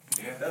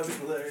That'd be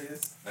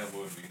hilarious. That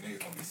would be niggas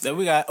gonna be sick. Then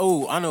we got.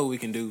 Oh, I know what we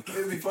can do.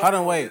 Hold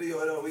on, wait.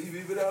 Video, though, when you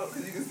beep it out,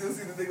 because you can still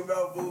see the nigga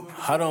mouth moving.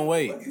 Hold on,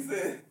 wait. Like he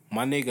said.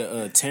 My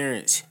nigga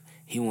Terrence,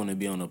 he want to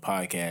be on the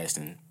podcast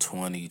in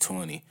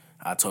 2020.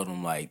 I told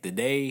him, like, the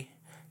day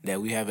that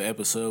we have an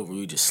episode where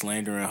we just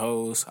slandering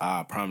hoes,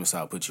 I promise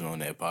I'll put you on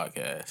that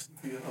podcast.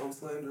 Be a hoe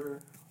slanderer.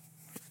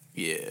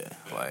 Yeah,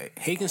 like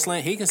he can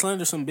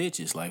slander some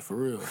bitches, like, for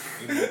real.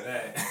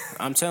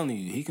 I'm telling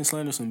you, he can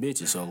slander some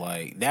bitches. So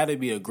like that'd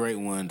be a great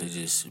one to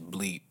just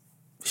bleep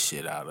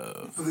shit out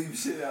of. Bleep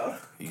shit out.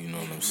 You know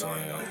what I'm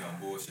saying?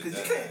 Cause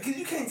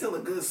you can't tell a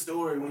good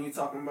story when you're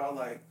talking about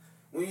like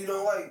when you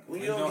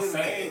don't give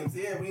names.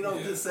 Yeah, when you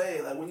don't just say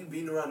it. Like when you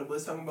beating around the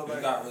bush talking about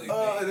like really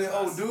and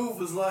then dude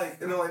was like,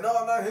 and they're like,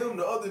 no, not him,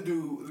 the other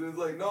dude. And it's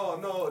like,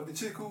 no, the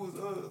chick who was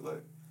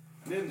like.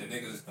 Then the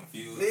niggas is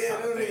confused. Yeah,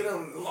 them niggas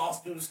done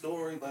lost through the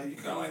story. Like you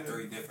got like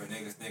 3 different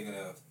niggas thinking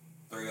of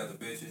 3 other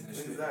bitches and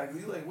shit.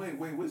 Exactly. You like, wait,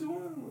 which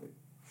one?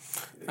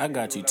 Like, I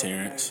got you,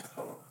 Terrence.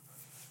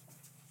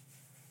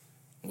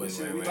 Wait.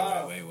 I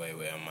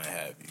might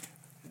have you.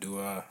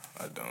 Do I?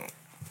 I don't.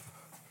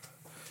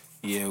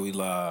 Yeah, we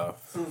live.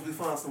 As soon as we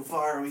find some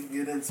fire, we can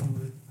get into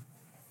it.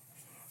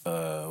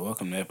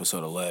 Welcome to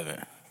episode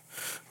 11.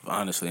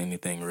 Honestly,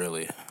 anything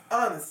really.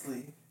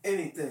 Honestly,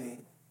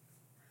 anything.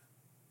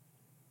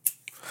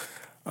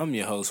 I'm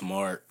your host,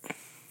 Mark.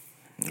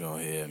 Go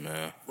ahead,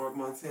 man. Mark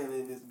Montana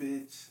in this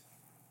bitch.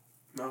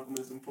 Malcolm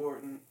is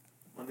important.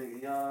 My nigga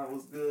Jan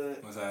was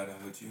good. What's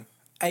happening with you?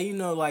 Hey, you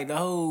know, like the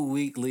whole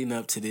week leading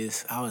up to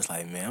this, I was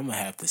like, man, I'm gonna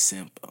have to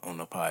simp on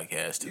the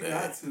podcast today. You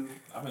got to.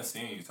 I've been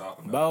seeing you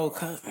talking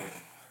about it.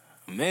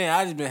 Man,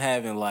 I just been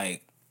having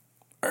like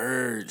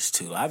urge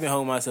to. I've been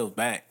holding myself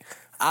back.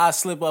 I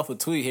slip off a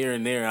tweet here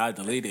and there and I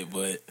delete it,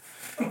 but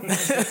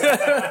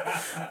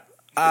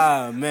man.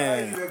 I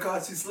ain't even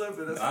caught you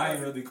slipping. I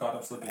ain't really caught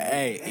up slipping.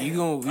 Hey, you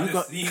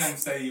gonna see him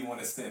say you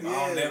want to simp. Yeah.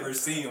 I don't never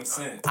see him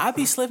simp. I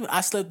be slipping.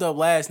 I slipped up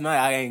last night.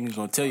 I ain't even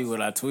gonna tell you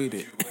what I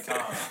tweeted. What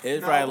time?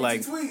 It's probably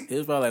like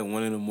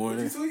 1 in the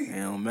morning. It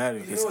don't matter.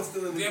 You know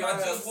damn, I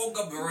just woke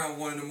up around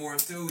 1 in the morning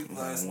too.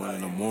 Last 1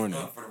 in the morning.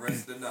 For the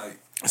rest of the night.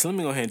 So let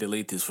me go ahead and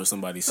delete this for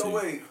somebody to see. So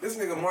wait, this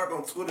nigga Mark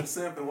on Twitter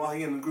simping while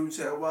he in the group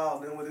chat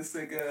wild then with his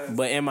sick ass.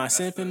 But am I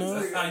simping though?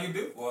 That's how you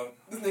do, boy.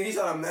 This nigga he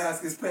trying to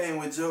mask his pain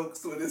with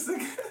jokes with his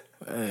sick ass.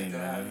 Hey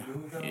man,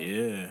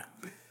 yeah.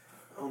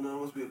 Oh no,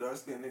 it must be a dark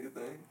skinned nigga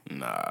thing.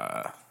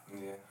 Nah.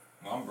 Yeah,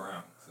 well, I'm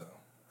brown, so.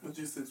 But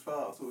you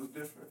 6'5", so it's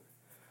different.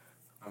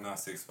 I'm not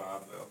 6'5",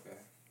 but okay.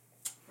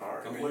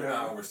 Alright, I mean, you're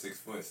not over 6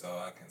 foot, so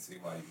I can see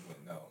why you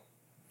wouldn't know.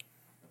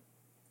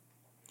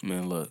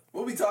 Man, look.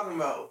 What we talking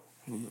about?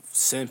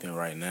 Simping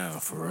right now,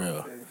 for real.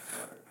 Okay. Alright,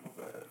 my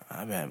bad.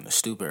 I've been having a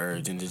stupid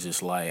urge and it's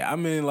just like,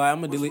 I'm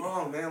gonna delete. What's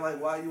wrong, man? Like,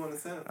 why you want to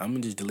simp? I'm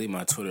gonna just delete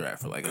my Twitter app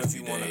for like a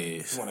few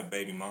days. You want a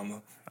baby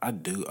mama? I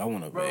do. I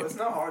want a baby. Bro, it's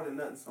not hard to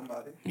nut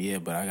somebody. Yeah,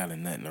 but I gotta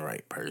nut in the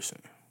right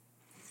person.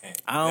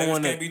 I don't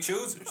want to be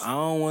choosers. I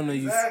don't want to.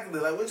 Exactly.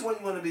 Like, which one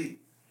you want to be?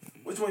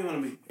 Which one you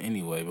want to be?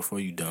 Anyway, before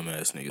you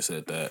dumbass nigga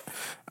said that,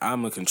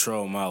 I'm gonna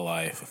control my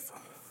life.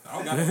 I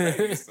don't got no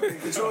babies. So.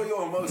 Control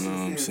your emotions. You know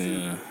what I'm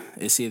saying?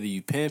 It's either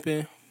you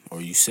pimping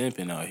or you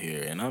simping out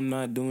here, and I'm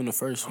not doing the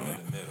first one. I'm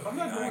in the middle. I'm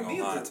not doing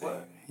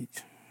neither.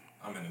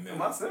 I'm in the middle.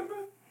 Am I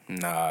simping?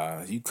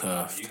 Nah, you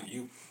cuffed.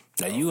 You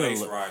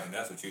face riding.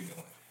 That's what you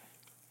doing.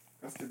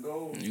 That's the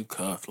goal. You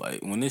cuffed.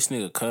 Like when this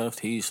nigga cuffed,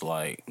 he's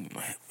like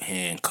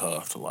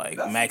handcuffed, like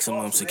That's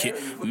maximum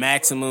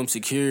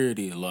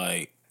security.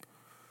 Like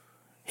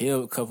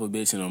he'll cuff a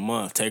bitch in a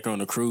month, take her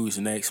on a cruise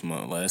the next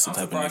month. Like that's the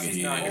type of nigga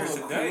he not here is.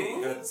 today.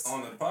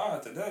 On the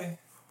pod today.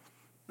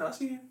 Not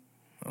she.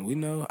 We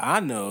know. I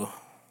know.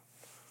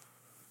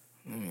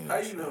 How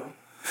you know?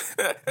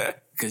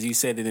 Because you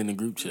said it in the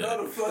group chat.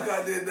 No, the fuck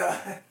I did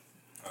not. Oh,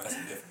 that's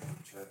a different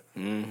group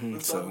chat.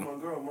 What's up with my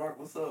girl, Mark?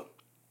 What's up?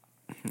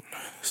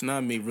 It's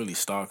not me really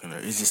stalking her.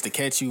 It's just to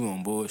catch you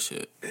on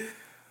bullshit.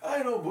 I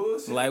ain't no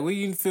bullshit. Like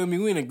you feel me?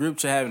 We in a group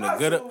chat having a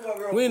good.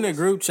 We in a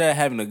group chat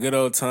having a good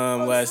old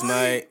time last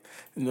night.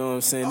 You know what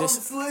I'm saying? I'm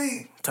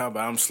asleep. Talk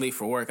about I'm asleep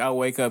for work. I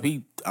wake up.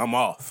 I'm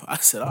off. I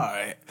said, all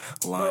right,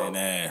 lying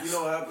ass. You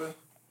know what happened?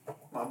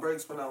 My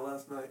brakes went out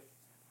last night,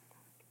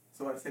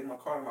 so I had to take my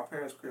car to my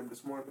parents' crib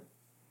this morning.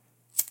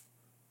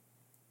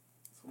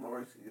 So my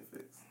brakes can get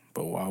fixed.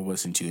 But why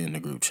wasn't you in the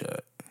group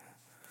chat?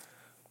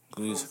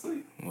 I'm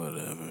asleep.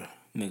 Whatever.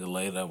 Nigga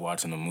laid up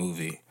watching a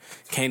movie.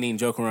 Can't even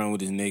joke around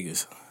with his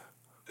niggas.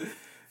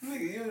 Nigga,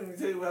 you didn't even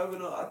tell you what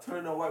happened. I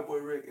turned on White Boy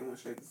Rick and went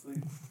straight to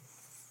sleep.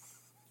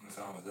 What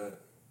time was that?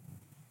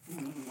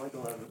 Like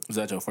 11. Was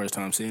that your first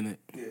time seeing it?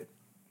 Yeah.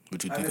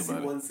 What you I think didn't see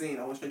about it? one scene.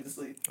 I went straight to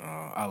sleep.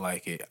 I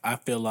like it. I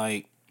feel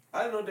like.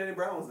 I didn't know Danny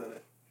Brown was in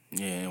it.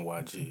 Yeah,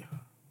 NYG.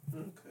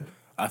 Okay.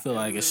 I feel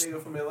like it's.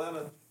 Nigga from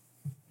Atlanta.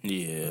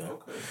 Yeah.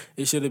 Okay.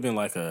 It should have been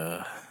like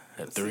a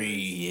 3.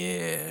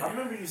 Yeah. I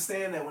remember you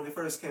saying that when it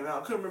first came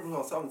out. I couldn't remember who I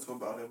was talking to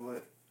about it,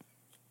 but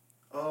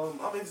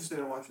I'm interested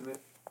in watching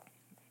it.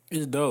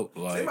 It's dope.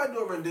 Like they might do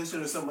a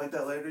rendition or something like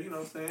that later. You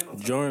know what I'm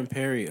saying? Jordan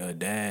Perry,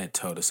 dad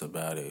told us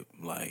about it.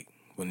 Like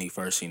when he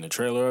first seen the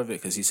trailer of it,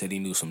 because he said he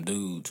knew some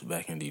dudes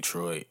back in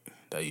Detroit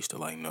that used to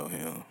like know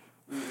him.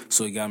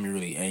 So it got me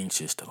really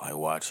anxious to like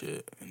watch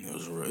it, and it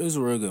was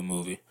a real good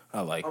movie.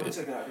 I liked it. I'm gonna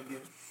check it out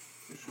again.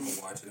 I'm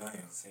gonna watch it. I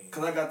ain't seen it.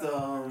 Cause I got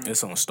the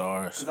It's on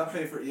Stars. Cause I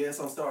paid for it's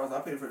on Stars. I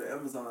paid for the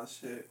Amazon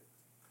shit.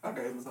 I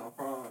got Amazon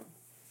Prime.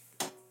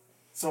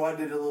 So I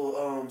did a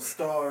little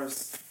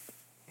Stars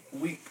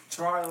week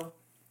trial.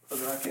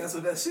 And then I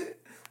canceled that shit.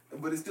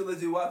 But it still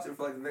lets you watch it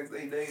for like the next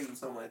 8 days or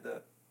something like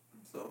that.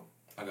 So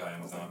I got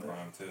Amazon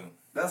Prime too.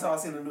 that's how I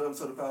seen the new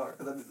episode of Power,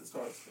 because I did the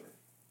Stars thing.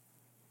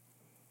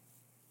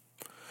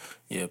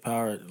 Yeah,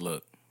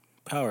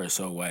 Power is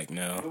so whack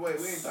now. But wait,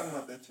 we ain't talking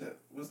about that yet.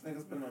 What's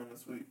niggas been on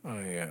this week? Oh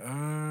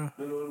yeah,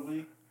 Middle of the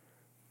week?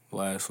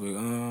 last week,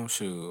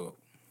 shoot,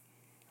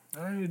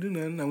 I didn't do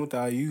nothing. I went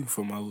to IU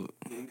for my. You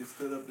ain't get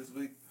stood up this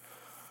week.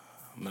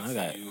 Man, I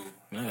got.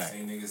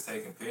 Seen niggas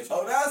taking pictures.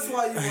 Oh, that's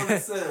why you want to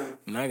send.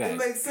 Man, It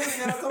makes sense.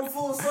 You gotta come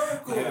full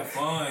circle. He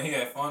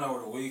had fun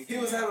over the weekend. He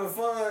was having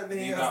fun, then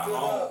he got stood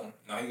home. up.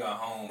 No, he got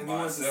home And by he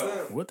went to himself.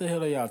 Simp. What the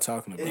hell are y'all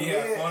talking about? And He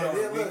had fun over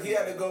the then look, he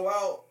weekend. had to go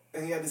out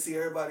and he had to see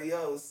everybody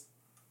else.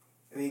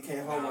 And he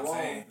came home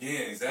alone. Yeah,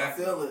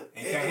 exactly. I feel it.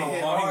 He came home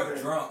alone. He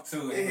was drunk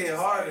too. It hit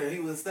harder. He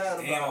was sad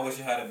about it. Damn, I wish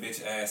I had a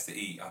bitch ass to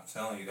eat. I'm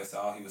telling you, that's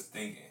all he was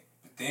thinking.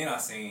 But then I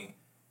seen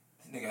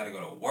this nigga had to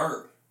go to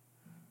work.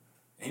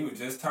 And he was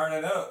just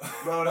turning up.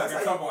 Bro, that's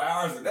like a couple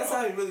hours ago. That's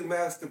how you really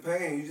mask the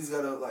pain. You just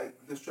gotta like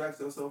distract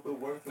yourself with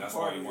work. That's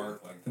why you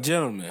work like that.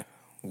 Gentlemen,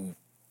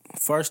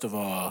 first of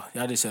all,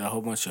 y'all just said a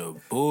whole bunch of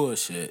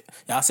bullshit.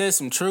 Y'all said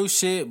some true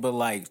shit, but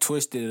like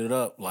twisted it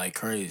up like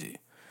crazy.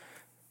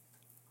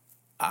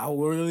 I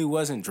really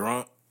wasn't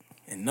drunk.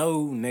 And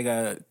no,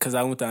 nigga, because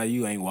I went to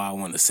IU ain't why I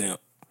wanted to simp.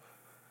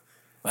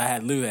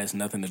 Literally has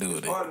nothing to do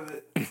with Part of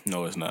it.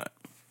 No, it's not.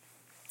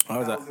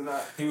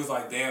 He was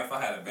like, damn, if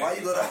I had a baby Why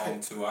you go to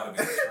home too, I'd have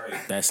been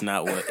straight. That's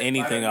not what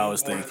anything I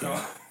was thinking.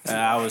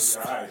 I was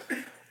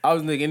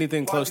thinking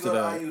anything close to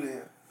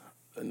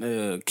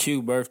that.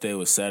 Q birthday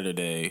was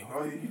Saturday.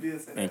 Oh, you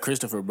did say that. And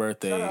Christopher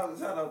birthday.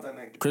 Shout out that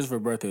nigga. Christopher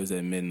birthday was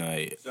at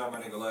midnight. Shot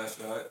my nigga last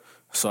shot.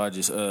 So I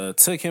just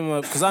took him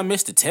up because I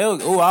missed the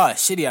tailgate. Oh,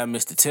 I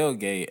missed the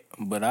tailgate.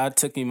 But I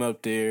took him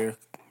up there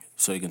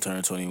so he can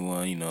turn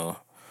 21. You know,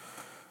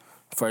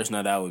 first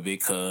night out with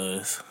Big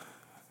Cuz.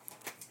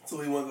 So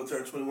he wasn't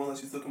gonna turn 21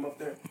 unless you took him up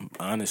there?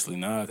 Honestly,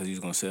 nah, because he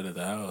was gonna sit at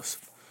the house.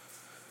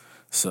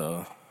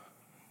 So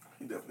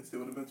He definitely still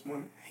would have been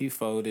 20. he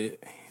folded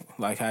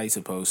like how he's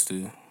supposed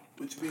to.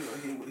 What you mean?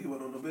 Like he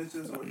went on the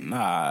bitches? Or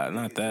Nah,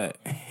 not that.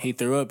 He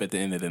threw up at the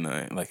end of the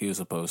night like he was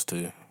supposed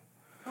to.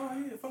 Oh,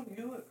 yeah, fucking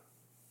good.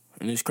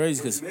 And it's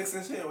crazy Was because he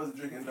mixing shit or was he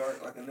drinking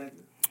dark like a nigga?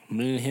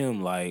 me and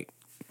him, like,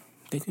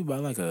 I think we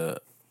bought like a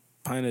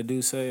pint of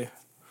Douce.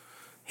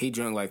 He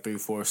drank like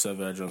 3/4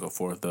 of it. I drank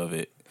 1/4 of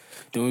it.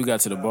 Then we got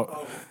to the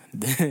bar.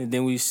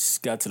 Then we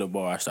got to the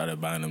bar. I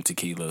started buying him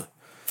tequila.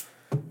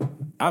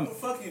 What the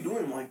fuck you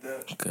doing like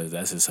that? Because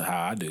that's just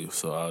how I do.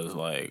 So I was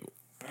like,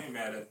 I ain't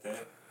mad at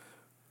that.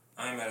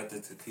 I ain't mad at the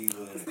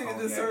tequila. This nigga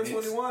just turned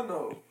 21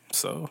 though.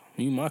 so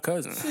you my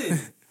cousin. Shit.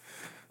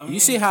 You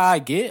see how I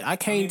get? I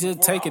can't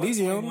just take it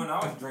easy on When him.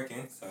 I was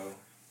drinking, so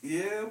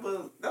Yeah,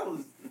 but that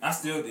was... I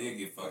still did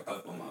get fucked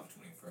up on my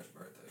 21st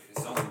birthday.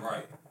 It's only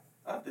right.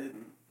 I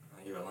didn't.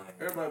 You're lying.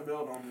 Everybody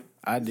bailed on me.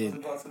 I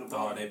did.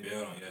 Oh, they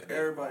bailed on you.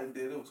 Everybody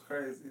did. It was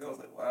crazy. I was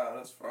like, wow,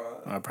 that's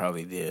fraud. I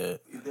probably did.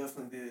 You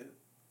definitely did.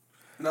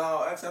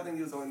 No, actually, I think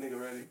he was the only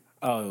nigga ready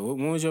Oh,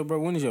 when is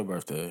your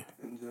birthday?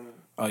 in general.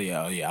 Oh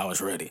yeah, I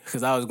was ready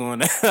because I was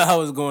going. I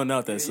was going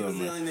out that He was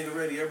the summer. only nigga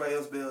ready. Everybody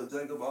else bailed.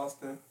 Jacob,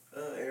 Austin,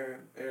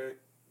 Aaron, Eric.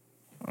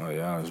 Oh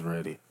yeah, I was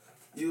ready.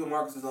 You and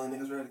Marcus was the only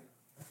niggas ready.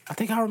 I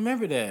think I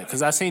remember that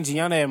because I seen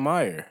Gianna at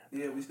Meyer.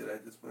 Yeah, we should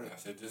have just went. I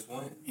should just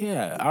went.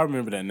 Yeah, I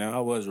remember that now. I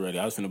was ready.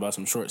 I was finna buy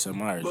some shorts at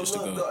Meyer But just to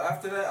look, go. though,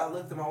 after that, I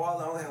looked at my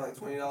wallet. I only had like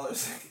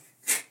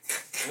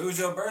 $20. It was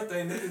your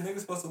birthday, nigga.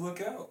 Niggas supposed to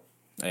look out.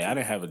 Hey, I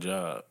didn't have a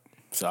job,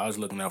 so I was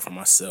looking out for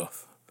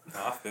myself. No,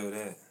 I feel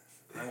that.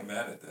 I ain't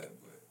mad at that,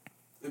 but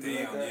It'd be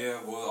like damn, that. yeah.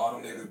 Well, all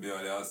them niggas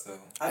bailed out, so.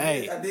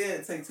 I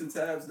did take 2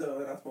 tabs though,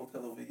 and I smoked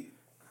hella weed.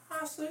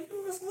 I said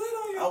you was lit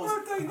on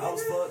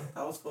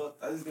I was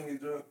fucked. I just didn't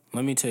get drunk.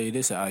 Let me tell you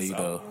this at IU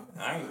though.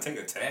 I ain't take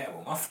a tab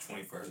on my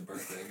 21st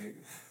birthday, nigga.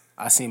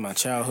 I seen my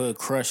childhood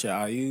crush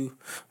at IU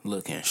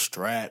looking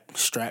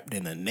strapped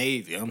in the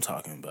Navy. I'm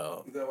talking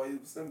about. Is that why you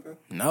was simping?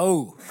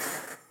 No.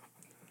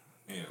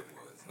 Yeah, it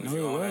was.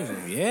 No, it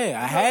wasn't. Yeah,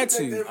 I had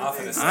to.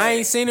 Everything. I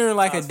ain't seen her in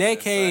like a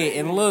decade,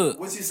 and look.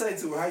 What you say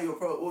to her? How you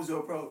approach? What was your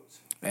approach?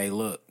 Hey,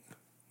 look.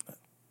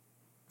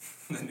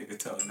 That nigga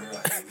telling me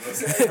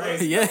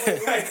like, Yeah.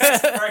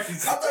 that's I crazy.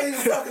 thought he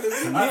was talking to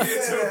me. I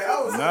did too.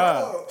 I was like,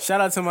 Nah. oh.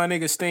 Shout out to my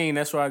nigga Steen.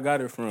 That's where I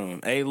got it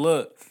from. Hey,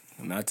 look.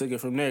 And I took it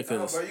from there No,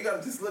 because bro, you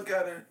gotta just look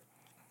at her.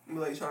 And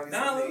be like, trying to get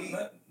Nah, something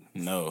to eat.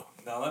 no.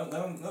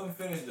 let him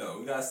finish though.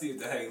 We gotta see if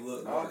the hey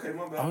look. Oh, okay,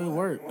 my bad. Oh, it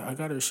worked. I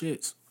got her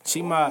shits.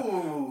 She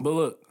Ooh. but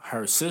look,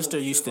 her sister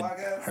Little used shit to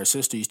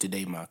podcast?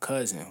 date my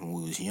cousin when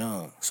we was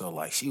young. So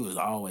like she was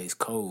always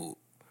cold.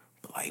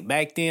 But like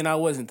back then I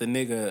wasn't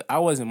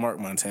Mark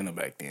Montana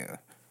back then.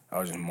 I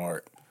was just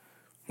Mark,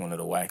 one of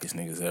the wackest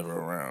niggas ever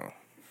around.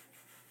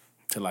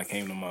 Till I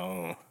came to my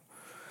own.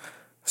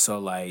 So,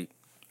 like,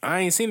 I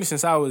ain't seen it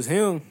since I was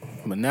him,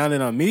 but now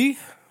that I'm me,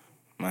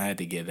 I had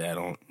to get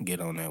on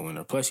that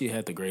winter. Plus, she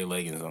had the gray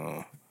leggings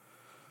on.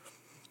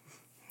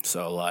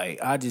 So, like,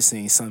 I just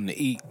seen something to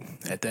eat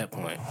at that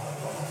point.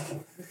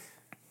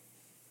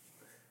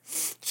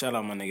 Shout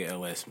out my nigga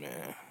LS,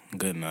 man.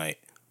 Good night.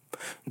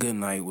 Good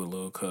night with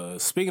Lil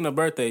Cuz. Speaking of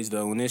birthdays,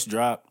 though, when this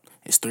dropped,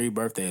 it's 3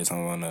 birthdays I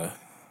want to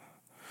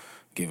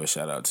give a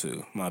shout out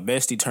to. My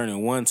bestie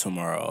turning 1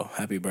 tomorrow.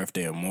 Happy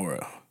birthday,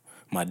 Amora.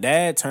 My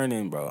dad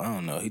turning, bro, I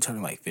don't know. He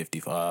turning like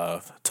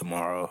 55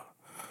 tomorrow.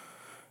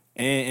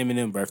 And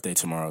Eminem birthday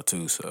tomorrow,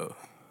 too, so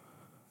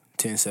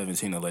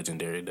 10/17, a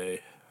legendary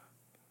day.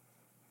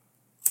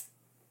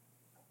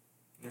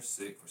 You're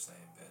sick for saying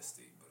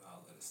bestie, but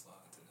I'll let it slide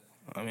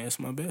today. I mean, it's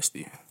my bestie.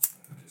 You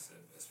just said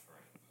best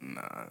friend.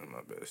 Nah,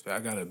 my bestie. I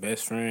got a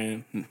best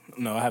friend.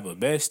 No, I have a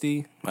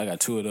bestie. I got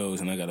 2 of those,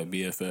 and I got a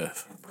BFF.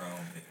 You're grown,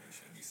 man. You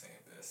shouldn't be saying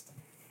bestie.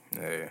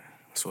 Hey,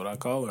 that's what I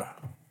call her.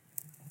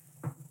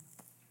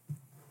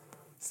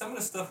 Some of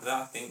the stuff that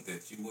I think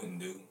that you wouldn't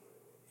do,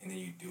 and then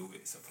you do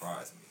it,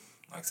 surprised me.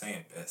 Like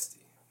saying bestie.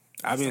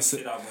 I've been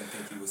shit I wouldn't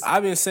think you would say.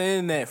 I've been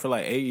saying that for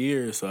like 8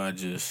 years, so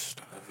That's just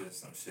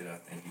some shit I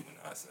think you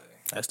would not say.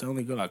 that's the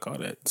only girl I call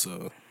that.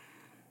 So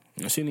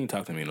she didn't even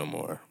talk to me no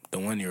more. The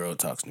 1-year-old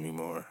talks to me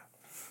more.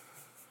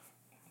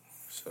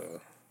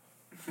 So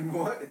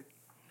What?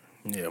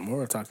 yeah,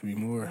 Mora talked to me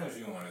more. What was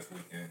you on this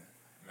weekend,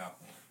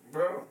 Malcolm?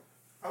 Bro,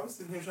 I was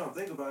sitting here trying to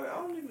think about it. I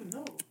don't even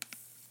know.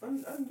 I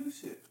didn't do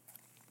shit.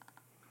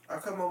 I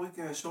cut my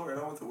weekend short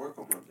and I went to work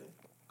on Monday.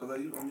 Because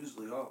I'm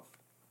usually off.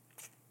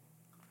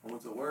 I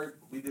went to work.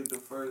 We did the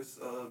first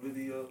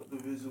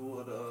visual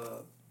of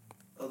the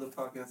other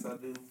podcast I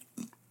do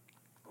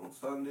on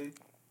Sunday.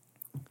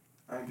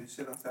 I didn't do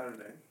shit on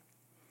Saturday.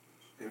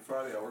 And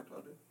Friday I worked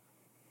all day.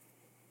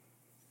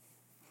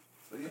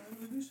 So yeah, I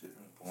didn't do shit.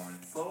 Boring.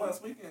 So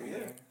last weekend,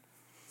 yeah.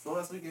 So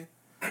last weekend,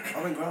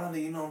 I've been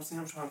grinding, you know what I'm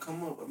saying? I'm trying to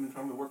come up. I've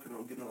been working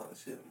on getting a lot of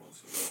shit. You know what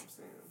I'm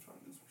saying? I'm trying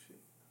to do some shit.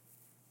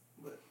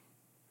 But,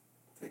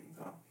 taking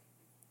time.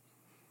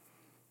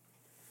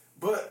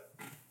 But,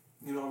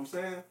 you know what I'm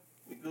saying?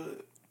 We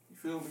good. You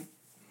feel me?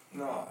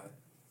 No.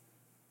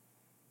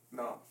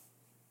 No.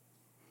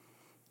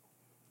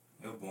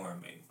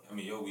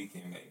 Your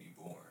weekend made me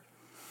bored.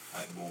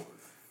 Like bored.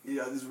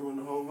 Yeah, I just ruined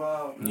the whole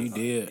vibe. You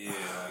did. Yeah,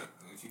 like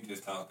what you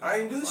just talked about. I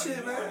ain't do like,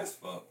 shit, man. As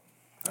fuck.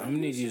 I'm gonna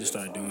need you to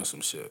start doing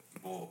some shit.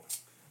 Boy.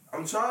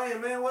 I'm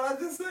trying, man. What I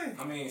just say?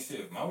 I mean,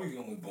 shit, my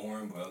weekend was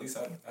boring, but at least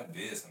I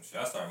did some shit.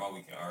 I started my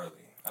weekend early.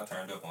 I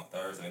turned up on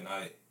Thursday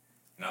night,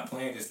 and I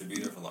planned just to be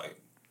there for like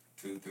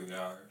 2-3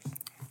 hours.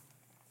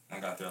 I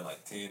got there at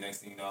like 10. Next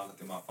thing you know, I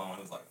looked at my phone,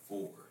 it was like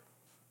 4.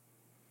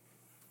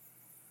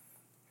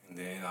 And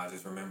then I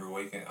just remember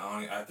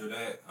after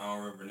that, I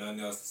don't remember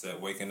nothing else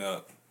except waking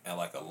up at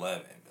like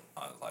 11.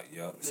 I was like,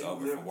 yup, it's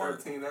over for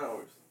work. 13 hours.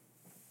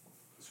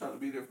 I was trying to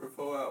be there for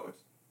 4 hours.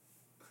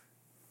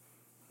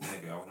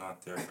 Nigga, I was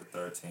not there for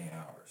 13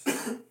 hours.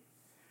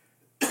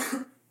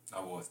 I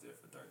was there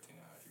for 13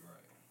 hours, you're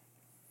right.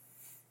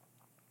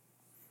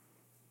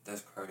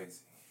 That's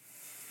crazy.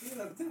 You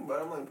didn't have to think about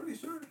it. I'm like, pretty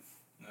sure.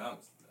 No,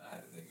 I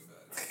had to think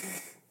about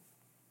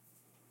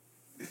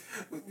it.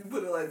 When you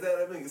put it like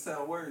that makes it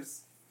sound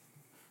worse.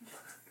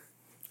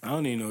 I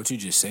don't even know what you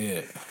just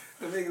said.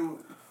 The nigga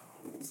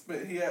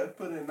he had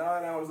put in 9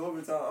 hours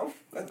overtime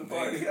at the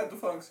party, at the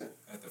function.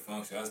 At the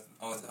function, I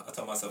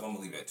told myself I'm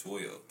gonna leave at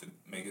 12 to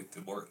make it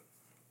to work.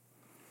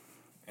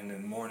 And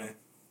in the morning,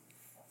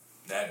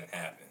 that didn't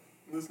happen.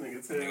 This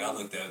nigga terrible. Nigga, I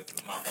looked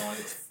at my phone.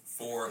 It was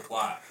 4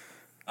 o'clock.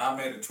 I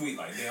made a tweet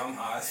like, "Damn, I'm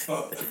high as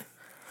fuck."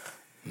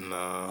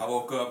 Nah. I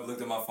woke up,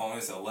 looked at my phone.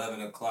 It's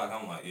 11 o'clock.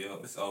 I'm like, "Yo,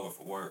 it's over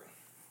for work."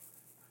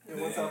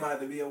 And one time I had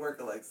to be at work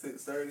at like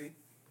 6:30.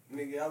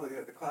 Nigga, I looked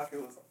at the clock.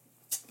 It was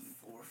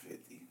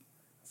 4:50.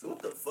 So what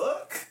the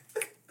fuck?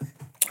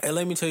 Hey,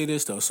 let me tell you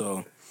this though.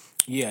 So,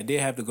 yeah, I did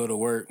have to go to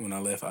work when I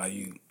left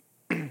IU.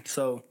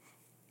 So,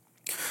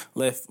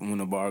 left when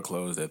the bar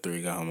closed at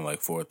 3. Got home at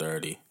like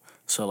 4:30.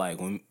 So, like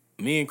when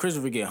me and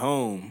Christopher get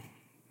home,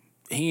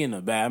 he in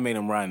the back. I made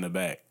him ride in the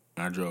back.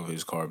 I drove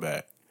his car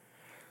back.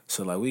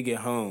 So, like we get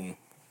home,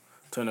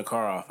 turn the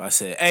car off. I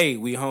said, "Hey,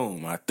 we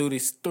home." I threw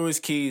his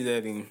keys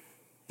at him,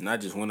 and I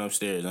just went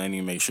upstairs. I didn't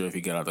even make sure if he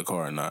got out the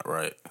car or not.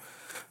 Right.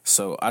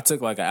 So I took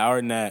like an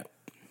hour nap.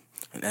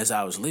 And as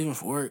I was leaving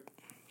for work,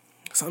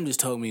 something just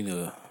told me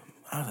I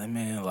was like,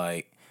 man,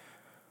 like,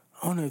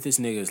 I wonder if this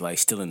nigga is, like,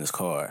 still in his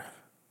car.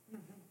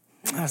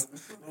 I was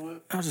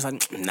just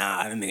like,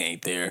 nah, that nigga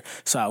ain't there.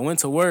 So I went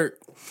to work,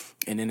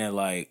 and then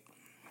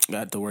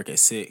got to work at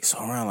 6. So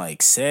around,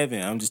 like,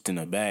 7, I'm just in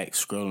the back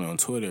scrolling on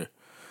Twitter.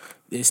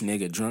 This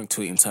nigga drunk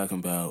tweeting talking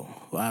about,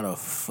 why the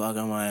fuck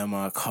am I in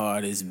my car?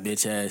 This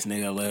bitch-ass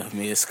nigga left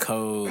me. It's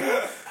cold.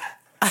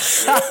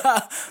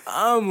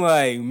 I'm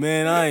like,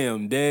 man, I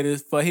am dead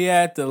as fuck. He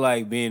had to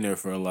like be in there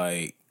for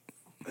like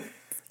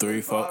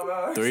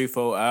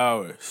 3-4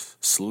 hours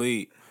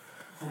sleep.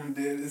 I'm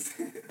dead as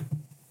hell.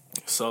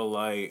 So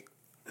like,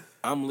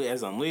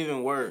 as I'm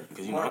leaving work,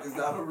 because you Mark is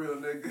not a real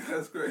nigga.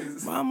 That's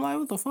crazy. I'm like,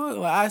 what the fuck?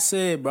 Like I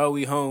said, bro,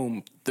 we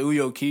home. Threw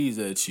your keys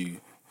at you.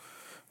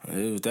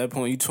 At that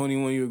point, you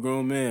 21, you a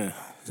grown man.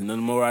 There's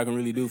nothing more I can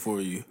really do for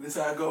you. This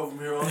how I go from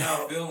here on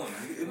out. Feel him.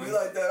 It be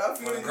like that. I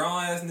feel When a you.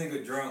 grown ass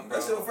nigga drunk, bro.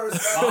 That's your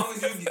first long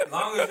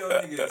as your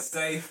nigga is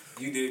safe,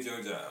 you did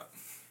your job.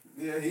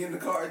 Yeah, he in the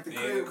car at the He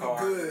crib. in the car,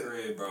 Good. the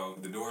crib, bro.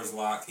 The door's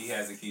locked. He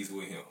has the keys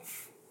with him.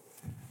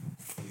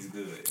 He's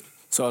good.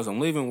 So as I'm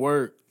leaving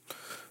work,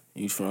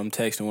 I'm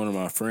texting one of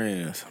my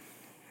friends.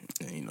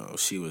 And, you know,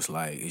 she was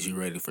like, "Is you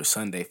ready for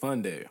Sunday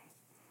Fun Day?"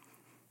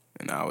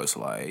 And I was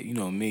like, you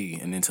know me,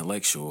 an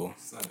intellectual.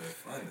 Sunday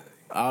Fun Day.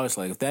 I was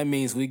like, if that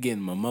means we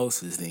getting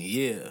mimosas, then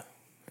yeah.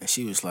 And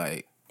she was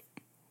like,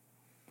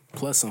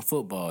 plus some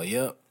football,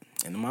 yep.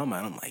 And in my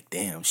mind, I'm like,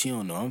 damn, she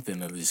don't know I'm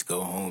finna just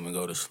go home and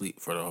go to sleep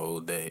for the whole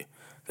day.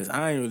 Because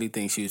I didn't really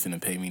think she was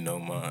finna pay me no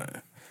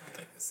mind. I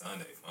think the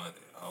Sunday Fun Day,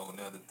 a whole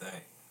nother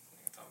thing.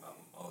 Talking about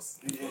mimosas.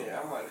 Yeah,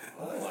 I'm like,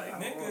 what? I'm like,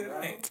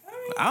 nigga, ain't.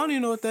 I don't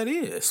even know what that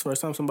is.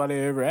 First time somebody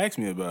ever asked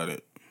me about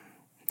it.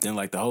 Then,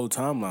 like, the whole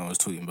timeline was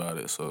tweeting about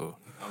it, so.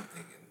 I'm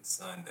thinking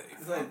Sunday.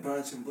 It's like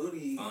brunch and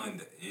booty. Fun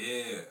Day,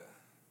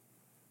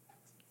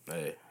 yeah.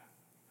 Hey.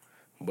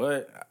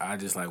 But I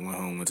just, like, went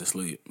home, went to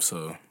sleep,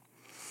 so.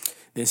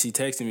 Then she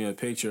texted me a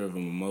picture of a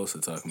mimosa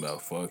talking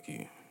about fuck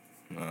you.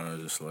 And I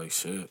was just like,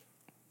 shit.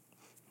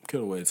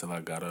 Could've waited till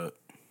I got up.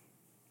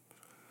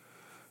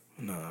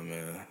 Nah,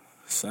 man.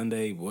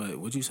 Sunday, what?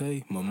 What'd you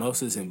say?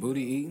 Mimosas and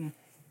booty eating?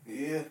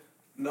 Yeah.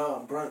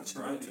 No, brunch.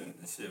 Brunch and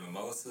shit,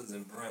 mimosas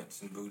and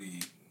brunch and booty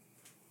eating.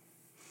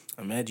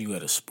 Imagine you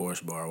at a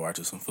sports bar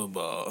watching some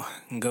football.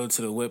 And go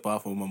to the whip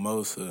off a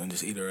mimosa and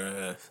just eat her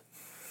ass.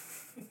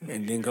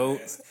 And then go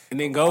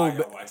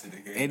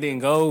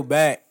go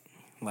back.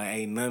 Like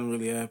ain't nothing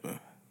really happened.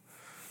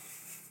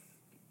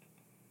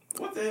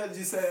 What the hell did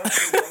you say? I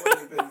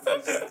wasn't paying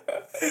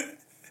attention.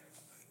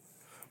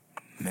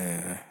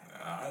 Man.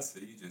 I say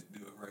you just do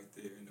it right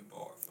there in the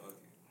bar. Fuck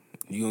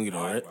it. You gonna get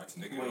arrested? Watch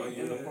nigga. Wait,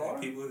 Oh, in the bar?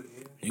 People,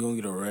 yeah. You gonna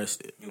get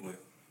arrested. You will.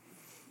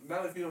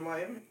 Not if you're in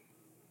Miami.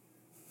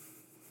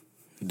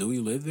 Do we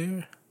live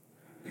there?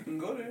 You can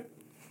go there.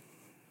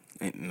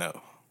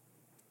 No.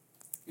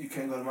 You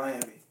can't go to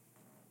Miami.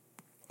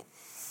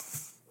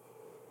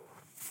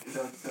 Is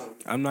that what you're telling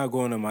me? I'm not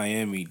going to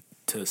Miami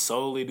to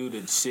solely do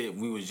the shit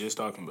we was just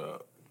talking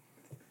about.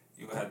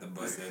 You would have to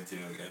bust that jug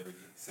every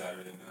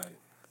Saturday night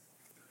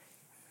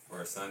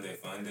for a Sunday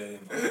Fun Day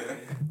in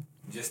Miami,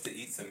 just to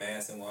eat some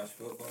ass and watch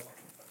football.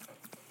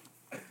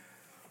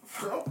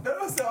 That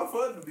don't sound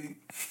fun to me.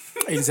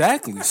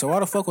 Exactly. So why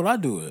the fuck would I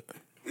do it?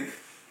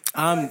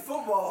 Like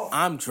football.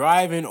 I'm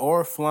driving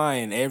or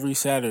flying every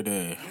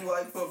Saturday You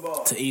like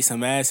football. to eat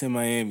some ass in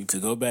Miami to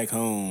go back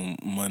home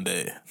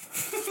Monday. You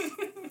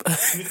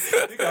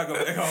gotta go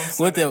back home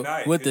Sunday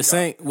night. with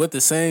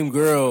the same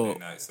girl. Sunday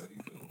night, so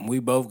you We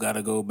both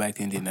gotta go back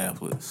to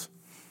Indianapolis.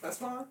 That's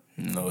fine.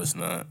 No, it's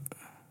not.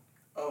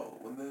 Oh,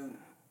 well then.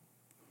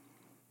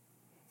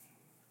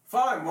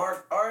 Fine,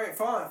 Mark. All right,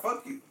 fine.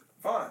 Fuck you.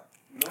 Fine.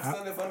 No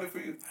Sunday Fun Day for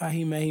you. How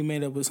he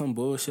made up with some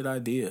bullshit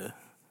idea.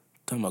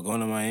 Talking about going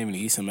to Miami to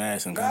eat some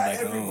ass and come Not back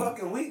every home.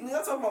 fucking week. Nigga,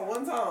 I'm talking about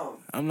one time.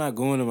 I'm not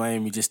going to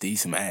Miami just to eat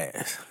some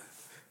ass.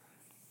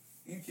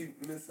 You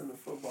keep missing the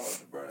football at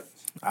the brunch.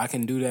 I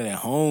can do that at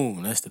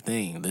home. That's the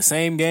thing. The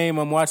same game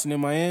I'm watching in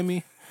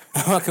Miami,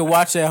 I can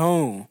watch at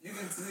home. You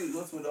can see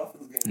what's with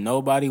Dolphins game.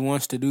 Nobody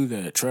wants to do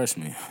that. Trust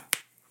me.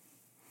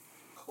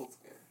 Colts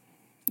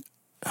game.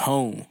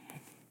 Home.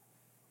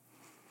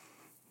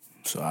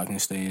 So I can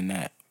stay in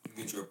that.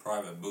 You get you a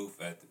private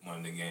booth at one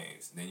of the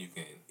games, then you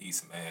can eat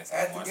some ass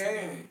At and the watch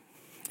game.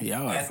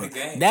 Yeah, At the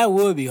game. that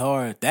would be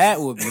hard. That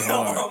would be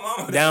Mama,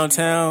 hard.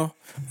 Downtown,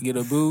 get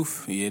a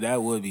booth. Yeah,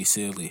 that would be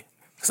silly.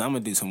 Cause I'm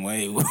gonna do some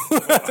wave.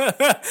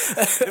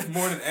 There's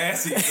more than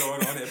ass eating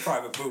going on in that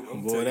private booth.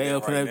 I'm Boy, telling they you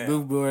open right that now.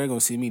 booth, boy, they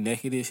gonna see me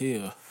naked as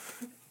hell.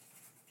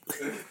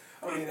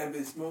 I mean, that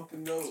bitch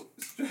smoking no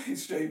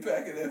straight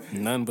pack of that bitch.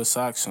 Nothing but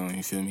socks on.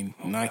 You feel me?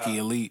 Nike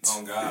Elites.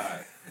 Oh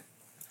God.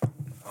 I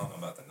don't know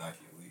about the Nike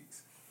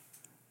Elites.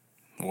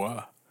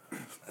 Why?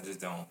 I just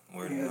don't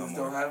wear You them no guys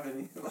more. don't have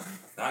any.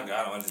 I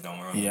got them. I just don't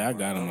wear them. Yeah, no I more.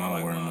 got 'em. I don't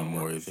like wear 'em my no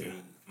more work either. shoes,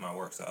 my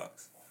work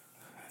socks.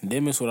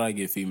 Them is what I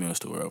get females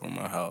to wear over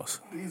my house.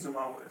 These are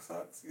my wear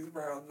socks. These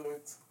brown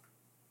joints.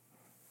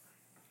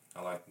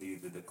 I like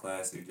either the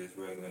classic, just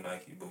regular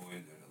Nike boys, or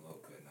the low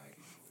cut Nike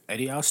boys.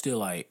 Eddie, y'all still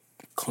like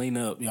clean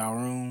up y'all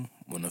room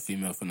when the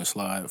female finna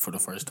slide for the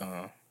first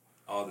time?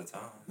 All the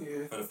time.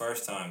 Yeah. For the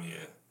first time,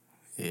 yeah.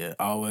 Yeah,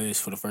 always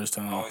for the first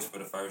time. Always for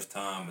the first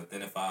time, but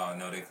then if I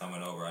know they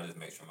coming over, I just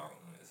make sure my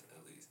room is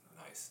at least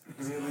nice.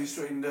 Really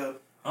straightened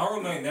up. My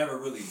room ain't never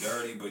really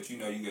dirty, but you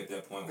know you get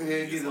that point where Yeah,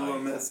 you it just gets a little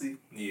like, messy.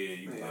 yeah,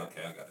 you Yeah.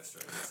 okay, I gotta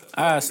straighten this up.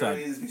 I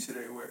Dirty is shit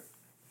everywhere.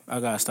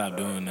 gotta stop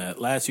doing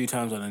that. Last few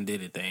times I done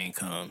did it, they ain't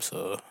come.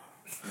 So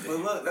But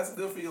look, that's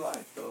good for your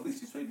life, though. At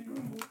least you straightened your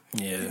room.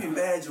 You yeah, can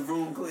mad your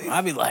room clean.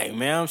 I be like,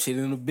 man, I'm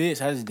shitting a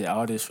bitch. I just did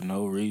all this for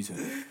no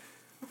reason.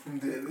 I'm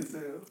dead as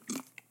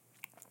hell.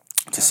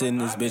 To sit in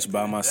this bitch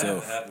by That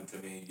myself. hasn't happened to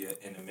me yet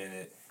in a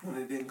minute. When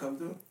it didn't come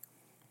through.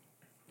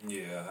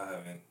 Yeah, I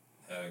haven't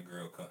had a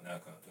girl come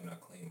through and I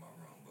clean my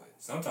room, but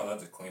sometimes I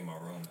just clean my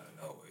room out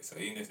of nowhere. So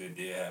even if it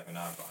did happen,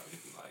 I'd probably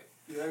be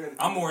like,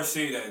 I'm more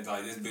shit that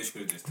like this bitch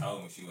could have just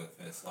told me she wasn't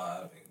finna slide.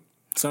 I mean,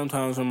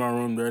 Sometimes when my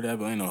room dirty, I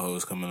be ain't no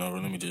hoes coming over.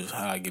 Let me just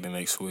how I get it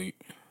next week.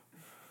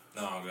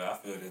 no, girl, I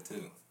feel that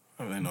too.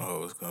 I mean, ain't no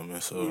hoes coming.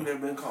 You So never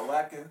been caught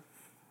lacking?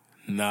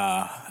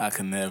 nah, I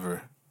can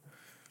never.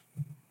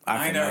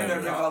 I ain't never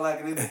Never been caught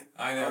lacking either.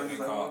 I ain't never I was been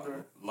like, caught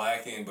wondering.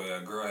 lacking, but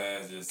a girl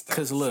has just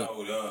 'Cause look.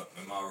 showed up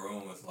and my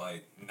room was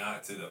like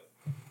not to the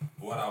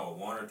what I would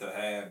want her to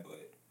have,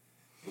 but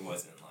it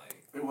wasn't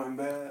like It wasn't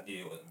bad.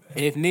 yeah, it wasn't bad.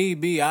 If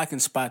need be, I can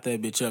spot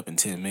that bitch up in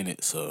 10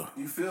 minutes. So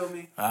You feel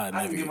me? I I never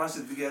can get get- my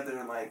shit together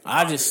in like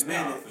I just- a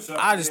minute. for sure.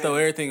 I just throw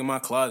everything in my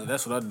closet.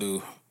 That's what I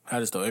do. I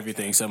just throw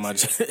everything except my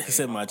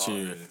except my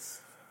chair.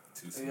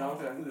 Too Yeah, I don't small.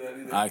 think I can do that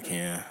either. I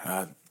can. I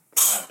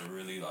have to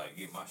really like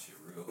get my shit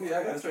real. Yeah,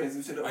 I gotta straighten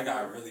some shit up. I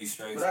got really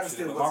straight But I some can shit,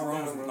 still but bust my it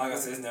down room, real like I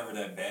quick. said, it's never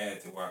that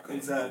bad to where I couldn't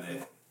Exactly. do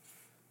that.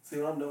 See,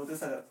 when I'm done with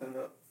this, I gotta clean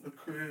up the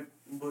crib.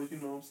 But you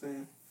know what I'm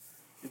saying?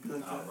 It be like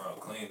Nah, that. bro,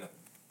 clean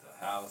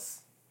the house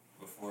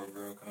before a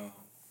girl come.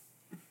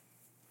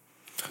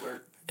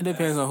 Work. It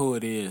depends on who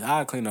it is.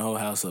 I clean the whole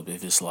house up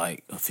if it's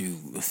like a few.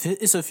 If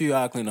it's a few,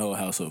 I clean the whole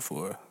house up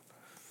for.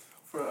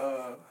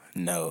 For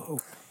No,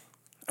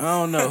 I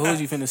don't know. Who was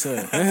you finna say?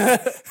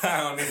 I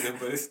don't either,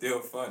 but it's still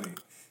funny.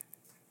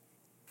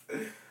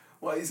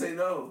 why you say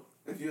no?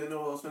 If you didn't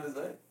know what I was finna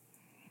say.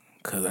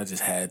 Cause I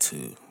just had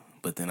to,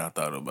 but then I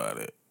thought about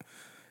it.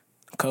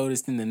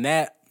 Coldest in the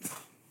nap,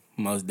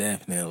 most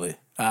definitely.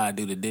 I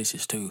do the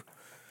dishes too.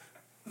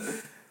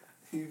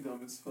 You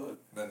dumb as fuck.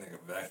 That nigga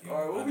vacuum.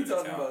 Alright, what under we the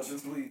talking about couch.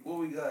 this week? What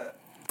we got?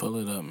 Pull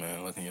it up,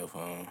 man. Look in your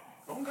phone.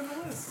 I don't got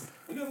no list.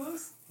 We got a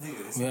list? Nigga,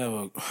 this We have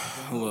a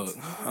look.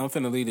 I'm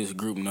finna leave this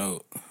group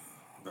note.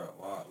 bro,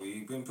 why? We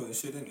been putting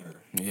shit in here.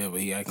 Yeah,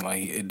 but he acting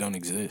like it don't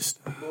exist.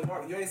 Well,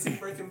 Mark, you ain't seen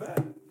Breaking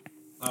Bad.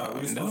 Alright,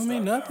 we just That gonna don't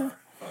mean start nothing. Power.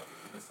 Fuck it,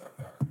 we can start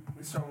Power.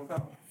 We strong with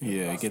power.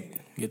 Yeah,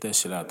 get that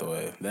shit out the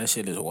way. That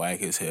shit is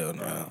whack as hell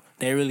now.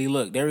 They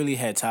really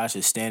had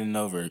Tasha standing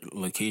over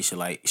Lakeisha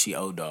like she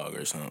O-Dog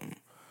or something.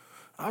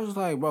 I was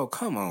like, bro,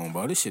 come on,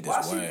 bro. This shit is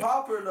Why she whack.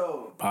 pop her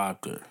though?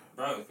 Popped her.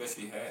 Bro, because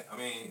she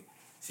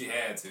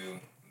had to,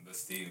 but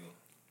still.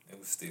 It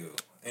was still.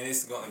 And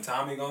it's going,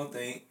 Tommy gonna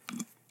think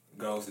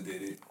Ghost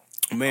did it.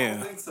 I don't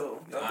Man. think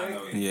so. Y'all I know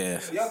think? he Yeah.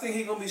 is. Y'all think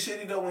he gonna be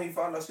shitty though when he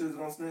found out she was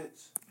gonna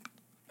snitch?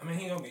 I mean,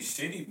 he gonna be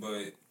shitty,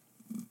 but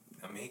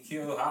I mean, he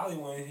killed Holly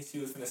when she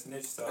was finna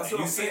snitch. So That's what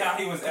you I'm see saying. how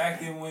he was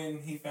acting when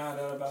he found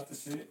out about the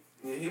shit.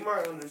 Yeah, he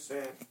might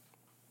understand.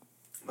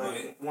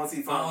 Like once he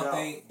I found don't out.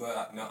 think,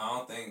 but no, I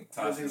don't think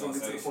Because Tasha he's gonna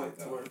gonna get say to the point shit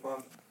to though. where he found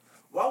out.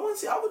 Why wouldn't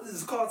she? I would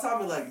just call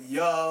Tommy like,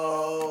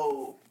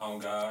 yo. On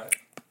God.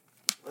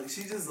 Like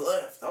she just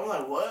left. I'm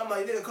like, what? I'm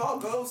like, nigga, call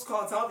Ghost,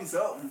 call Tommy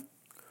something.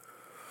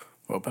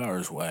 Well,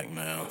 Power's whack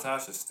now.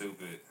 Tasha's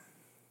stupid.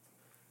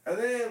 And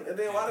then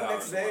why the Power's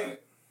next day? whack.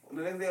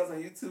 The next day I was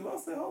on YouTube. I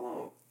said, hold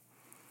on.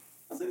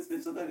 I said, this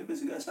bitch look like the bitch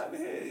who got shot in the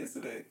head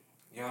yesterday.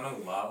 You don't know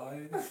who Lala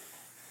is?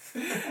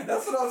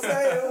 That's what I'm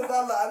saying. It was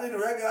not like, I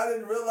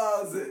didn't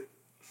realize it.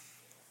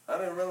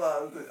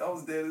 I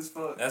was dead as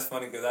fuck. That's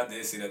funny because I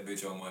did see that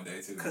bitch on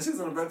Monday too. Cause she was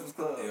on the Breakfast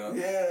Club.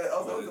 Yeah. I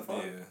was like, what the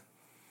fuck?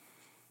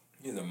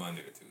 Yeah. Either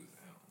Monday or Tuesday.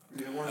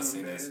 Yeah, one I of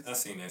seen them that. days. I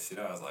seen that shit.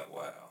 I was like,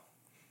 wow.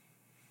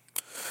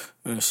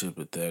 That shit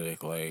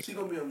pathetic. Like, She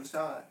gonna be on the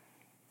side.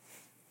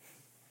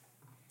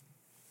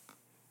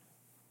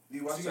 Do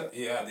you watch She that? got,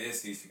 yeah, I did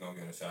see she gonna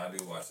be on the show. I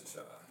do watch the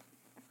show.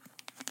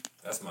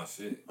 That's my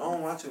shit. I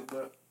don't watch it,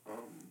 but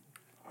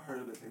I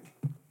heard of it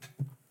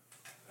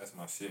That's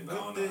my shit. But I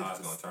don't know how it's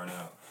gonna turn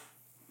out.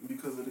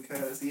 because of the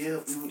cast. Yeah,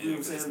 we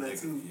were saying that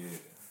too.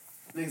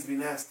 Yeah, Niggas be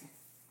nasty.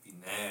 be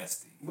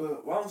nasty.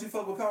 But why don't you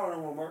fuck with Power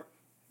no more, Mark?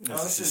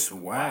 that's It's just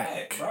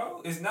whack.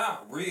 bro. It's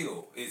not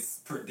real. It's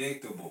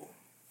predictable.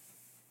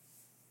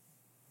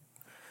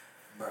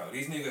 Bro,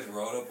 these niggas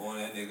rolled up on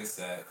that nigga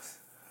sex.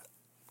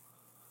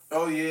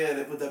 Oh yeah,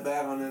 they put that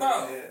bag on their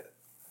Bro. head.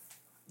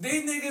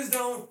 These niggas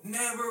don't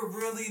never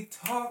really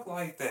talk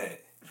like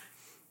that.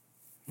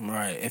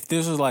 Right. If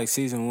this was like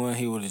season 1,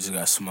 he would have just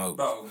got smoked.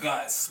 Bro,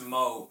 got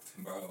smoked,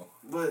 bro.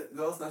 But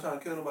Ghost not trying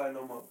to kill nobody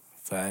no more.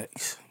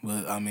 Facts.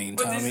 But I mean,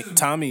 But this is-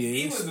 Tommy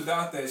He is. was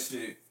about that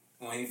shit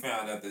when he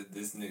found out that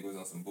this nigga was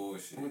on some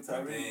bullshit. With But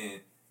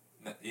Tyree?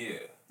 then, yeah.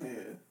 Yeah.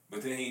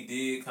 But then he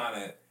did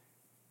kind of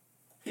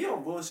He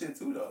on bullshit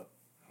too though.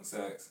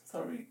 sex.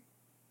 Tariq.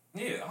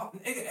 Yeah,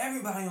 nigga,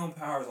 everybody on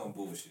Power's on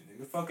bullshit.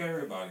 Nigga, fuck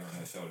everybody on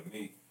that show to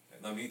me.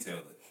 Let me tell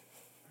it.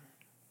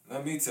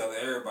 Let me tell it.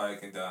 Everybody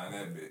can die in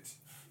that bitch.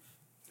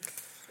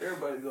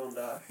 Everybody's gonna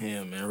die.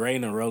 Yeah, man.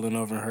 Raina rolling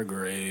over in her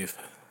grave.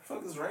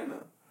 Fuck is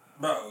Raina?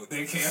 Bro,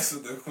 they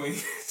canceled the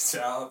Queen's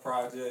Child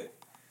Project.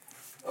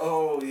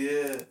 Oh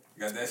yeah.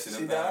 Got that shit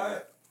She up died?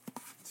 out.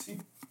 She. You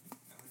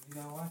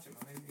gotta watch it,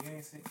 my nigga. You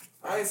ain't seen.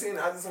 I ain't seen.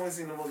 I just only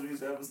seen the most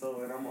recent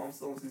episode, and I'm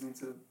still on season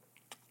 2.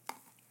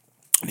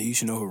 You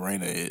should know who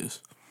Raina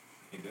is.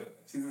 He does.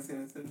 She's in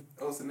season 2.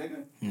 Oh, it's a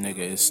nigga. Nigga,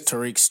 it's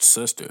Tariq's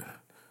sister.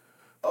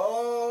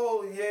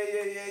 Oh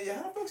yeah.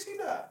 How the fuck she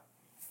die?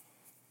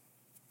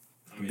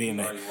 I mean, being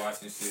you a already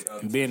watching shit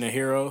up. being a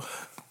hero.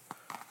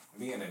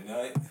 Being a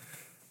nut.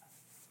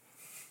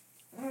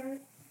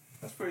 Alright.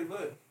 That's pretty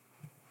lit.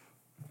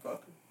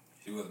 Fuck it.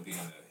 She was being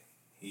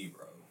a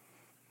hero.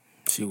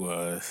 She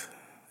was.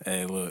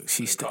 Hey, look,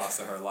 It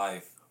cost her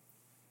life.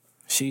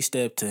 she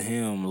stepped to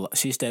him.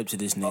 She stepped to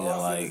this nigga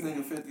like. This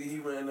nigga 50, he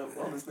ran up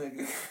on this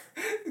nigga,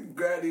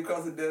 grabbed him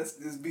across the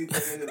desk, just beat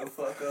that nigga the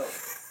fuck up.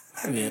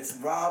 Yeah.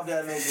 Just robbed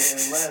that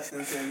nigga and left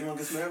and said, "You want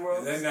to get some egg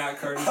rolls?" Is that not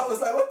Curtis? I was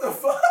like, "What the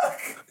fuck?"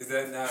 Is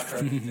that not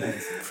Curtis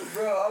Jackson?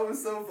 Bro, I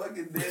was so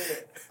fucking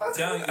dead.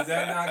 Johnny, is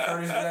that not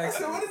Curtis I said,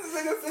 Jackson? "What is this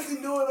nigga 50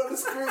 doing on the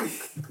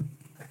screen?"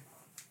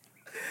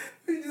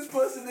 He just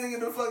punched the nigga in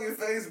the fucking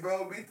face,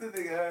 bro. Beat the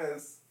nigga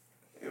ass.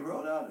 It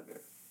rolled out of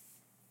there.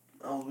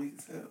 I was weak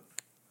as hell.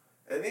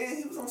 And then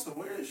he was on some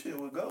weird shit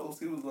with Ghost.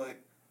 He was like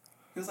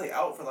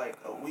out for like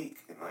a week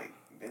and like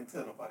didn't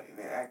tell nobody and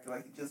then acted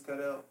like he just got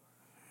out.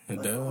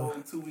 Like a whole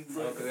 2 weeks Oh,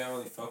 later. because they don't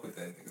really fuck with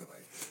that nigga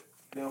like that.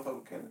 They don't fuck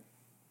with Kendrick.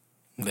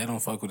 They don't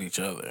fuck with each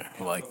other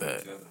like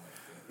that.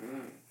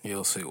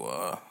 You'll see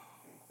why.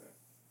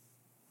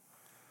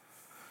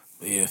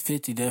 But yeah,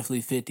 50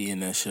 definitely 50 in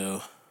that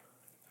show.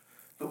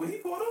 But when he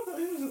pulled up, though,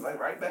 he was just like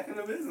right back in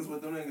the business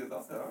with them niggas.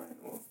 I said, all right,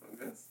 well,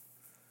 I guess.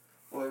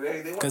 Well,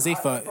 they Cause he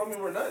fuck, from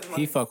him or nothing.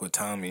 he fuck with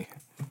Tommy.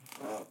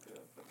 Oh, okay.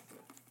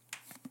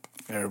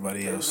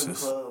 Everybody They was else in the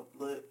is. club,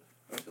 lit.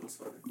 That shit was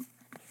funny.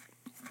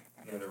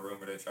 You know the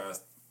rumor niggas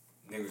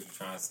were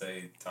trying to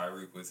say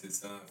Tyreek was his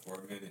son for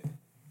a minute.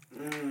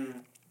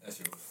 That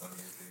shit was funny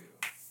as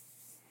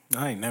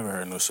hell. I ain't never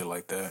heard no shit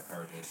like that. I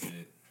heard that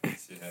shit. That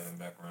shit happened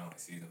back around like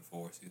season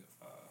 4, season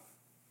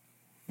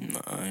 5. Nah,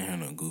 I ain't heard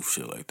no goof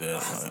shit like that. I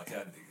was Like, like, y'all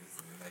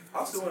niggas.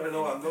 Like, I still want to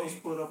know why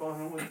Ghost put up on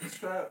him with the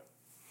strap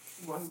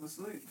while he was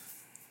asleep.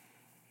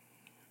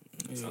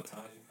 Sometimes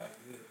you gotta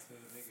do it to a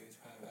nigga. He's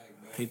trying to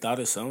act bad. he thought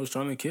his son was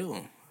trying to kill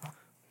him.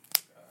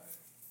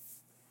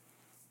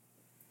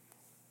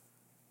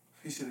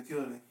 He should have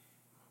killed him.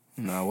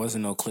 Nah,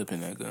 wasn't no clip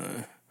in that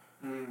gun.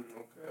 Okay.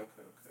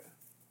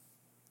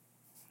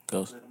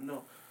 Ghost. Let him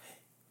know.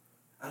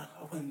 Hey,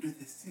 I wouldn't do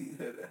this to you.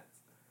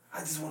 I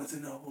just wanted to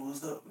know what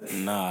was up.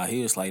 Nah,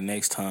 he was like,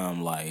 next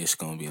time, like, it's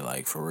gonna be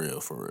like, for real,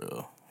 for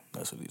real.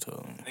 That's what he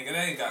told him. Nigga,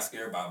 they got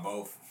scared by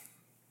both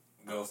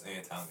Ghost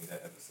and Tommy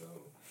that episode.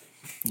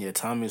 Yeah,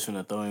 Tommy's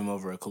finna throw him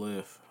over a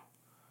cliff.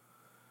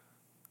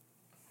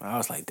 I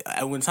was like,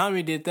 when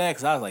Tommy did that,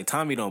 because I was like,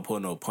 Tommy don't pull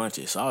no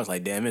punches. So I was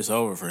like, damn, it's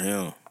over for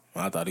him.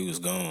 I thought he was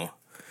gone.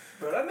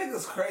 Bro, that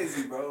nigga's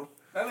crazy, bro.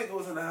 That nigga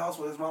was in the house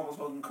where his mom was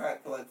smoking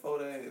crack for like 4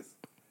 days.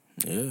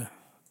 Yeah.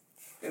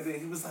 And then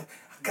he was like,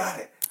 I got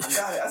it.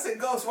 I said,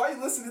 Ghost, why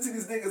you listening to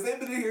these niggas? They've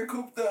been in here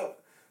cooped up,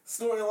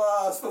 snoring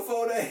lies for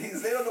 4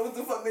 days. They don't know what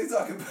the fuck they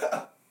talking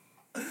about.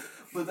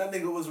 But that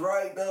nigga was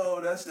right, though.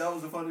 That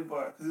was the funny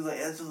part. Because he was like,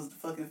 Angela's the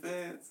fucking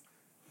feds.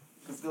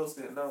 Because Ghost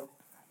didn't know.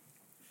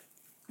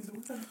 He said,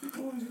 what type of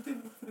people was you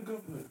thinking for the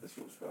government? That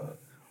shit was fraud.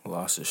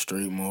 Lost his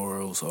street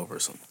morals over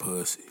some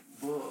pussy.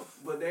 Well,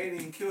 but they ain't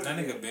even killed That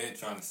him. nigga been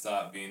trying to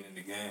stop being in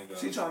the game, though.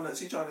 She trying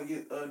to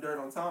get dirt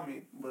on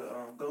Tommy,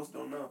 but Ghost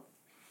don't know.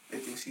 They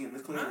think she in the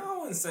clear. I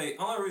wouldn't say.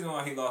 Only reason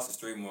why he lost the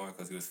street more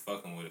because he was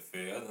fucking with a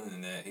fed. Other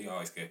than that, he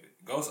always kept it.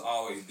 Ghost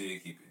always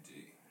did keep it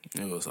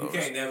G. It was You over.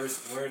 can't never.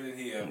 Where did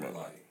he ever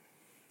like?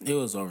 It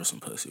was over some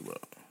pussy, bro.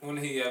 When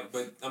did he ever?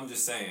 But I'm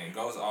just saying,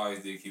 Ghost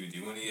always did keep it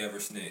G. When did he ever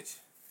snitch?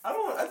 I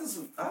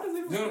didn't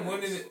even. When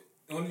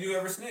did you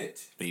ever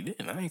snitch? He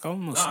didn't. I ain't calling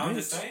him no No, snitch. I'm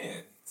just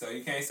saying. So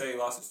you can't say he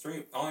lost the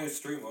street. Only the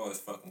street moral is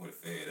fucking with a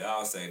fed.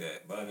 I'll say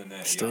that. But other than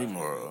that, Street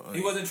moral.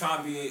 He wasn't trying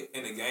to be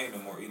in the game no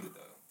more either,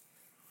 though.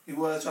 He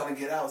was trying to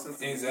get out since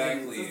the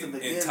Exactly. beginning. Since the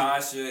And beginning.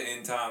 Tasha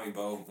and Tommy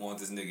both want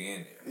this nigga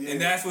in there. Yeah.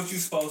 And that's what you're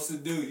supposed to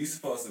do. You're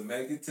supposed to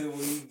make it to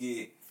where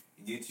you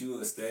get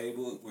you a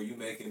stable where you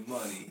making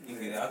money and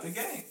get out the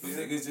game. But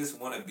niggas just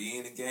want to be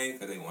in the game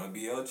because they want to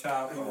be El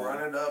Chapo. And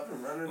run it up.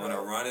 Want to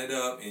run it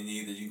up and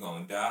either you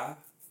going to die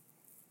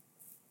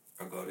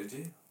or go to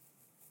jail.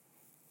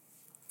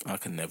 I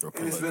can never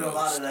pull And it's a been a lot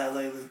Ghost. of that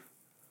lately.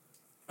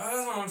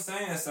 That's what I'm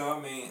saying. So, I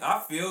mean, I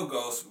feel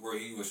Ghost where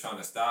he was trying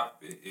to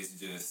stop it. It's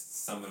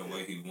just some of the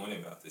way he went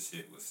about this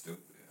shit was stupid.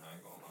 I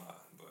ain't going to lie.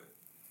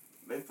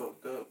 But They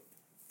fucked up.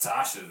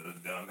 Tasha's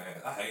a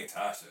dumbass. I hate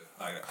Tasha.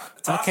 Like,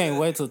 I can't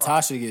wait till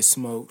Tasha gets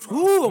smoked.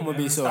 Woo, I'm gonna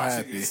be so Tasha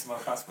happy. gets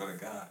smoked, I swear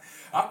to God.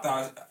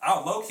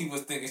 I low-key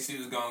was thinking she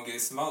was going to get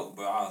smoked,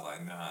 but I was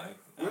like, nah.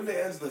 When did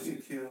Angela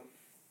get killed?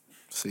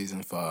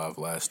 Season 5,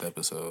 last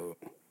episode.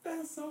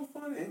 That's so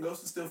funny. And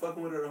Ghost is still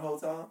fucking with her the whole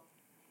time?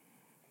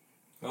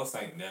 Ghost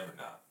ain't never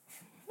not.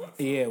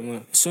 Yeah,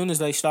 as soon as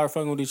they start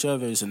fucking with each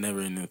other, it's a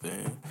never-ending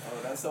thing. Oh,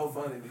 that's so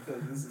funny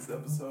because this is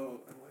episode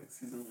in like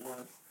season 1.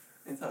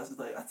 And Tasha's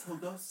like, I told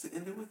Ghost to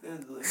end it with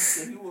Angela. He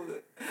said he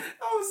would.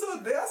 I was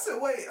so dead. I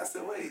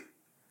said, wait.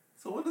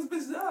 So when this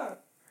bitch die?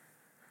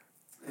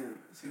 And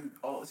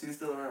she's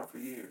still around for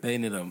years. They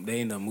ended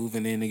up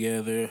moving in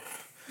together.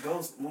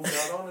 Ghost moved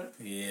out on her?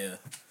 Yeah.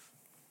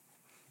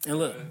 And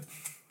look,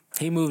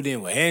 he moved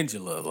in with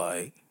Angela,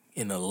 like,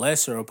 in a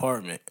lesser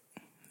apartment.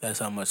 That's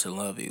how much in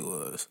love he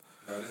was.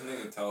 Bro, this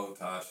nigga told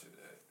Tasha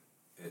that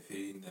if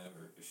she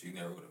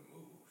never would have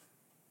moved,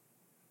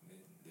 then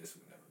this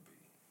would never be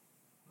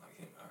like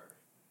him or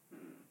her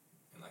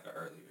in like an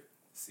earlier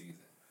season.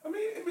 I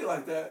mean, it'd be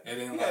like that. And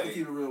then You like gotta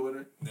keep it real with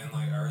her. then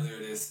like earlier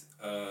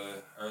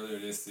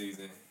this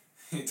season,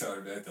 he told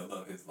her that to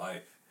love his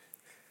life.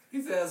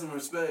 He said, have some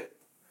respect.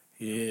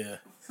 Yeah.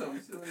 Some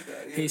shit like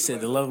that. Yeah, He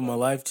said the love of my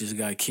life just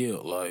got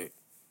killed. Like,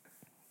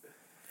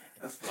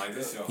 That's Like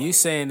this, your you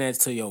saying that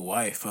to your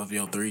wife of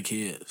your 3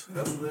 kids.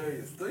 That's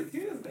hilarious. 3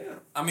 kids, damn.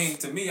 I mean,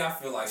 to me, I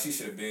feel like she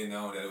should have been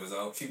known that it was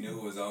over. She knew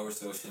it was over,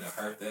 so it shouldn't have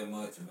hurt that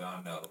much. But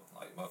I know,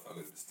 like,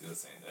 motherfuckers was still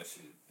saying that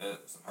shit.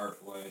 That was some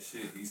hurtful ass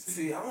shit. He said,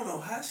 See, I don't know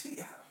how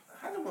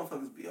do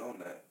motherfuckers be on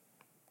that?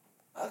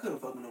 I couldn't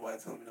fuck with nobody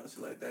telling me no shit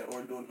like that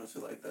or doing no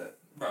shit like that.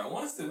 bro,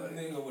 once the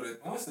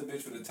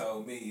bitch would have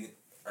told me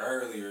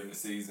earlier in the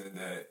season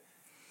that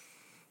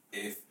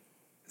if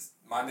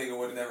my nigga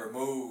would have never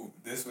moved,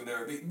 this would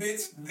never be.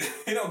 Bitch,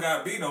 he don't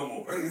gotta be no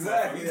more.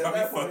 Exactly. You got At me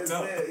that point, fucked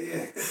up. it's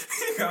dead,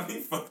 yeah. You got me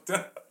fucked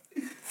up.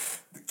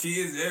 The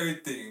kids,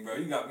 everything, bro.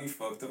 You got me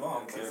fucked up. I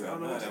don't care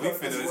about none of that. We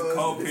finna this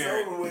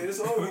co-parent. It's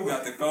over We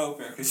got the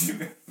co-parent because you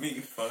got me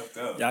fucked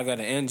up. Y'all got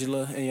an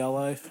Angela in y'all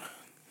life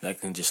that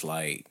can just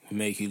like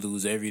make you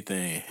lose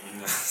everything.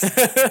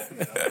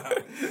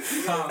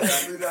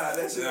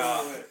 That shit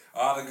over with.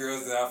 All the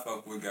girls that I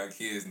fuck with got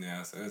kids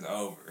now, so it's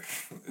over.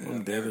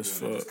 I'm dead as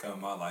fuck. Just come in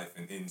my life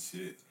and end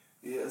shit.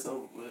 Yeah, it's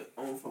over with.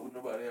 I don't fuck with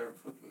nobody ever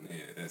fuck with me.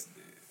 Yeah, that's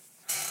dead.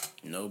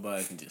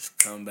 Nobody can just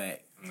come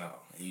back No.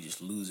 and you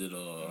just lose it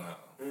all.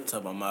 No.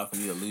 Talk about Malcolm,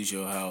 you'll lose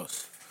your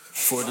house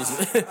for this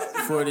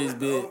for this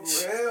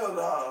bitch. Hell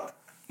nah.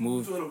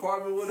 Move. To an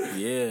apartment with her?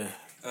 Yeah.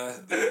 That's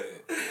dead.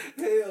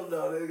 Hell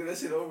no, nigga. That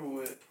shit over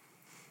with.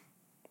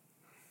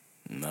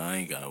 Nah, I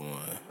ain't got one.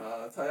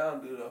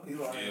 Tyon do though. He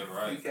lying. Yeah,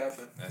 right. He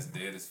capping. That's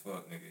dead as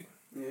fuck, nigga.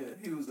 Yeah,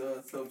 he was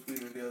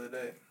subtweeting the other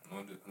day.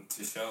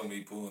 To show me,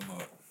 pull him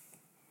up.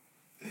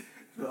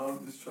 No,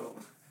 I'm just trolling.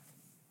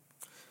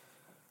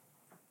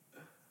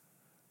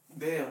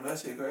 Damn, that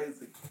shit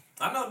crazy.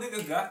 I know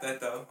niggas got that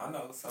though. I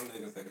know some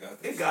niggas that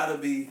got that. It gotta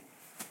be.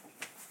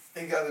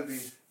 It gotta be.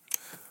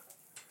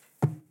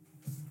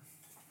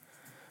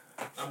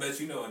 I bet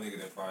you know a nigga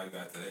that probably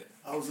got that.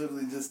 I was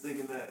literally just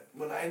thinking that,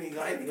 but I ain't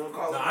even gonna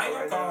call No, it I ain't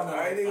out right gonna call now. no,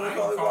 I ain't even gonna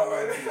call it call out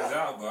right niggas now.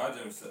 out,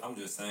 but I'm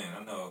just saying,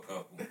 I know a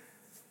couple.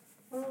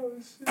 Oh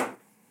shit,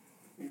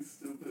 you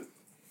stupid.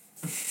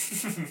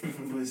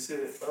 But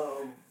shit,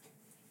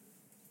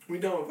 we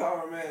done with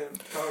Power, man.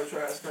 Power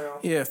trash now.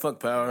 Yeah, fuck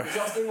Power. But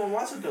y'all still gonna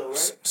watch it though,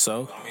 right?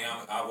 So? I mean,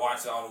 I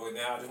watched all the way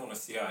down. I just want to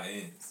see how it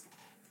ends.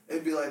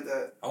 It'd be like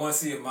that. I want to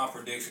see if my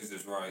predictions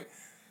is right.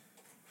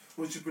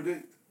 What you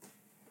predict?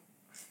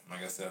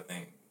 Like I said, I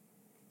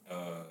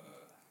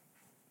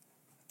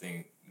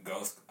think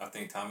Ghost. I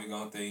think Tommy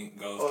gonna think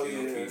Ghost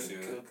kill Keisha.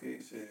 Kill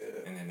Keisha,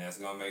 yeah. And then that's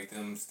gonna make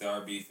them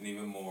start beefing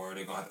even more.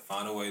 They're gonna have to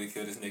find a way to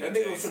kill this nigga. That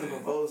nigga was Jason.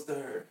 finna propose to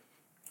her.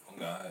 Oh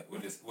God,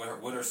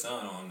 with her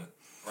son on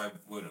right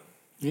with him.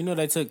 You know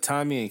they took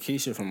Tommy and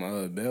Keisha from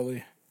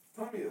Belly?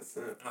 Tommy a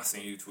simp. I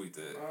seen you tweet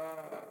that.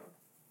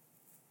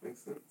 Makes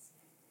sense.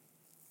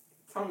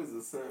 Tommy's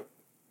a simp.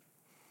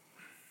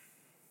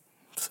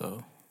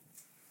 So?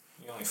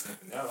 You only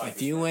simping. That like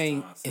If you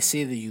ain't, it's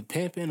either you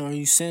pimping or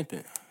you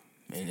simping.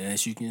 And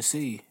as you can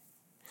see,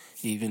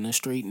 even the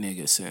street nigga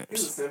He was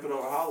simps. simping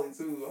on Holly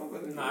too. I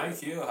was like, Nah,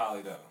 he killed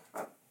Holly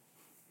though.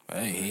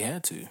 Hey, he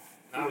had to.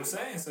 Nah, I'm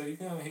saying, so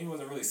he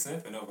wasn't really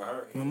simping over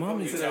her. My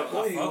mama, To that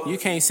point, he was. you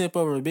can't simp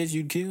over a bitch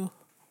you'd kill?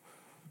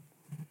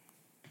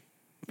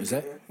 Is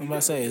that, I'm about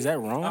to say, is that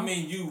wrong? I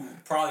mean, you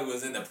probably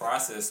was in the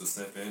process of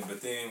simping,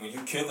 but then when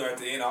you kill her at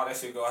the end, all that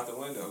shit go out the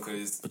window.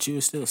 Cause, But you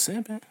was still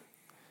simping?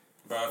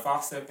 bro, if I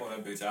simp on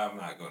that bitch, I'm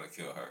not gonna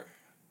kill her.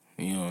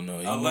 You don't know.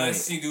 You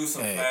Unless might. she do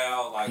some Hey,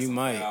 foul, like you some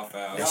might.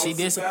 foul. And she was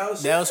did some some, foul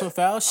that was shit. some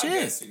foul I shit.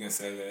 guess you can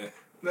say that.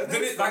 Like,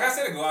 Then it, like I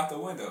said, it go out the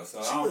window.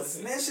 So she I don't was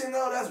think snitching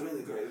though. That's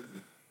really crazy.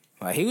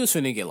 Like, he was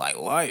finna get, like,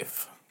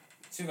 life.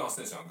 she gonna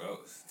snitch on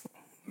Ghost.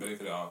 But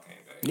if it all came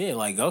back. Yeah,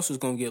 like, Ghost was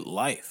gonna get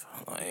life.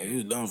 Like, he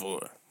was done for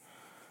her.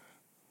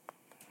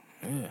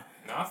 Yeah.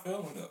 Nah, I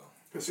feel him though.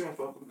 Cause she don't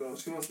fuck with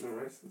Ghost. She must have been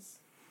racist.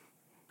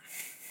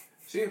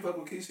 She didn't fuck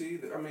with Keisha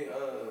either. I mean,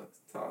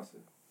 Tasha.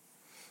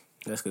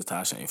 That's because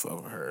Tasha ain't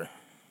fuck with her.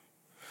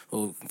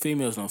 Well,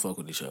 females don't fuck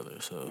with each other,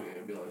 so. Yeah,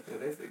 it'd be like that.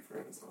 They fake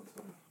friends all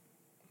the time.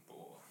 Boy.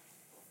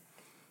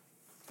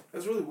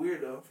 That's really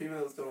weird though.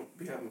 Females don't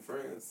be having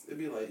friends. It'd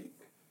be like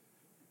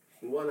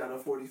 1 out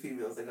of 40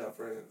 females that got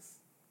friends.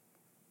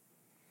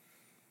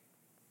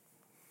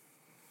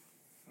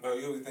 No,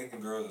 you'll be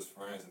thinking girls is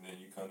friends, and then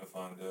you come to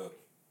find out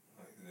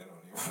like they don't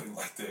even really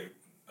like that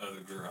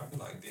other girl. I'll be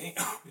like,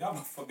 damn, y'all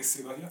motherfucking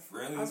see like y'all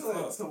friendly I as was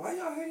like, fuck. so why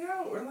y'all hang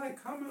out or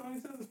like comment on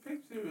each other's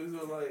pictures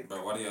or like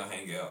Bro, why do y'all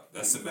hang out?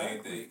 That's the main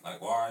Exactly. thing.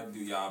 Like, why do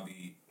y'all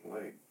be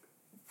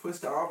push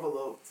the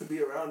envelope to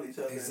be around each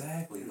other?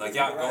 exactly like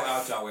y'all go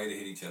out y'all way to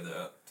hit each other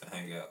up to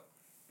hang out?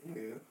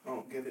 Yeah, I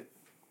don't get it.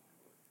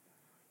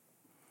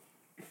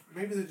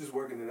 Maybe they're just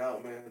working it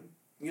out, man.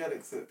 You gotta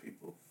accept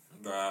people.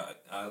 Bro,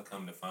 I'll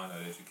come to find out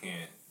that you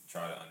can't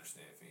try to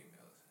understand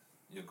females.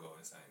 You'll go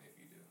insane if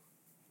you do.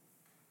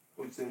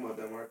 What you think about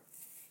that, Mark?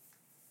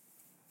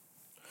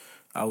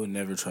 I would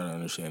never try to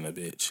understand a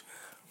bitch.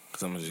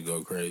 Because I'm going to just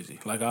go crazy.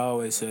 Like I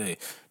always say,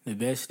 the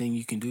best thing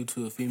you can do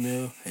to a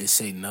female is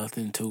say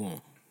nothing to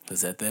them.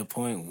 Because at that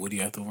point, what do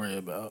you have to worry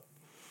about?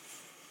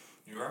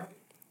 You right?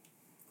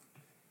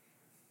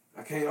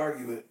 I can't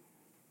argue it.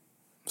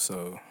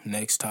 So,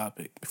 next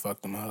topic.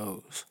 Fuck them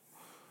hoes.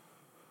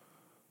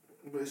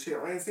 But shit,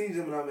 I ain't seen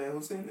Gemini Man.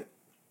 Who seen it?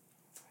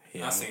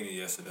 Yeah. I seen it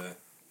yesterday.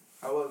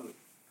 How was it?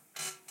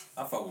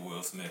 I fuck with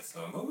Will Smith,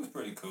 so the movie was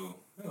pretty cool.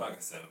 It was like a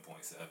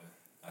 7.7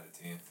 out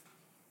of 10.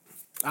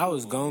 I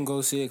was going to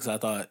go see it because I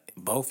thought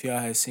both y'all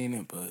had seen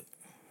it, but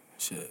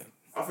shit.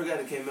 I forgot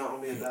it came out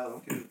on me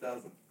 $1,000. Give it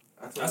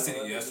 $1,000. I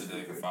seen it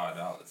yesterday for $5. I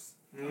got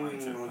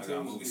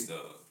a movie Tuesday.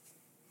 stub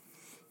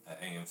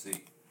at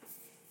AMC.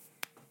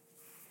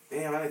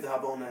 Damn, I need to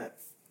hop on that.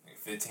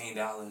 Like $15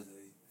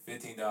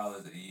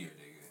 a year,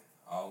 nigga.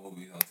 All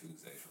movies on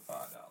Tuesdays for $5.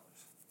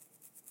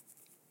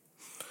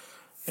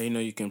 Hey, you know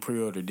you can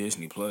pre-order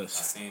Disney I Plus.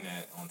 seen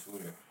that on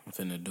Twitter. I'm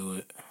finna do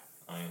it.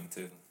 I am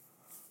too.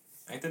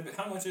 Ain't that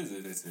how much is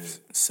it? It's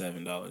 $7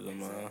 a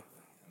month.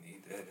 I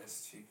need that.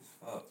 That's cheap as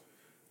fuck.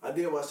 I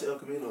did watch El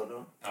Camino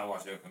though. I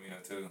watched El Camino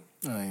too.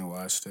 I ain't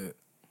watched it.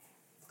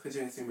 Cause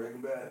you ain't seen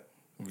Breaking Bad.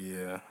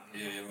 Yeah.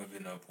 Yeah, it would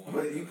be no point.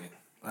 But you- really.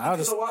 I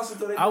Just just, watch it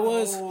though. They I did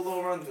was- a whole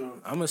little run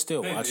through. I'ma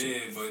still They watch it.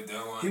 did, but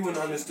that one. He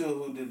wouldn't understood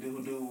who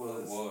dude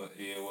was.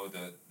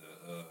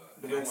 The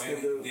The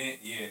Mexican dude.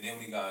 Then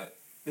we got.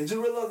 Did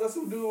you realize that's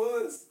who dude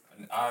was?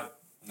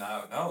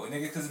 No,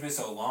 nigga, because it's been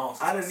so long.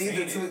 Since I didn't seen need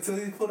it it. till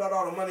he put out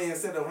all the money and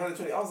said the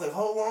 120. I was like,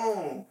 hold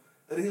on.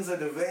 And he was at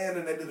the van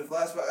and they did the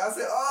flashback. I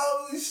said,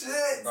 oh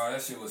shit. Bro,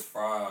 that shit was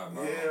fried,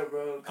 bro. Yeah,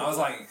 bro. I was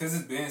like, because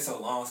it's been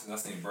so long since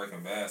I seen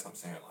Breaking Bad, so I'm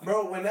saying like.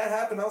 Bro, when that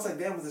happened, I was like,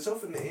 damn, was the show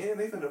finna end?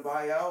 They finna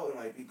buy out and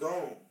like be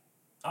gone.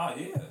 Oh,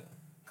 yeah.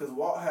 Cause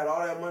Walt had all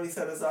that money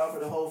set aside for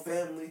the whole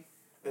family,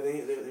 and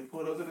then they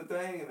pulled up to the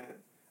thing, and then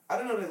I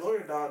didn't know their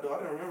lawyer died though. I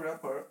didn't remember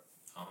that part.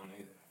 I don't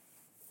either.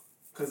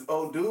 Cause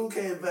old dude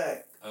came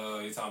back.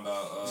 You talking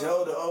about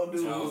Joe, the old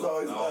dude Joe, who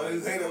was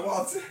always hated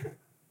Walter.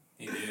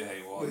 He did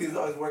hate Walter. But he's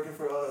always working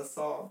for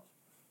Saul.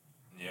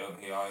 Yep,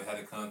 he always had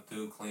to come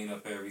through, clean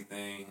up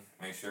everything,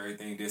 make sure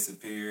everything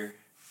disappeared.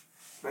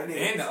 Man, he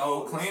And the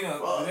old was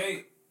cleanup, fuck.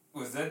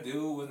 was that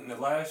dude in the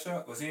last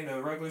show? Was he in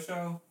the regular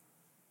show?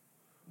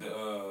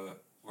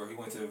 Where he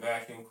went to the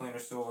vacuum cleaner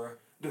store?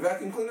 The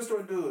vacuum cleaner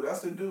store dude.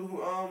 That's the dude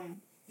who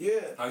yeah.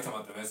 Oh, you talking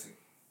about the Mexican?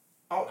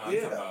 Oh No, you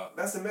yeah, talking about-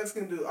 that's the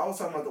Mexican dude. I was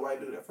talking about the white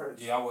dude at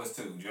first. Yeah, I was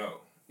too, Joe.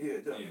 Yeah,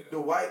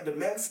 Yeah. the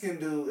Mexican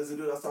dude is the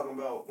dude I was talking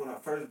about when I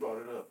first brought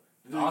it up.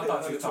 The dude I that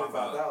thought you were talking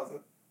about- 125,000.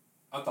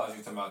 I thought you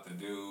were talking about the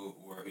dude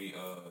where he,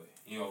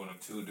 when them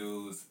two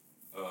dudes,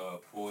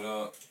 pulled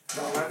up.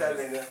 No, not that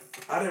nigga.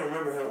 I didn't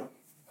remember him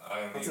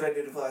I didn't until even,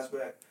 they did the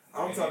flashback.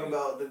 I'm Me talking neither.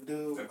 about the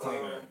dude, The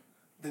cleaner.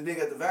 the nigga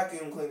at the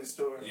vacuum cleaner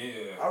store.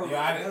 yeah. I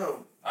remember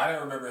him. I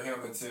didn't remember him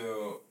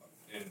until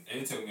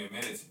it took me a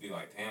minute to be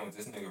like, damn, was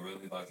this nigga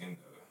really like in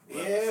the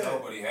Yeah. show?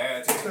 But he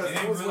had to. Because He he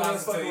didn't was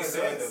realize fucking until he with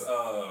said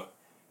us.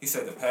 he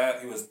said the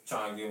pass. He was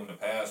trying to give him the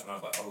pass, and I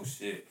was like, oh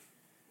shit.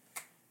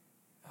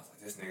 I was like,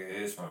 this nigga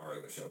is from a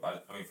regular show.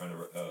 I mean, from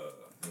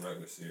the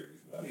regular series.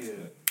 But I just Yeah.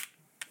 didn't.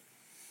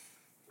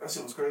 That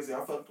shit was crazy.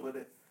 I fucked with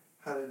it.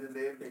 How they did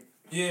everything.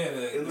 Yeah,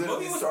 It the literally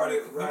movie was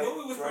started pretty. right- The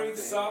movie was right pretty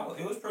there. solid.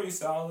 It was pretty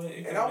solid. It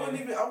And could've I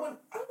wouldn't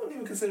been-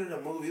 even consider it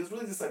a movie. It was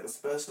really just like a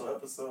special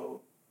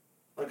episode,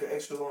 like an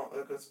extra long,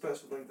 like a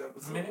special length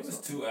episode. I mean, it or was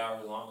something. 2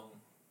 hours long.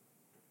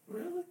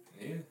 Really?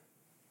 Yeah,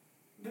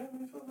 Damn,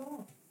 it felt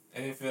long.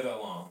 it didn't feel that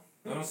long.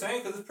 You know what I'm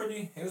saying? Because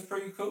it was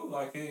pretty cool.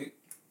 Like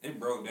it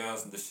broke down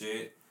some of the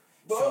shit.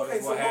 But showed okay,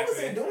 us so what was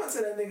they doing to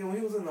that nigga when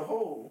he was in the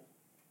hole?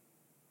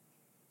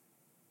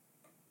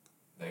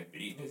 They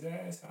beating his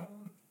ass.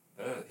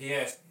 He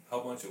had a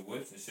whole bunch of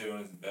whips and shit on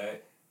his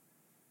back.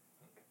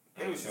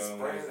 They was just showing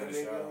where spraying he's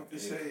in that the nigga shower. with the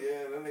shit.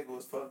 Yeah, that nigga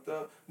was fucked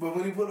up. But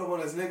when he put up on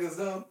his niggas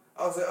though,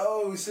 I was like,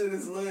 oh shit,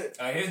 it's lit.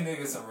 His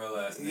niggas some real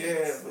ass niggas.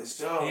 Yeah, for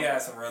sure. He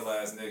had some real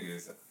ass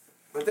niggas.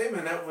 But they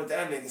been up with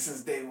that nigga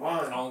since day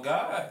one. On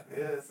God.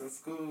 Yeah, since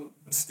school.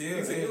 Still,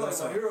 He's he like was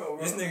a some- hero, bro.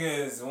 this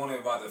nigga is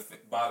wanted by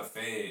the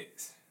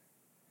feds.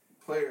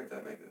 Player,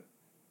 that nigga.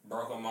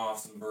 Broke him off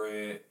some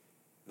bread.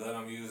 Let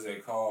him use their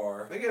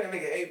car. They got that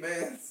nigga 8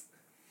 bands.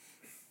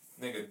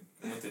 Nigga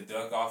went to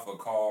duck off a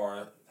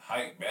car.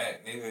 Hiked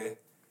back, nigga.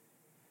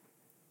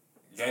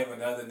 Gave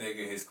another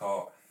nigga his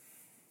car.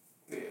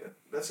 Yeah,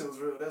 that shit was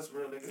real. That's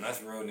real nigga.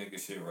 That's real nigga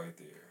shit right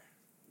there.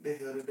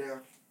 They held it down.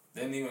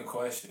 Didn't even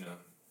question him.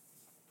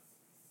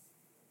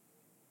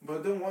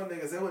 But them one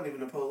niggas, they wasn't even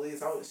the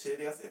police. I was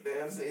shitty. I said,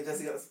 damn, this nigga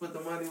just gotta split the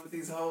money with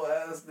these whole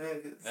ass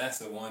niggas. That's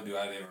the one dude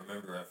I didn't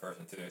remember at first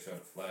until they showed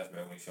the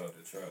flashback when he showed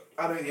the truck.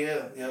 I mean,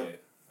 yeah.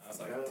 I was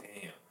like, Yep.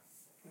 damn.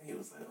 He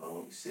was like,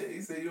 oh shit.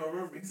 He said, you don't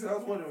remember me. He said, I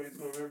was wondering if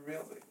you was gonna remember me. I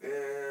was like,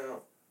 damn.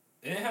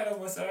 It didn't have that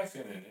much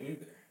action in it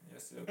either.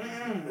 It's still pretty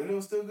cool. And it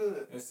was still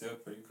good. It's still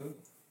pretty cool.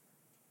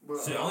 But,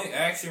 So the only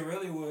action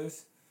really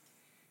was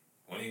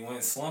when he went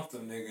and slumped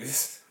them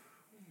niggas.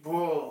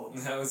 Whoa.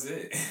 That was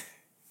it.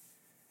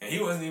 And he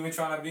wasn't even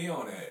trying to be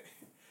on that.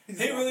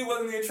 He really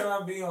wasn't even trying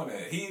to be on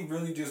that. He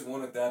really just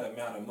wanted that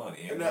amount of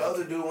money. And that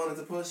other dude wanted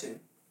to push him.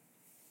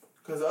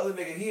 Because the other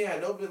nigga, he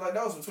had no business. Like,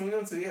 that was between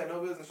them two. He had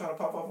no business trying to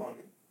pop up on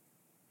him.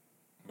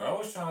 Bro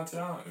was trying to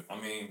tell him.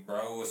 I mean,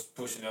 bro was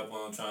pushing up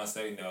on him, trying to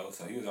say no.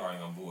 So he was already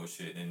on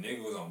bullshit. And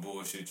nigga was on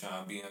bullshit,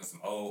 trying to be on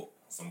some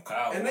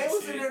cowboy And they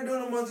was shit. in there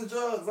doing a bunch of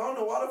drugs. I don't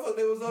know why the fuck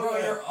they was over Bro,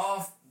 there.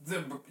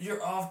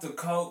 you're off the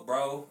coke,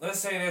 bro. Let's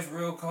say that's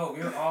real coke.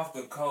 You're off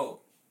the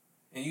coke.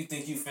 And you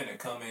think you finna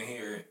come in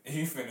here and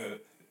you finna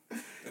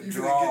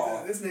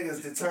draw. This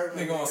nigga's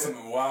determined. Nigga on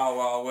some Wild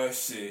Wild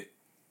West shit.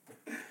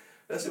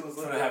 That shit was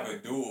lit. Finna have a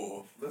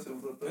duel. That shit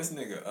was lit. This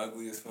nigga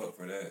ugly as fuck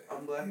for that.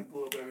 I'm glad he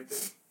blew up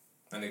everything.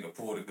 That nigga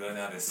pulled a gun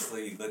out his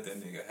sleeve, let that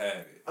nigga have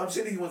it. I'm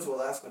shitty he went to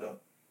Alaska though.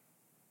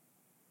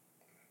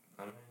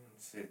 I mean,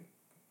 shit.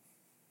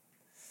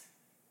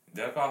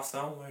 Duck off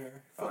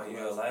somewhere. Find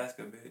you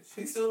Alaska, bitch.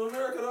 He's still in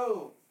America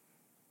though.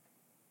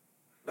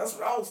 That's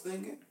what I was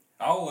thinking.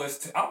 I was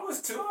too. I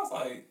was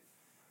like,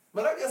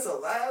 but I guess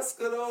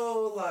Alaska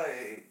though,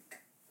 like,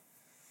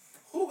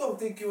 who gonna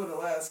think you in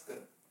Alaska?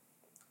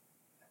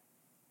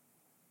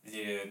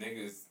 yeah,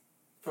 niggas.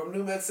 From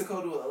New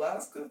Mexico to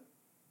Alaska?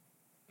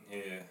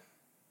 Yeah.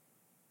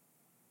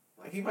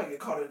 Like, he might get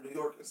caught in New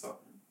York or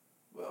something.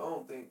 But I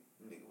don't think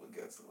nigga would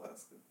get to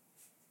Alaska.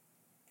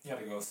 You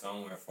gotta go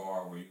somewhere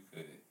far where you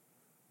could.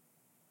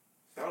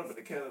 I would have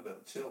been to Canada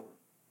chilling.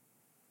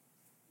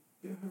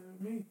 You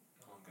heard me.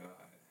 Oh God.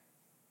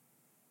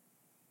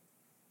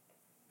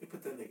 They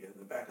put that nigga in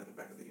the back of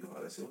the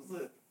U-Haul. That shit was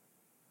lit.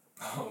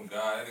 Oh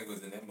God, that nigga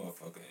was in that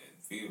motherfucker in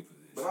field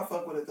position. But I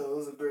fuck with it though. It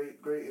was a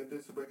great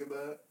ending to Breaking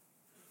Bad.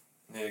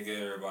 Yeah, give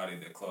everybody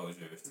the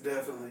closure.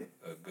 Definitely.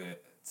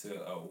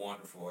 A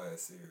wonderful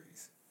ass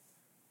series.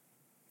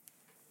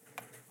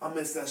 I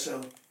miss that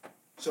show.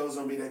 Shows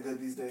don't be that good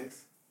these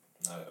days.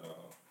 Not at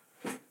all.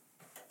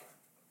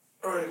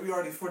 Alright, we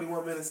already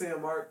 41 minutes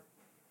in, Mark.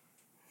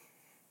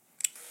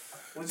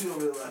 What you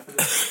over there laughing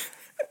at?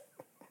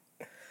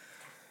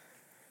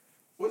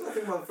 What do you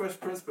think about the Fresh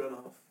Prince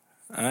spinoff?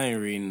 I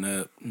ain't reading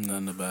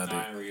nothing about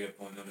I ain't read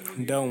up on none of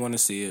it. Don't want to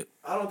see it.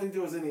 I don't think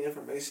there was any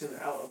information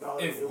out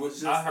about it. It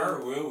was just I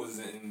heard Will was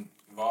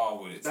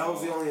involved with it. That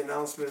was the only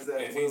announcement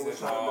that if Will he's was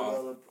trying to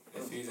develop.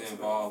 If he's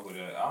involved with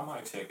it, I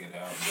might check it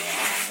out, but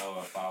I don't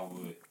know if I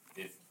would.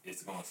 If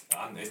it's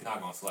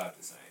not gonna slap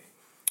the same.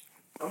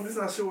 I'm just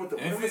not sure what the.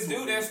 And if it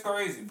do, that's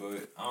crazy.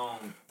 But I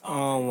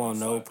don't want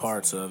no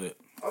parts of it.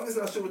 I'm just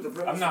not sure what the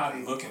premise. I'm not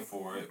would be. looking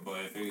for it, but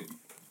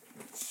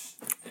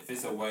if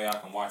it's a way I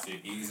can watch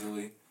it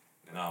easily,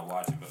 then I'll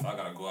watch it. But if I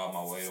gotta go out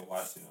my way to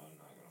watch it, I'm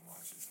not gonna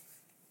watch it.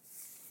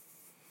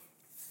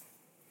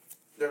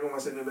 They're gonna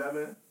watch the new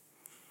Batman.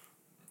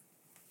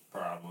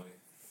 Probably.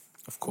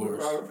 Of course.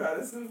 With Robert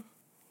Pattinson.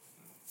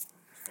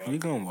 You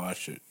gonna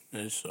watch it?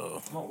 It's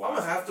I'm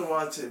gonna have to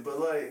watch it, but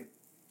like,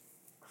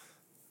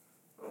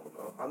 I don't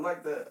know. I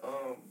like that.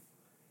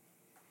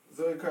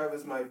 Zoe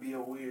Kravitz might be a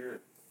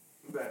weird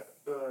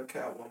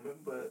Catwoman,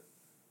 but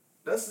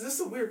that's just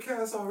a weird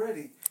cast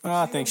already.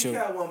 I think she'll.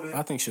 Catwoman.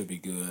 I think she'll be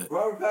good.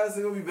 Robert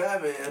Pattinson gonna be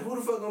Batman. Who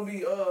the fuck gonna be?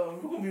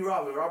 Who gonna be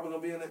Robin? Robin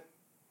gonna be in it?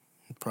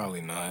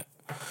 Probably not.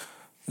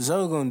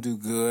 Zoe gonna do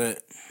good.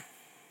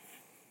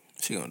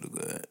 She gonna do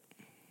good.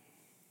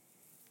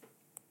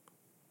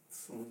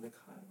 Selena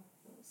Kyle.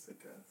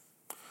 Sick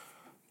ass.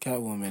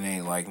 Catwoman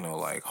ain't like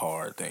no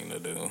hard thing to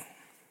do.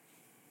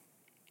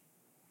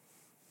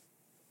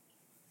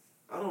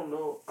 I don't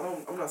know.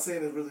 I'm not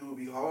saying it really would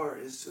be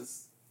hard. It's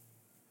just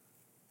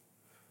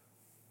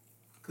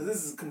because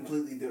this is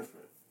completely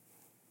different.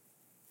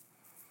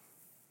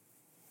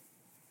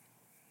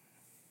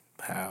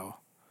 How?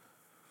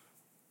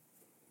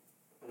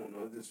 I don't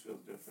know. It just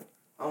feels different.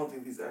 I don't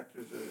think these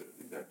actors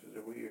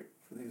are weird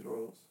for these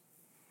roles.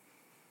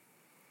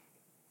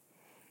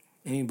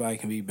 Anybody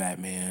can be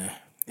Batman.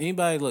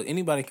 Anybody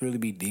can really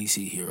be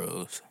DC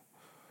heroes.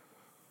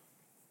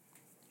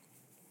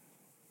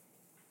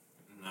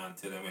 Not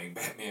until they make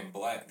Batman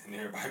black, then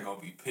everybody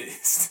gonna be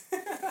pissed.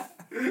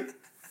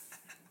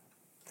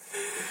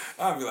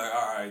 I'll be like,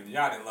 alright,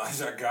 y'all didn't lost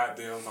your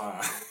goddamn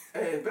mind.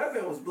 Hey, if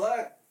Batman was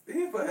black,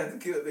 he probably had to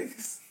kill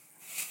niggas.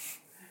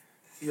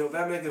 Yo,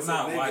 Batman can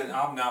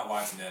I'm not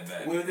watching that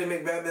Batman. When they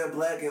make Batman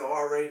black and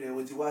R-rated,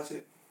 would you watch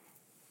it?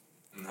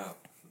 No,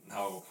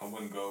 I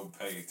wouldn't go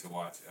pay to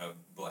watch a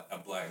black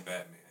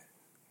Batman.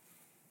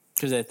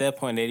 Because at that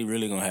point, they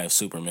really gonna have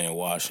Superman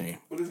washing.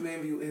 Would his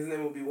name be? His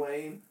name would be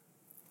Wayne.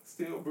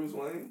 Still Bruce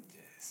Wayne.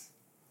 Yes.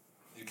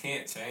 You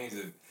can't change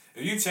it.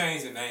 If you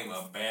change the name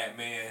of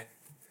Batman,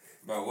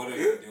 bro, what are we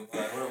doing?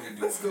 Like, what are we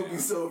doing? That's gonna be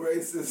so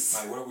racist.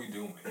 Like, what are we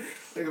doing?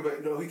 Think about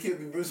it. No, he can't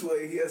be Bruce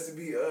Wayne. He has to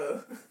be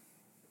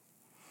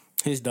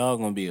His dog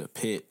gonna be a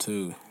pit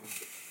too.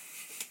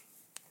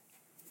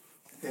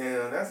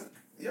 Damn, that's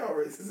y'all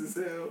racist as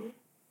hell.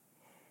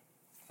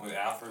 Would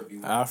Alfred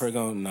be? Alfred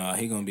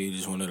he gonna be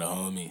just one of the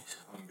homies.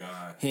 Oh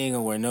God. He ain't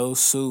gonna wear no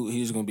suit.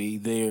 He's gonna be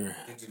there.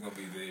 He's just gonna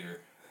be there.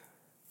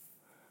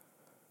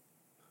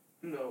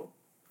 No.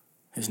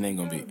 His name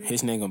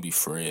gonna be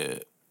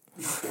Fred.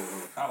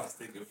 I was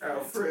thinking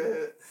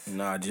Alfred.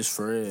 Nah, just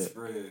Fred.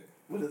 Fred.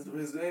 What is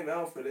his name?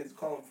 Alfred. They just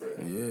call him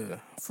Fred. Yeah,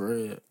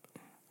 Fred.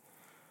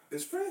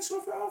 Is Fred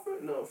short for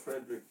Alfred? No,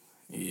 Frederick.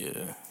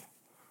 Yeah.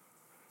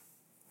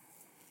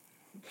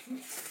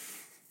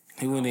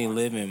 He wouldn't even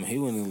live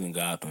in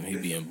Gotham.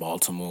 He'd be in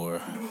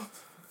Baltimore,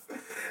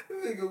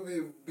 They gonna be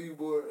a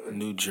B-boy.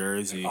 New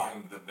Jersey. They call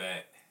him the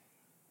Bat.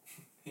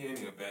 He ain't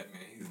even a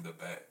Batman. He's the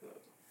Bat.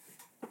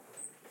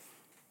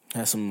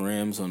 Has some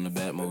rims on the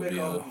They call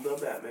Batmobile. him the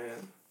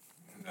Batman.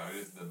 No, it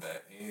is the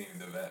Bat. He ain't even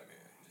the Batman.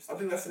 Just I the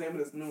think that's Bat. the name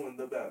of this new one,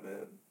 the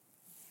Batman.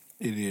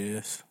 It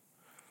is.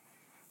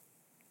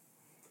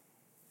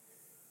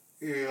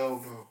 Yeah, I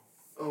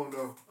don't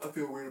know. I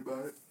feel weird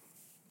about it.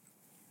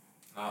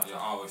 I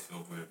always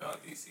feel weird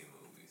about DC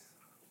movies.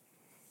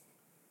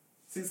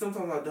 See,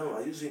 sometimes I don't.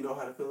 I usually know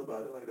how to feel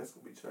about it. Like, that's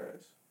gonna be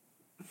trash.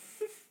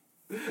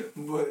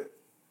 But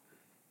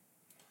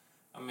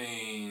I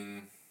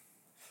mean,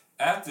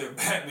 after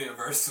Batman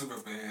vs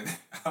Superman,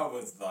 I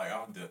was like,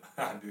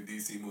 I knew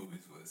DC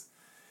movies was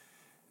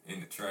in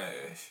the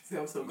trash. see,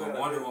 I'm so glad. But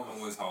Wonder Woman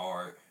was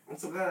hard. I'm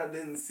so glad I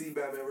didn't see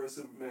Batman vs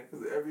Superman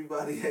because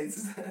everybody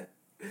hates that.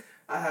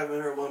 I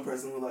haven't heard one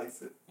person who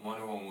likes it.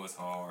 Wonder Woman was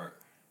hard.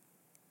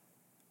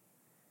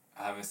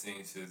 I haven't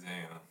seen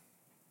Shazam.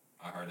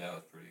 I heard that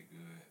was pretty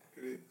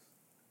good.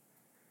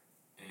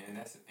 It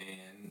is.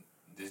 And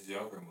this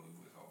Joker movie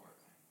was hard.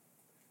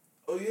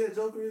 Oh yeah,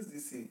 Joker is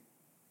DC.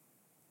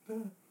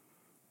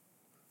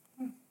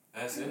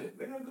 That's it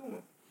They got a good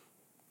one.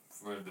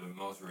 for the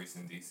most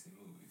recent DC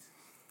movies.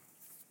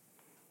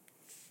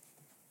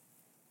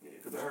 Yeah,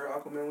 because I heard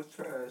Aquaman was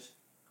trash.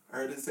 I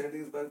heard the same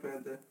thing as Black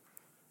Panther.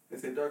 They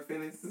say Dark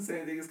Phoenix is the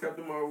same thing as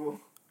Captain Marvel.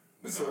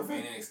 But So- Dark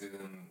Phoenix is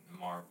in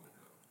Marvel.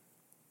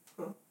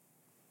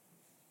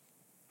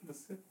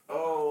 What's it?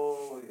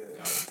 Oh Y'all yeah.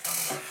 was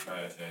talking about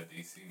trash at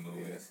DC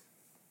movies. Yeah. There's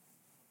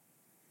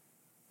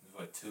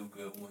what, 2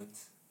 good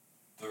ones?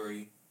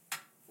 3?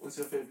 What's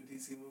your favorite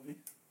DC movie?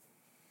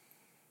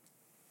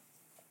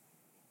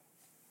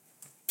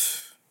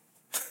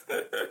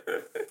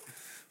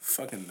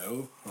 Fucking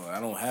no. Oh, I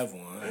don't have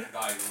one.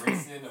 Like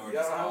recent or Y'all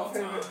just don't have all a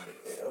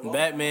favorite? time?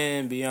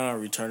 Batman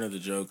Beyond Return of the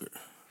Joker.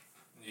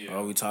 Yeah. Or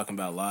are we talking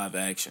about live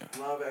action?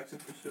 Live action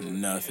for sure.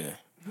 Nothing.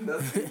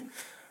 Nothing.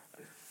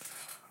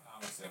 I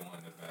would say one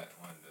of the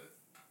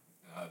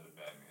other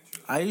Batman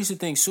trilogy. I used to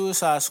think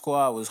Suicide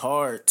Squad was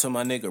hard till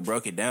my nigga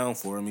broke it down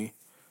for me.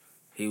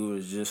 He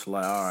was just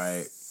like,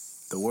 alright,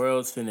 the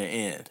world's finna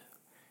end.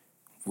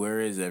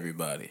 Where is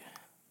everybody?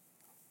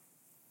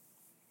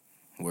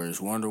 Where's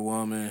Wonder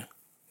Woman?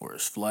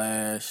 Where's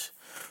Flash?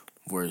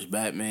 Where's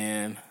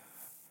Batman?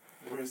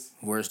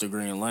 Where's the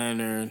Green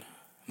Lantern?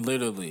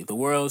 Literally, the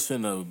world's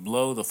finna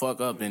blow the fuck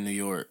up in New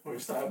York.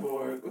 Where's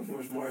Cyborg?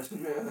 Where's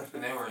Martian Man?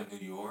 And they were in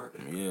New York.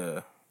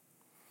 Yeah.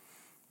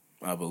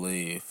 I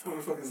believe. Where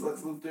the fuck is Lex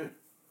Luthor?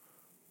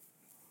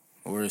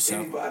 Where's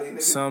Anybody,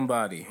 nigga.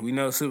 somebody? We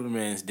know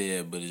Superman's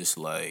dead, but it's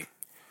like,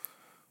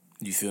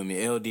 you feel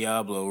me? El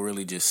Diablo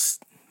really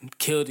just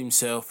killed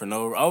himself for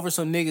over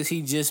some niggas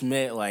he just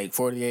met like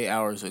 48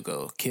 hours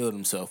ago. Killed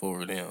himself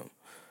over them.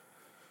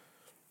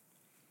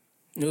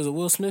 It was a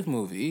Will Smith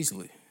movie,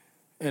 easily.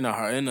 In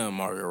a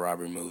Margot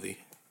Robbie movie.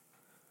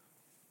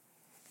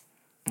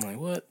 I'm like,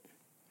 what?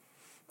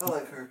 I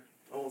like her.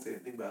 I won't say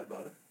anything bad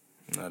about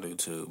her. I do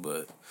too,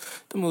 but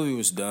the movie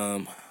was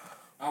dumb.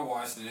 I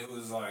watched it. It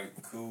was like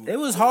cool. It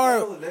was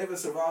hard. Viola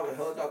Davis survived a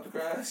helicopter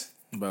crash.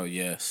 Bro,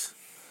 yes.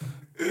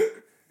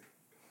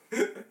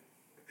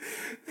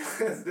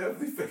 That's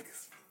definitely fake.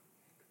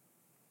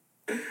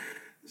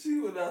 She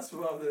would not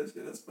survive that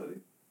shit. That's funny.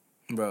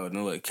 Bro,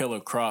 no, look, Killer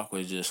Croc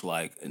was just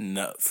like in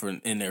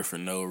there for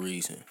no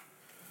reason.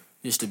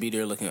 Just to be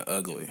there looking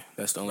ugly.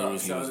 That's the only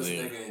reason he was this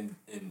there.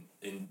 nigga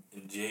in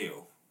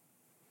jail.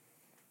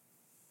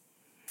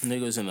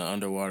 Nigga was in the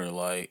underwater,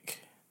 like,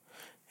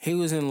 he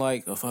was in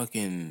like a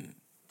fucking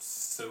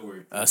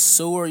Sewer. a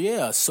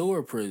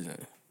sewer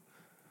prison.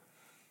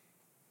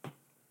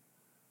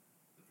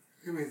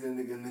 You mean that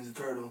nigga Ninja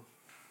Turtle?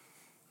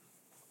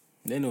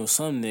 They knew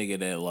some nigga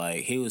that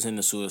like he was in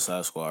the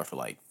Suicide Squad for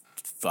like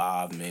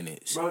 5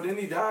 minutes. Bro, didn't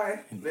he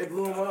die? They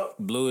blew him up.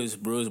 Blew his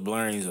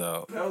brains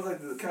out. That was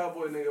like the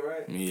cowboy nigga,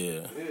 right?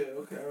 Yeah, Yeah,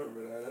 okay, I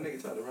remember that. That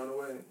nigga tried to run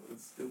away with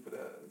stupid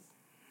ass.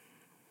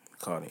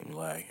 caught him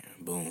lagging.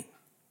 Boom.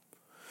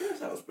 Yeah,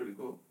 that was pretty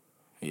cool.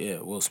 Yeah,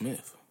 Will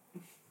Smith.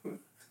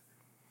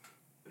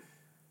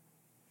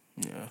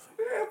 Yeah.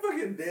 Yeah,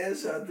 fucking Dan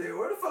shot there.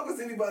 Where the fuck was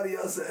anybody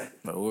else at?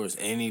 But where's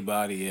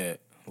anybody at?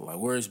 Like,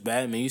 where's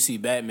Batman? You see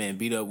Batman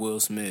beat up Will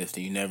Smith,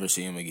 and you never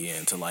see him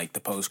again to like the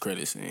post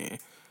credit scene.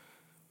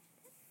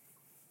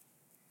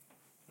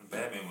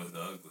 Batman was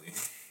ugly.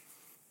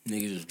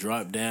 Nigga just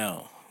dropped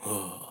down.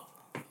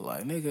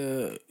 Like,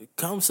 nigga,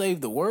 come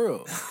save the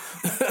world.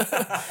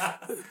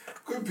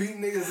 Quit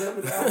beating niggas up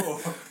and down.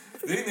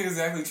 These niggas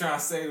actually trying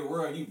to save the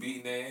world. You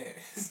beating their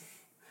ass.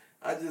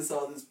 I just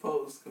saw this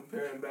post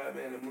comparing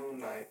Batman and Moon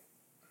Knight.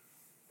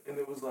 And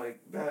it was like,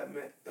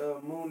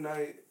 Moon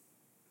Knight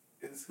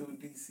is who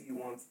DC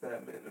wants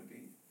Batman to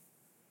be.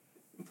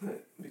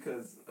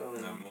 Because, No,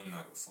 Moon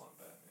Knight was slump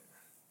Batman.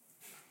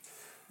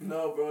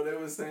 No, bro, they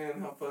were saying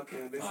how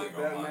fucking they said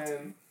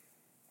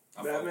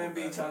Batman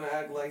be trying to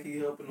act like he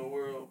helping the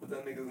world, but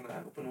that nigga's not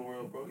helping the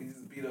world, bro. He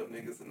just beat up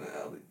niggas in the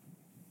alley.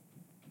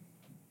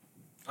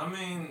 I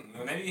mean,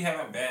 when they be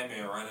having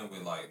Batman running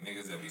with like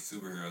niggas that be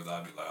superheroes,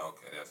 I'd be like,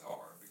 okay, that's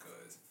hard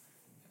because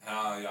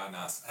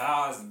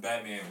how is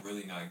Batman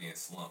really not getting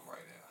slumped right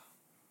now?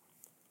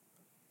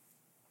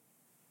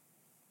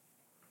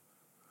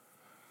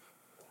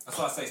 That's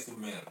why I say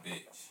Superman a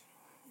bitch.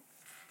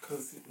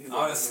 Cause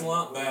I would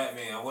slump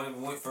Batman. I wouldn't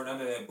went for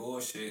none of that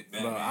bullshit.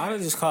 Batman. Bro, I'd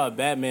have just called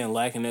Batman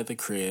lacking at the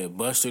crib,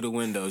 bust through the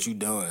windows, you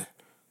done.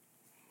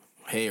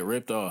 Head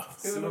ripped off.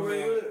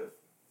 Superman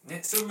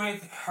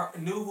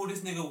knew who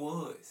this nigga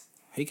was.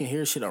 He can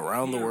hear shit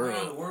around the world.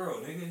 Around the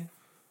world, nigga.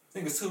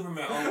 Nigga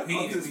Superman OP.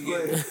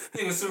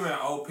 Nigga Superman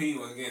OP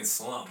was getting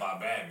slumped by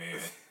Batman.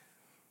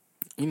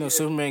 You know,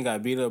 Superman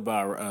got beat up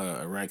by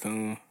a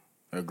raccoon,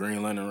 a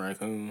Green Lantern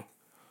raccoon.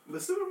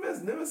 But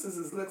Superman's nemesis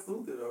is Lex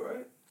Luthor, though,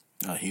 right?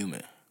 A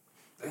human.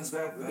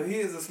 Exactly. But he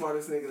is the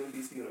smartest nigga in the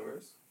DC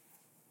universe.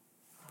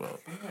 Bro,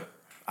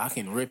 I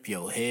can rip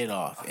your head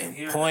off in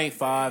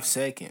 0.5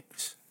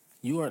 seconds.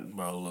 You are,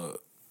 bro,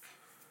 look.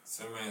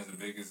 Superman's the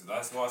biggest.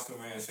 That's why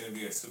Superman shouldn't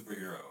be a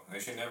superhero. They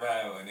should never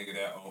have a nigga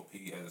that OP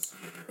as a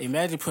superhero.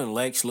 Imagine putting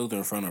Lex Luthor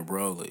in front of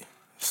Broly.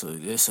 So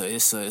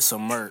it's a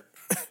murk.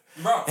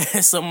 Bro.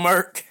 It's a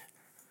murk.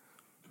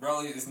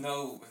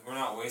 Broly, we're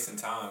not wasting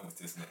time with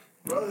this nigga.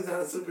 Broly's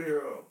not a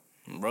superhero.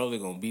 Broly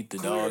gonna beat the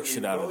dog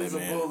shit out of that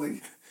man.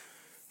 Bully.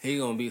 He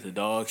gonna beat the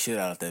dog shit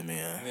out of that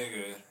man.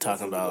 Nigga.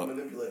 Talking about.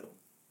 Manipulate him.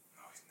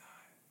 No, he's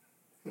not.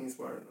 He ain't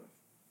smart enough.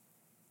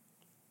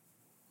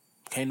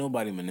 Can't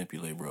nobody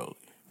manipulate Broly.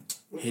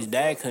 His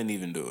dad couldn't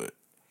even do it.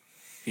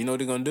 You know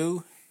what he gonna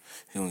do?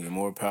 He gonna get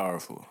more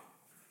powerful.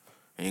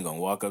 And he gonna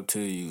walk up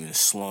to you and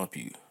slump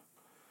you.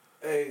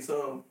 Hey,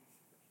 so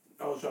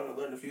I was trying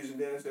to learn the fusion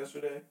dance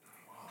yesterday.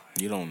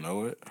 You don't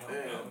know it?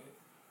 Damn.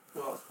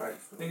 Well, I was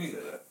practicing.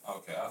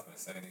 Okay, I was gonna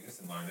say, nigga,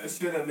 just learn that It's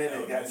shit. been a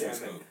minute,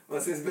 goddammit. Well,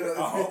 it's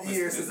been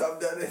years since I've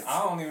done it.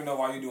 I don't even know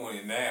why you're doing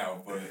it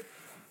now, but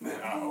Man,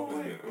 I hope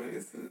wait,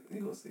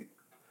 you gonna see.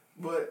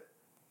 But,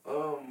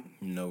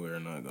 No, we're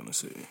not gonna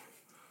see.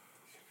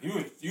 you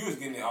was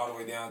getting it all the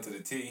way down to the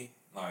T,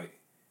 like.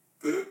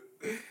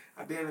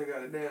 I damn near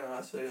got it down.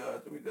 I'll show y'all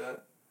after we done.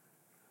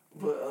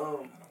 But, I don't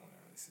want to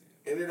really see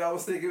it. and then I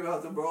was thinking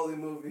about the Broly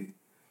movie.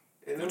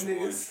 And them Which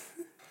niggas,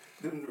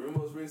 the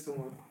most recent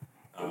one.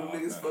 And them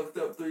niggas fucked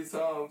up 3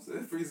 times,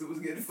 and Frieza was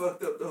getting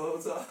fucked up the whole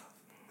time.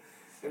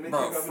 And they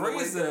Bro, came up in the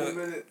way 30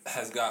 minutes. Frieza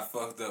has got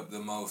fucked up the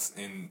most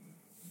in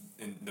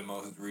the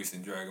most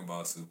recent Dragon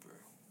Ball Super.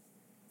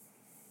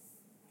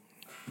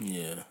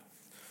 Yeah.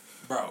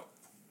 Bro.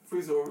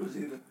 Frieza or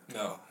Vegeta?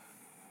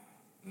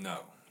 No.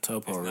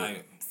 Topo.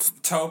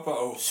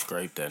 Topo.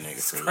 Scrape that nigga.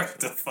 Scrape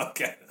the fuck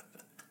out of it.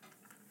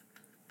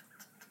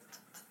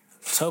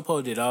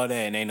 Topo did all that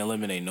and ain't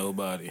eliminate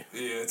nobody.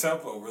 Yeah,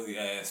 Topo really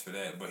asked for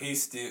that, but he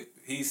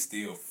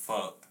still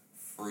fucked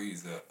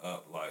Frieza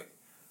up. Like,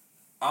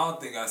 I don't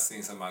think I've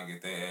seen somebody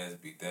get their ass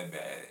beat that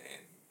bad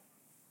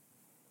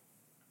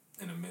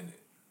in a minute.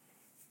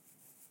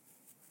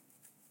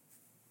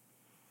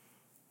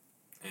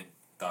 And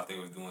thought they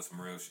was doing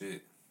some real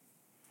shit.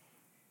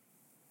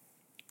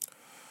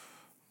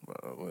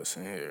 Bro,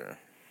 listen here.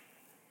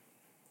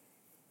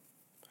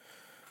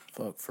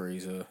 Fuck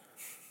Frieza.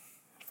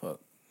 Fuck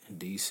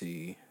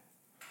DC.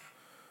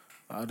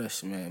 All that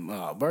shit, man.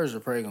 Birds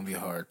of Prey gonna be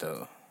hard,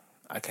 though.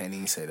 I can't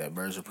even say that.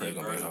 Birds of Prey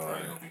gonna be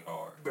hard.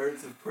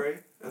 Birds of Prey?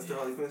 That's the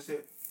Harley Quinn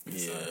shit?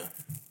 Yeah.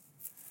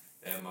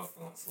 That motherfucker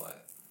gonna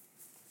slap.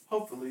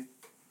 Hopefully.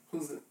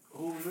 Who's in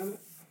it?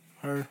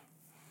 Her.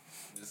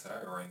 Just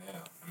her right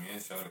now. I mean,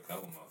 it showed a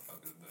couple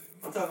motherfuckers,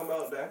 but... I'm talking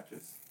about the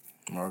actress.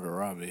 Margot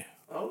Robbie.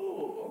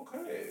 Oh,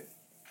 okay.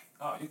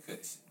 Oh, you could...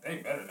 They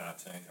better not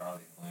change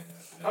Harley Quinn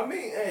after that. I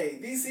mean, hey,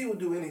 DC will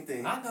do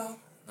anything. I know.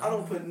 I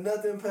don't put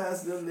nothing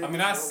past them. I mean,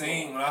 when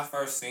I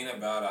first seen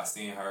about it, I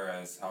seen her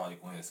as Harley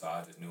Quinn, so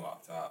I just knew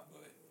off top.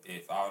 But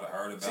if I would have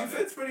heard about it... She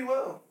fits pretty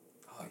well.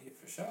 Oh, yeah,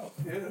 for sure.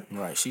 Yeah.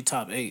 Right, she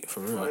top 8, for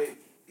real. Like,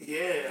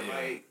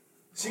 like,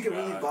 she can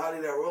really body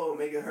that role and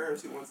make it her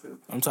if she wants to.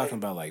 I'm talking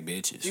about, like,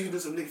 bitches. She can do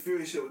some Nick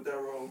Fury shit with that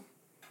role.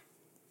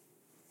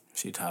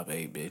 She top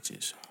 8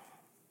 bitches.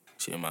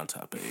 She in my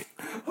top 8.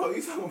 Oh,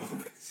 you talking about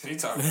bitches? She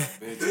talking about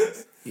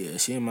bitches. Yeah,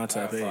 she in my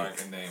top 8. I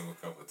can name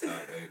a couple top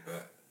 8,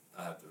 but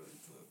I have to really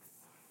look.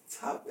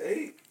 Top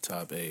 8?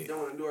 Top 8. Y'all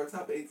want to do our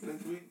top 8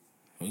 next week?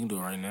 We can do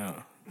it right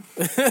now.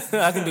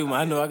 I can do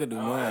mine. I know I can do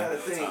mine. I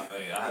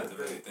have to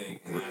really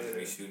think. And I have to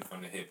be shooting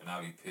from the hip and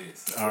I'll be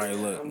pissed. All right,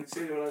 look.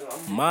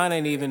 Mine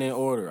ain't even in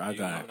order. I'm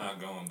not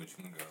going, but you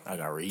can go. I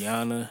got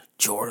Rihanna,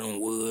 Jordan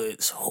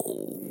Woods,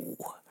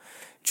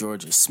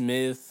 Georgia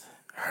Smith,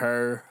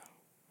 her,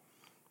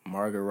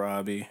 Margot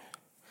Robbie.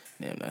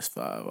 Damn, that's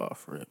 5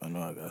 off rip. I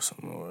know I got some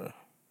more.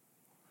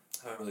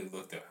 I haven't really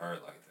looked at her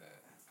like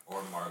that.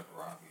 Or Margot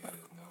Robbie. I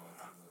didn't know what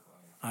she looked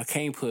like. I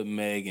can't put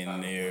Meg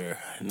in there.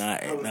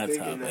 Not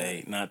top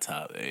 8. Not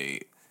top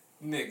 8.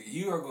 Nigga,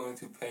 you are going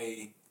to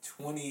pay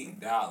 $20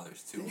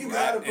 to You gotta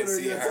rap put and her in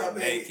see your her top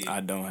eight. naked. I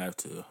don't have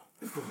to.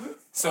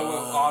 So with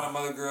all them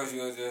other girls,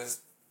 you'll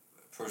just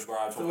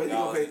prescribe So wait, you $20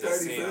 gonna pay and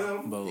just 30 see for them?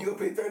 them? But- You gonna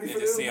pay 30 And for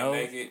just see them? them No.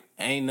 naked?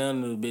 Ain't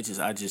none of the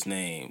bitches I just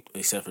named,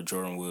 except for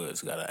Jordan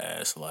Woods, got an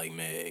ass like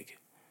Meg.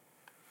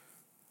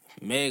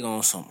 Meg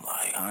on some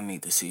like, I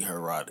need to see her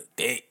ride a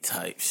dick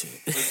type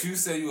shit. But you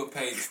say you would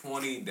pay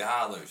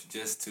 $20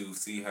 just to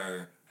see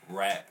her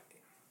rap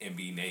and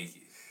be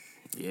naked.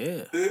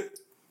 Yeah.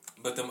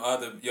 But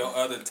your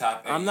other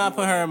top 8. I'm not you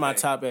putting her in my wouldn't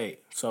pay. top 8.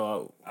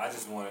 So, I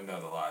just want to know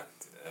the logic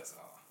to that. That's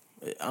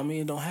all. I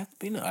mean, it don't have to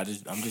be no. I'm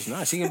just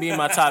not. She can be in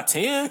my top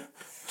 10.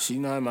 She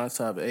not in my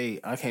top 8.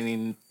 I can't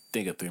even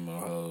think of 3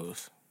 more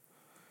hoes.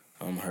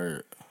 I'm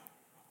hurt.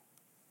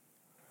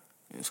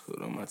 It's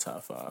cool. On my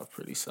top 5,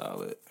 pretty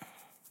solid.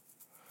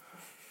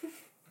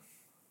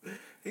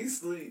 He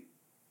sleep.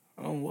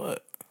 On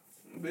what?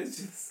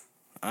 Bitches.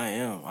 I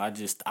am.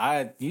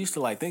 I used to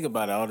like think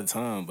about it all the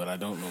time, but I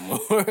don't no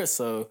more.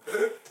 So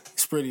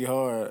it's pretty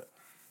hard.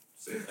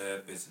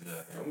 Bad bitches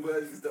out here. I'm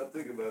glad you stopped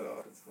thinking about it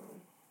all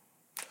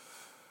the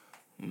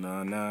time.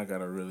 Nah, now I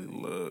gotta really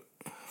look.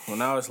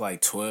 When I was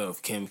like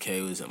 12, Kim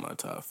K was in my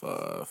top 5.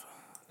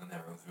 I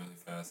never was really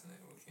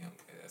fascinated with Kim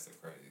K. That's a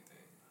crazy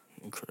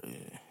thing.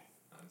 Crazy.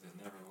 I just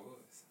never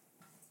was.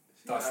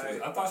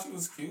 I thought she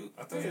was cute.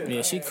 I thought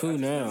Yeah, she cool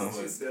now.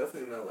 She's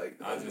definitely not like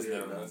I just ugly or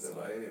never was nothing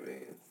by any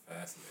means.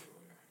 fascinated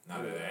with her.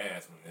 Not that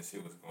ass when that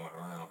shit was going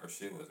around. Her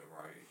shit wasn't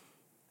right.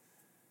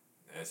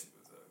 That shit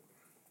was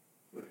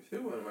ugly. But she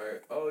wasn't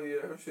right. Oh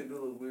yeah, her shit do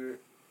look weird.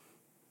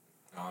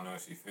 I don't know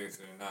if she fixed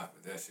it or not,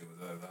 but that shit was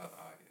ugly.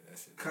 Yeah, that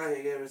shit.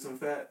 Kanye gave her some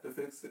fat to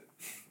fix it.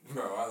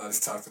 Bro, I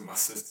just talked to my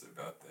sister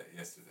about that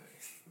yesterday.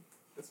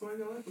 That's why I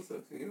got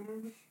liposuction. You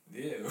remember?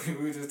 Yeah,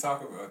 we were just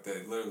talking about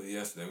that literally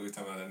yesterday. We were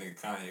talking about that nigga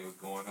Kanye was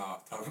going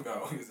off, talking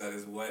about when he was at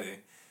his wedding.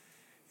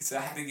 He said,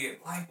 I had to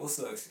get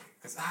liposuction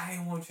because I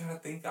didn't want y'all to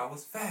think I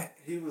was fat.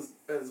 He was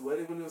at his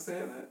wedding when he was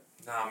saying that?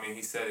 Nah, I mean,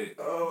 he said it.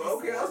 Oh,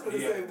 okay. I was going to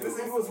say, this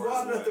nigga was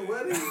wild at the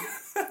wedding.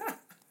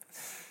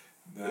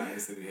 Nah, he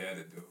said he had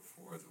to do it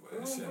for his wedding.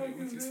 Oh, Chevy,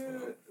 weak as fucking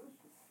fuck.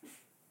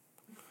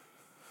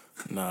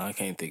 Nah, I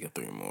can't think of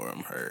 3 more.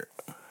 I'm hurt.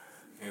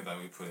 He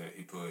like he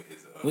put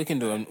his. We can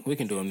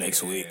do them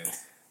next week.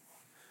 ass.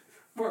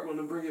 Mark want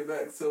to bring it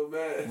back so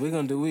bad. We're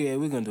gonna do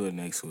it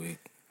next week.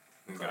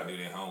 We gotta do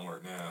their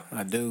homework now.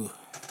 I do.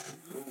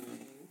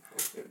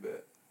 Okay,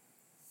 bet.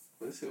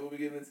 Let's see what we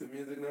getting into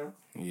music now.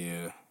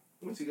 Yeah.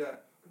 What you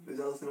got? Did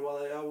y'all listen to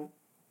Wale album?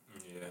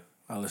 Yeah.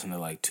 I listened to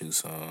like 2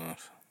 songs.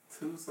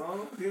 2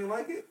 songs? You didn't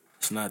like it?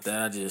 It's not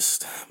that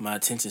my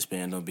attention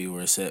span don't be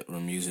where it's at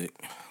with music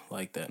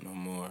like that no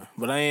more.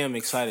 But I am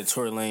excited.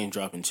 Tory Lane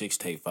dropping Chicks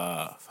Tape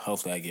 5.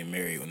 Hopefully I get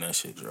married when that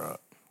shit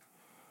drop.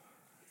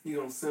 You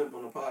gonna simp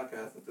on the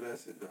podcast after that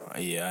shit drop?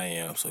 Yeah, I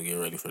am. So get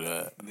ready for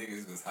that.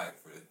 Niggas was hyped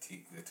for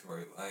the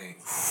Tory Lane.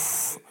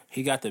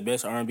 He got the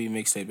best R&B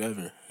mixtape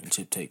ever in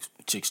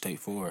Chicks Tape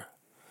 4.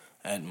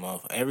 That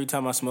motherfucker. Every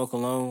time I smoke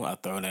alone, I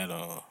throw that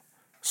on.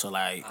 So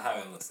like, I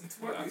haven't listened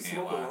to it. I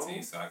can't lie to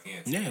you, so I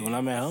can't. yeah, when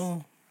I'm at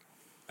home,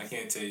 I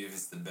can't tell you if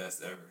it's the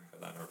best ever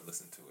because I never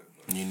listened to it.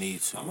 But you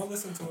need to. I'm gonna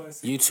listen to it.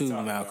 You too,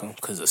 Malcolm,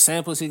 because the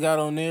samples he got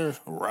on there,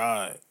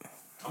 right?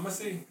 I'm gonna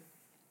see.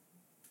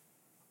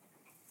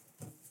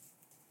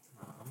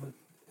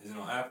 Is it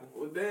on Apple?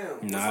 Well,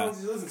 damn. Nah. What songs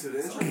did you listen to?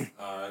 The intro?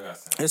 I got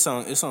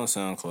sound. It's on You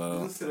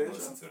SoundCloud. listen to the I intro?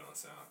 listen to it on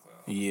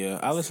SoundCloud. Yeah,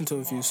 I listened to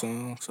a few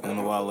songs on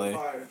the Wale.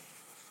 Fire.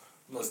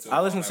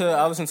 I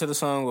listened to the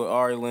song with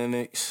Ari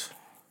Lennox.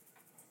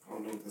 I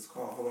don't know what this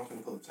called. Hold on, I'm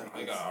gonna pull the check.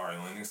 I got Ari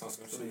Lennox on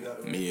some So you shit. got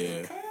it right Yeah,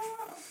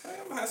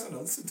 Okay, I'm gonna have something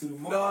to listen to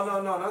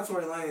tomorrow. No, not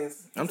Tory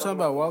Lanez. I'm talking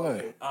about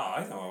Wale. Oh,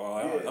 I know.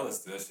 I Yeah.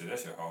 listen to that shit. That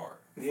shit hard.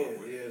 Yeah, Fuck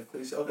with it. yeah,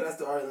 cliche. Okay, that's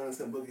the Ari Lennox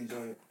and Boogie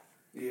joint.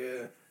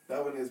 Yeah,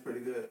 that one is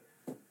pretty good.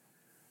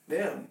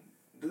 Damn,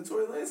 do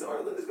Tory Lanez and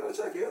Ari Lennox got a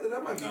track together?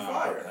 That might be Nah,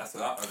 fire. that's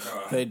what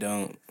I they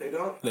don't. They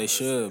don't? They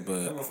should,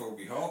 That but motherfucker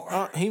be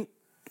hard.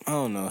 I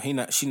don't know.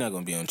 She not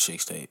gonna be on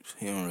Chicks Tapes.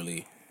 He don't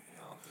really.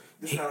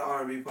 This not an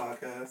R&B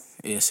podcast.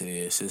 Yes, it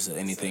is. It's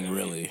anything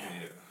really.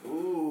 Yeah.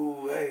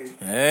 Ooh, hey.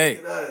 Hey,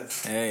 Look at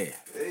us. hey,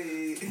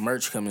 Hey.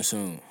 merch coming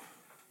soon,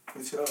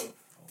 For sure.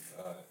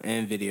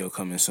 and video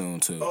coming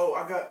soon too. Oh,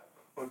 I got...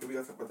 Okay, we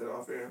got to talk about that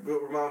off air. But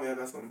remind me, I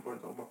got something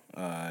important to talk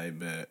about. I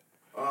bet.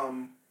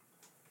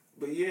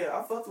 But yeah,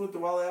 I fucked with the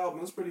Wale album.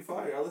 It was pretty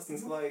fire. I listened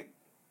to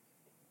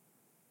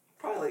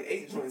probably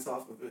 8 joints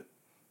off of it.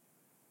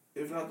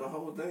 If not the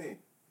whole thing.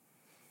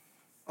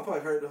 I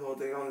probably heard the whole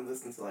thing. I only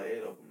listened to 8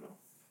 of them though.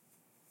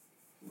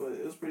 But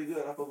it was pretty good.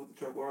 I fucked with the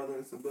track War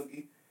Lennox and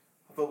Boogie.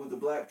 I fucked with the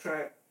Black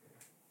track.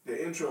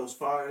 The intro's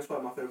fire. It's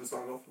probably my favorite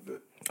song off of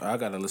it. I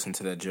gotta listen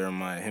to that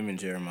Jeremiah. Him and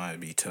Jeremiah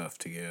be tough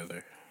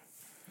together.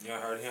 You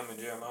heard him and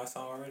Jeremiah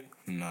song already?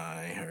 Nah,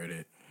 I ain't heard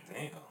it.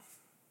 Damn.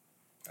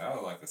 That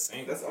was like a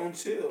single. That's on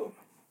chill.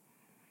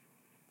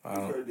 I You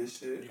don't- heard this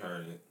shit. You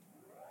heard it.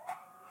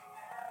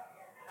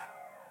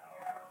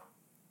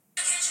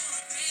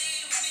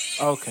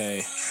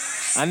 Okay.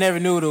 I never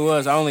knew what it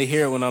was. I only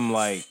hear it when I'm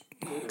like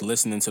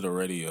listening to the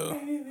radio.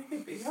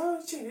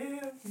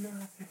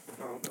 nothing.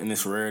 I don't know. And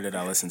it's rare that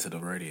I listen to the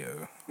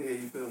radio. Yeah,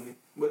 you feel me?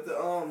 But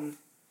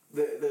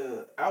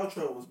the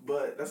outro was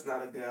butt. That's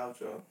not a good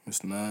outro.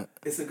 It's not.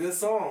 It's a good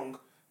song.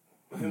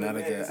 Not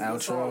a good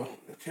outro.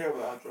 A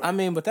terrible outro. I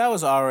mean, but that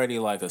was already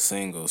like a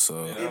single,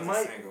 so Yeah, it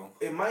might.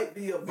 It might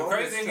be a bonus. The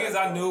crazy thing track, is,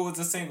 I though. knew it was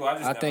a single. I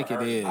just think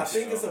never it heard is. I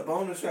think it's a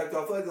bonus track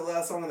though. I feel like the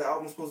last song of the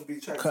album is supposed to be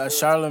track. Cause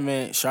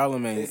 4.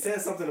 Charlemagne. They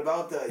said something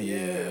about that,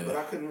 Yeah. but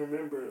I couldn't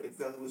remember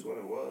exactly which one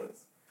it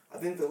was. I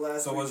think the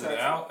last. So was it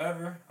out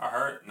ever? I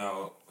heard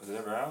no. Was it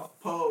ever out?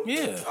 Poe.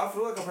 Yeah. I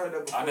feel like I've heard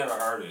that before. I never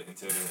heard it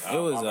until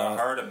It was, I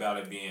heard about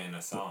it being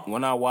a song.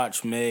 When I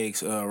watched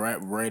Meg's Rap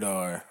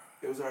Radar,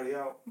 It was already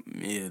out.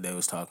 yeah, they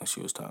was talking. She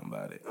was talking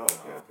about it. Oh,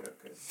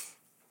 okay.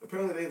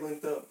 Apparently they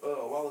linked up a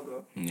while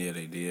ago. Yeah,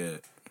 they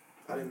did.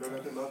 I didn't know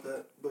nothing about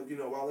that, but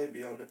while they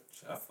be on it.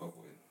 I fuck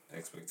with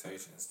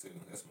Expectations too.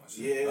 That's my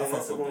shit. Yeah, I that's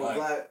fuck the with one with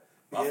Black.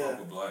 Black. I Yeah, fuck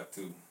with Black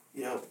too.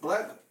 yeah.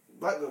 Black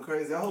go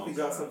crazy. I hope he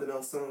got God. something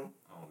else soon.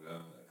 Oh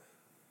god.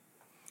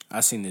 I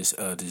seen this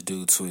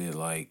dude tweeted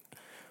like,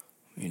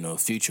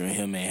 Future and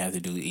him may have to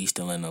do East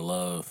Atlanta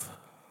Love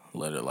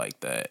letter like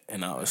that,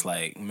 and I was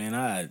like, man,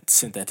 I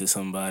sent that to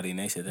somebody and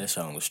they said that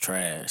song was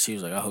trash. She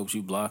was like, I hope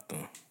you blocked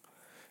them.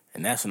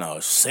 And that's when I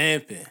was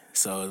simping.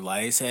 So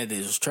like it said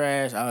this was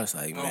trash. I was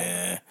like,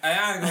 man. Hey,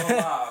 I ain't gonna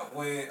lie.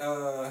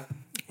 When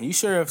You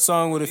sure a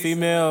song with a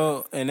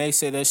female and they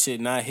say that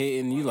shit not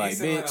hitting, you like,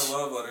 East Atlanta bitch.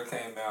 Love Letter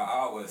came out,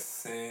 I was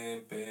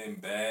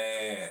simping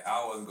bad.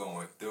 I was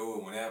going through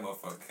it when that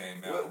motherfucker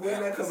came out.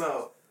 When that come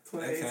out?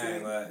 They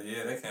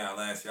 2018. came out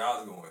last year. I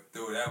was going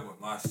through it. That was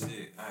my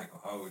shit. I ain't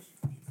gonna hold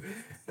you.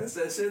 That's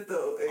that shit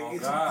though. Hey, Oh,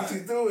 get God. you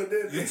through it,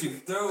 then. Get you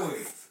through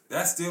it.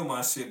 That's still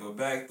my shit, but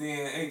back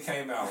then it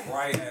came out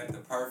right at the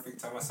perfect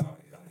time. I saw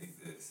it. I need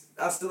this.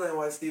 I still ain't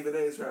watched Stephen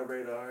A's Rap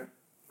Radar.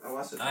 I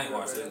watched it. I ain't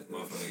watched that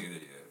motherfucker either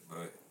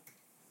yet,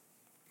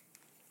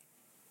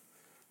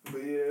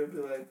 But yeah, it'd be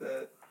like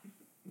that.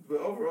 But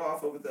overall, I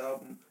fuck with the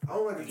album. I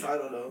don't like the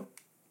title though.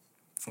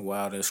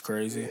 Wow, that's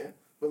crazy. Yeah.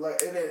 But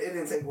like, it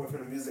didn't take away from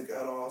the music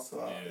at all,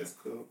 so it's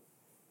cool.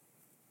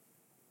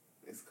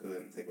 It's cool. It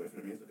didn't take away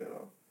from the music at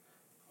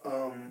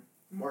all.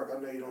 Mark,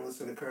 I know you don't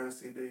listen to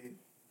Currency, do you?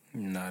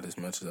 Not as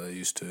much as I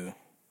used to.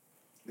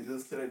 Did you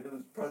listen to that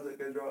new project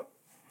they dropped?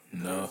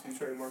 No. Currency,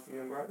 trademark from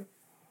Young Roddy?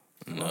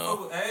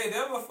 No. Hey,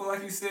 that motherfucker,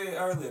 like you said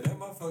earlier, that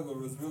motherfucker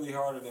was really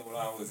harder than what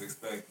I was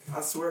expecting.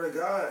 I swear to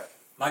God.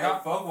 Like, I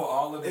fuck with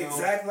all of them.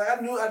 Exactly. I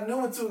knew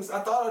what to. I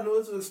thought I knew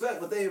what to expect,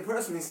 but they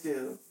impressed me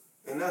still,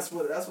 and that's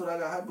what I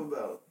got hype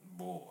about.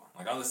 Boy,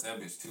 like I listened to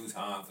that bitch 2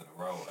 times in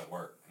a row at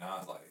work, and I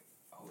was like,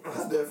 oh,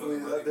 I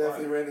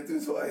definitely ran it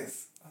through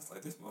twice. I was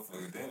like, this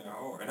motherfucker damn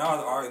hard. And I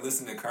was already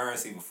listening to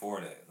Currency before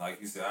that. Like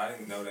you said, I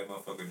didn't know that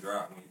motherfucker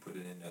dropped when you put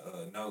it in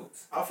the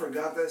notes. I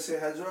forgot that shit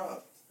had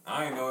dropped.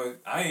 I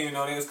didn't even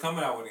know they was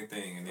coming out with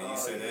anything. And then you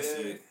said that yeah.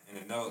 shit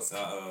in the notes.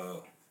 I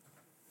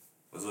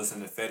was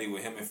listening to Fetty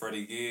with him and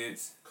Freddie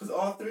Gibbs. Cause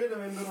all three of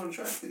them ain't been on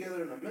track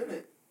together in a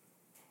minute.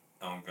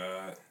 Oh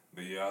God.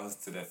 But yeah, I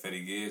listened to that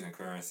Fetty Gibbs and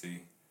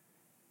Currency.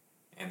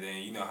 And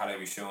then you know how they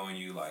be showing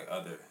you like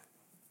other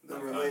The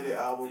related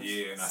albums.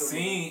 Yeah, and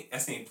I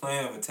seen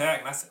Plan of Attack,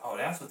 and I said, oh,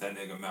 that's what that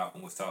nigga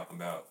Malcolm was talking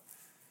about.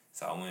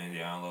 So I went and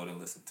downloaded and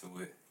listened to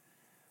it.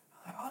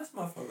 I'm like, oh, this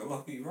motherfucker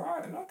lucky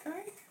riding,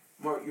 okay.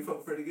 Mark, you fuck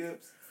with Freddie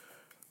Gibbs?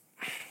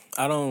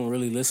 I don't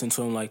really listen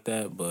to him like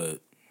that, but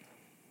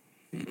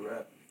He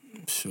rap.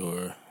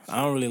 sure.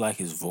 I don't really like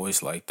his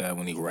voice like that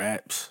when he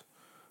raps.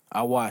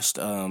 I watched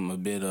a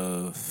bit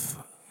of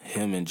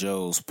him and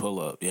Joe's Pull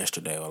Up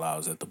yesterday while I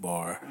was at the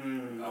bar.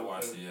 I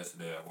watched it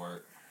yesterday at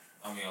work.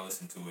 I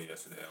listened to it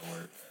yesterday at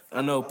work.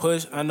 I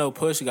know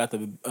Push got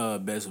the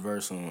best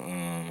verse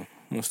on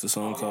what's the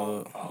song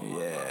called?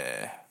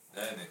 Yeah.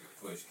 That nigga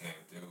Push came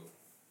through.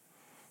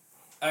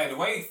 Hey, the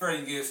way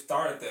Freddie Gibbs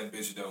started that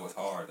bitch though was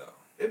hard though.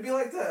 It'd be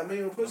like that. I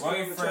mean, when Push get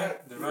on the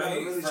track, you gotta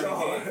really try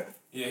hard.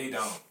 Yeah, he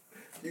don't.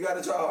 You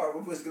gotta try hard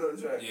when Push get on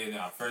the track. Yeah,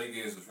 nah, Freddie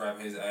Gibbs was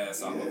rapping his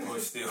ass off, but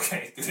Push still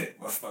came through that It'd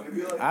be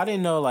motherfucker. like, I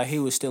didn't know like he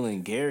was still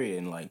in Gary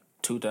in like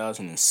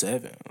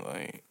 2007.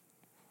 Like,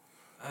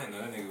 I didn't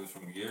know that nigga was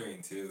from Gary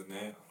until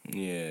now.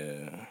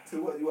 yeah.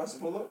 to what? You watch the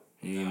Pull Up?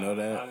 You didn't know I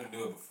that? didn't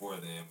do it before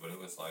then, but it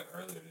was like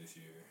earlier this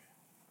year.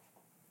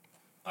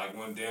 Like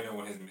when his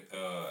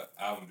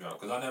album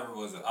dropped, because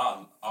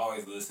I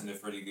always listened to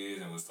Freddie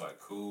Gibbs and was like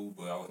cool,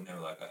 but I was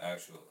never like an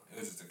actual. It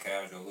was just a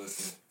casual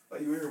listen.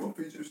 Like you hear him on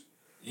features?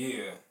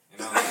 Yeah,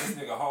 and I was like, this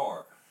nigga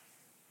hard.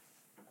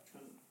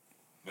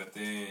 But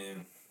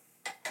then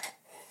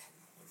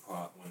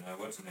when that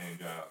what's his name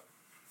dropped,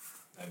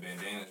 that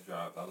Bandanas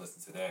dropped, I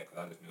listened to that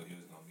because I just knew he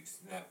was gonna be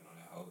snapping on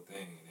that whole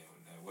thing. And then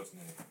when that what's his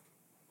name,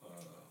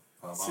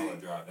 Palmama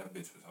dropped, that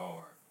bitch was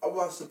hard. I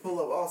watched the Pull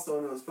Up also,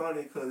 and it was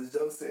funny because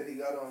Joe said he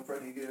got on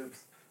Freddie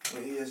Gibbs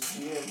when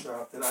ESPN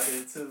dropped, and I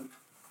did too,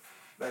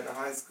 back in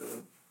high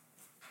school.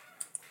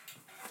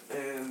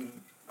 And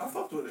I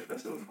fucked with it.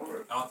 That shit was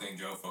hard. I don't think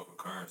Joe fuck with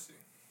Currency.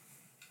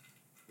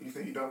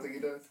 You don't think he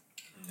does?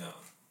 No.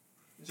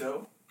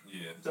 Joe?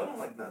 Yeah. Joe don't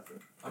like nothing.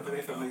 I I know think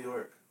he he's from don't. New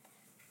York.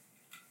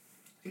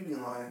 He be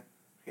lying.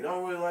 He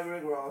don't really like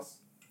Rick Ross.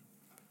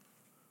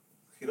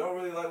 He don't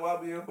really like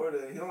YBN for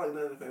that. He don't like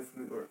none of the fans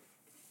from New York.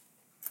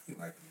 He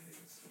like the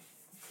niggas.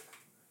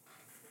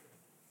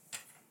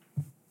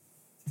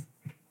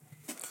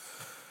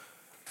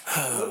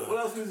 What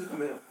else music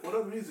came out? What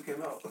other music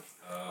came out?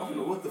 I don't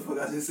know what the fuck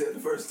I just said the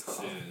first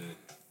time.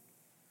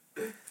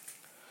 Shit.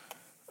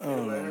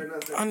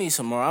 I need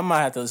some more. I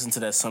might have to listen to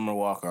that Summer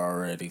Walker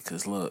already.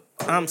 Cause look,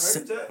 I'm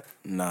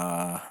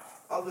nah.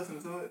 I'll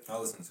listen to it.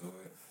 I'll listen to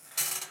it.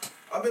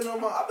 I've been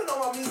on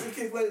my music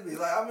kick lately.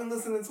 Like I've been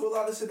listening to a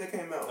lot of shit that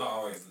came out. I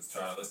always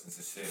try to listen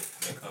to shit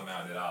that come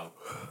out that I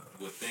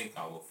would think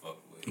I would fuck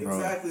with. Bro.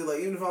 Exactly. Like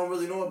even if I don't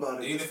really know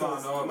about it. Even if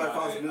I know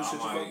about it, new I shit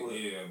might, you fuck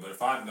with. yeah. But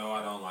if I know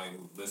I don't like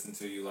listen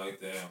to you like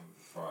that, I'm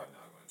probably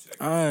not gonna check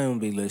it. I don't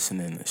be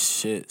listening to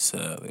shit,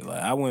 sadly.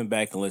 Like I went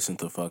back and listened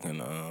to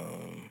fucking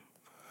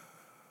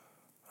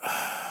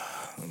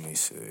let me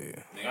see.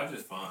 Nigga, I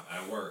just find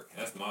at work.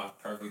 That's my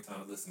perfect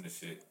time to listen to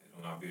shit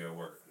when I be at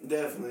work.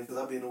 Definitely, because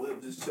I be in the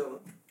whip just chilling.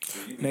 So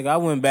Nigga, I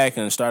went back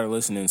and started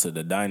listening to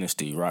the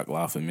Dynasty, Rock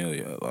La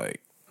Familia. Like,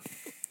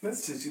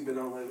 that's shit you been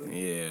on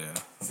lately. yeah.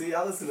 See,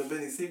 I listened to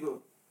Benny Siegel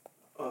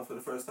for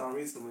the first time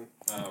recently.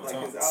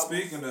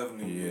 Speaking of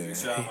new music,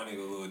 shout out my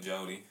nigga Lil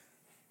Jody.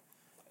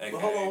 But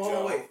hold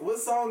on, wait. What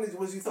song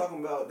was you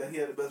talking about that he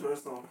had the best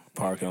verse on?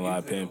 Parking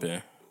Lot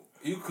Pimpin'.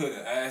 You could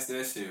have asked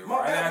that shit My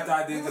right bad. after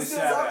I did the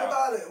shout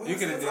out. You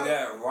could have did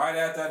that right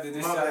after I did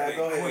this My shout bad.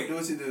 Go out. ahead. Quick. Do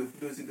what you do.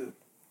 Do what you do.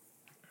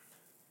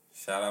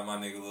 Shout out my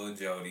nigga Lil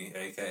Jody,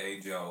 aka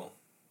Joe.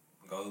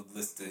 Go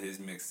listen to his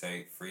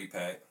mixtape, Free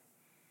Pack.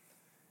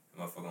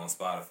 Motherfucker on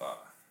Spotify.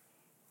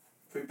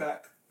 Free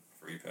pack.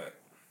 Free Pack.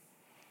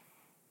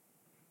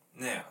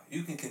 Now,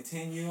 you can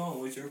continue on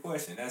with your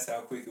question. That's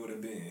how quick it would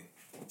have been.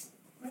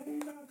 Man, you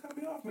gotta cut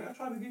me off, man. I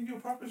tried to give you a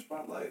proper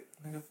spotlight.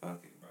 Nigga, fuck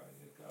it, bro.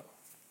 Just go.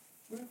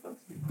 Man, fuck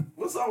you.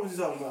 What song was you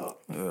talking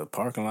about?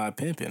 Parking Lot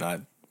Pimpin'.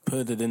 I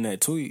put it in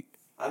that tweet.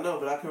 I know,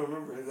 but I can't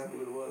remember exactly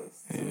what it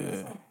was.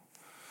 Yeah.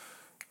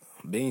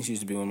 Beans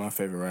used to be one of my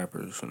favorite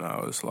rappers when I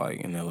was like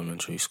in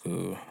elementary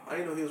school. I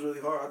didn't know he was really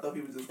hard. I thought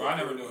he was just. Bro, I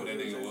never knew who that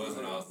nigga was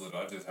when I was little.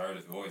 I just heard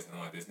his voice and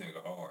I'm like, this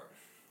nigga hard.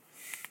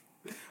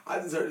 I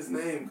just heard his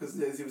name because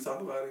Jay-Z was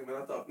talking about him, and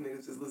I thought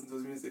niggas just listened to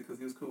his music because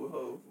he was cool with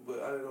Hov, but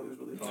I didn't know he was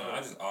really hard. No, I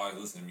just always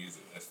listen to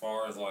music. As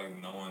far as like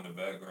knowing the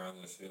background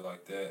and shit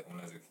like that, when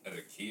as a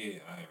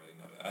kid, I didn't really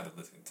know that. I had to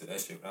listen to that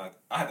shit. But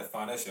I had to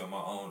find that shit on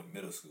my own in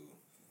middle school.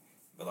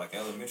 But like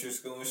elementary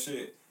school and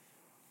shit,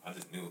 I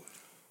just knew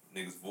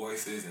niggas'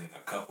 voices and a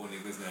couple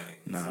niggas' names.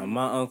 Nah,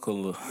 my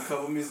uncle. A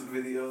couple music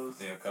videos.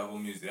 Yeah, a couple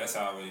music. That's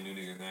how I really knew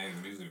niggas' names,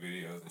 music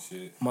videos and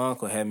shit. My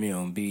uncle had me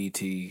on BET,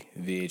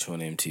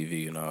 VH1,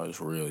 MTV when I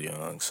was real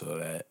young, so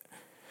that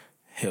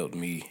helped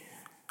me.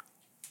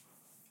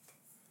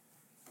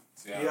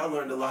 See, I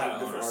learned a lot of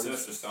different older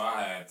artists. sister, so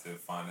I had to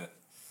find the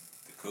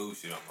cool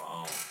shit on my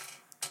own.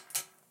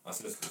 My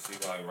sister, she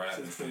like rap Should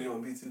and have put shit. you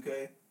on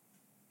B2K.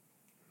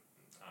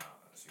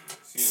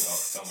 She was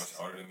so much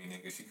older than me,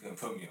 nigga. She couldn't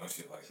put me on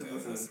shit like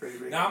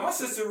that. Nah, My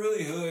sister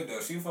really hood though.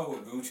 She fuck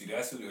with Gucci.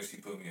 That's who she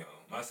put me on.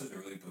 My sister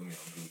really put me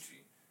on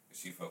Gucci.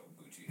 She fuck with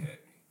Gucci heavy.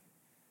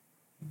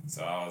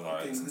 So I was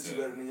alright. Think Gucci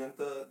better than Young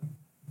Thug?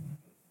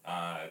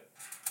 I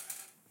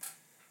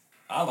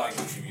like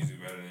Gucci music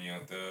better than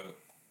Young Thug.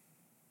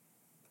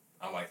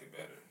 I like it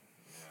better.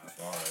 Yeah, as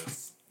far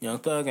as Young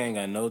Thug ain't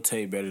got no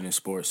tape better than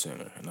Sports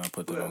Center, and I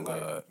put that on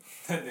God.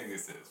 that nigga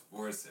says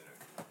Sports Center.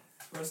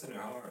 Sports Center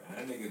hard.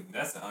 And that nigga,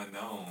 that's the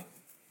unknown.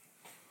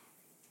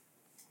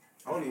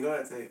 I don't even know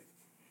that tape.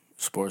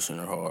 Sports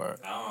Center hard.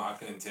 I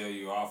couldn't tell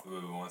you off of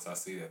it, but once I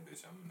see that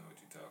bitch, I'm gonna know what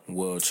you're talking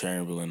Will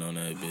Chamberlain on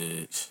that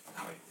bitch.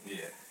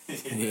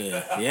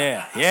 about.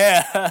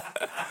 Yeah.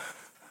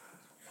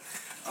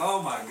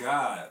 Oh my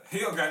God. He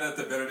don't got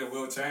nothing better than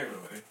Will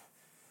Chamberlain.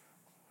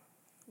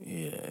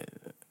 Yeah.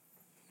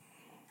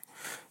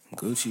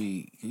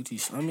 Gucci,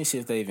 let me see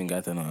if they even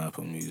got that on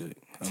Apple Music.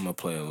 I'm gonna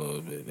play a little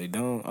bit. They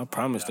don't? I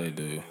promise they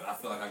do. I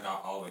feel like I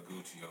got all the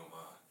Gucci on mine.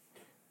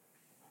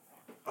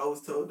 I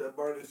was told that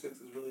Barney Six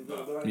is really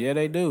good, but Yeah,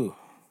 they do.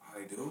 Oh,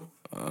 they do?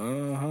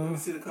 let me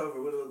see the cover.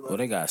 What it look like? Well,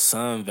 they got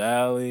Sun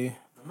Valley.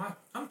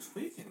 I'm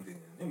tweaking then.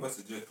 They must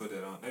have just put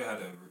that on. They had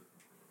to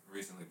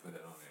recently put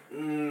that on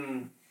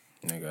there.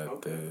 They got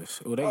Okay.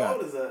 this. Oh, they How got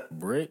old is that?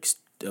 Bricks,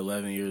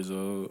 11 years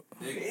old.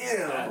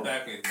 Damn.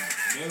 Back in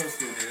middle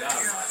school, nigga, that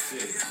was my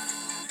shit.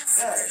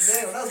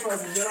 Damn, that was probably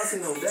some shit I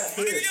seen on that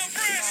kid.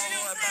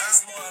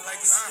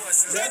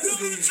 That kid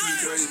used to be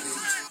crazy. It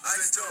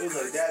was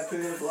like that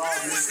kid, Vlog,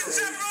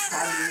 Mixtape,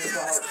 How Many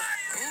About.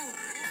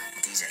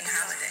 DJ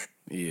Holiday.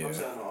 Yeah. I'm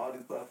shouting on all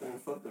these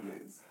platforms. Fuck them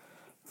niggas.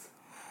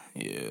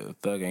 Yeah,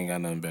 Thug ain't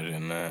got nothing better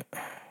than that.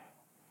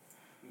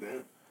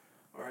 Damn.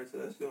 Alright, so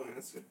that's your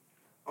answer.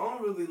 I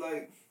don't really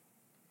like.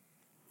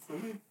 I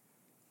mean,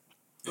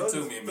 It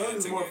took me a minute Thug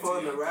is to more get fun to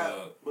to Young rap,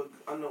 Thug. but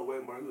I know way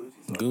more Gucci.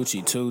 So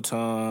Gucci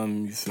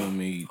 2-time, you feel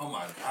me? Oh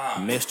my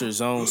God. Mr.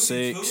 Zone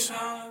Gucci 6, 2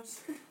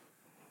 times?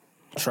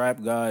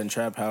 Trap God and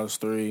Trap House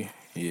 3.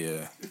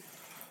 Yeah.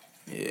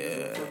 Yeah.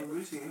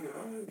 Gucci in here. I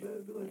heard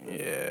that. Be like,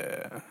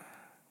 Yeah.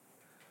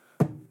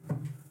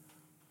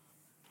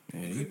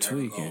 Yeah, you could never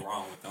tweaking. go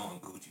wrong with throwing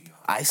Gucci on.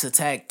 Ice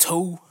Attack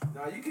 2.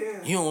 Nah, you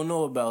can. You don't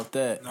know about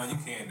that. No, you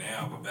can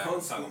now, but back I'm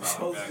Post talking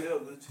about back. jail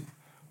Gucci.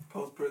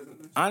 Post prison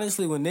Gucci.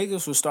 Honestly, when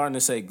niggas were starting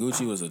to say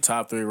Gucci was a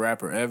top 3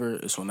 rapper ever,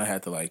 it's when I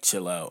had to like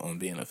chill out on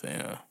being a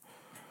fan.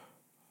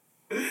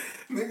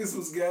 Niggas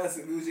was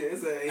gassing Gucci.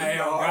 It's a Hey,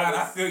 oh God,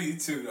 I feel you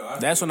too, though.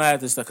 That's when I had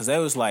to start, because that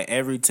was like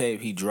every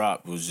tape he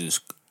dropped was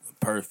just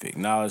perfect.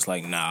 Now it's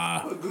like,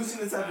 nah. But Gucci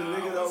the type of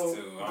nigga I though. was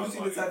too. I was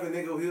Gucci the type of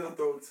nigga he'll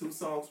throw 2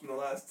 songs from the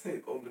last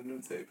tape on the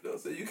new tape though.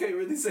 So you can't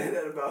really say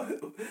that about him.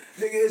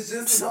 Nigga, it's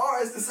just as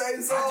hard. It's the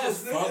same songs. I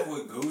just nigga. fuck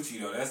with Gucci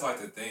though. That's like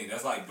the thing.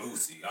 That's like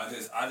Boosie.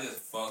 I just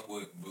fuck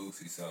with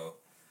Boosie. So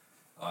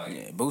like,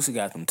 Yeah, Boosie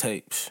got them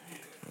tapes.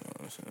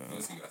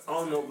 Boosie got I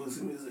don't know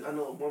Boosie music. I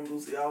know one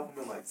Boosie album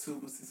and like 2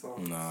 Boosie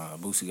songs. Nah,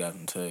 Boosie got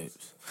them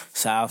tapes.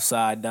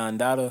 Southside Don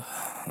Dada.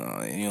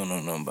 You don't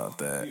know nothing about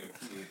that. You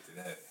a kid to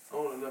that. I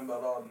don't know nothing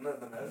about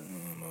nothing of that.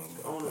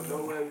 I don't know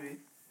no Webby.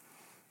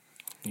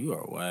 You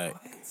are whack.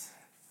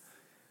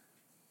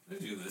 What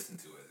did you listen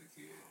to as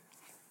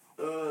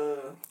a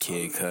kid?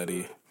 Kid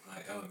Cudi.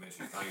 Like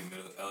elementary, like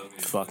elementary.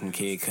 Fucking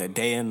Kid Cudi.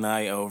 Day and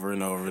night, over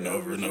and over and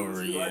over and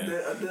over I again.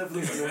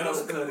 definitely listened to Middle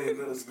school, Cudi in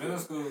middle school. Middle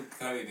school,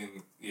 Cudi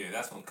didn't. Yeah,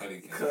 that's when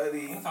Cudi came.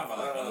 Cudi, I'm talking about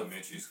like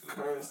elementary school.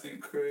 Currency,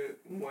 Like, Crit,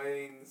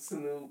 Wayne,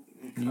 Snoop,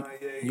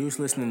 Kanye. You was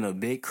listening to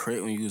Big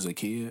Crit when you was a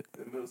kid?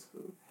 in middle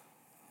school.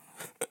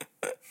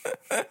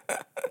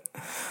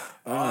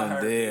 I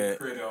heard dead.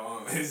 Crit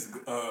on his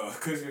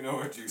cause you know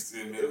what you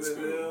said in middle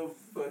school. Eminem,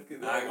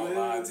 fucking I ain't gonna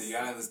lie to you,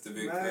 I Wiz, listened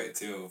to Big Mac. Crit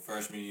till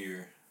freshman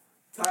year.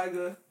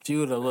 Tiger. If he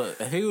would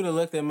have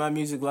looked at my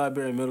music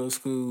library in middle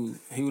school,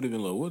 he would have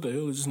been like, "What the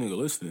hell is this nigga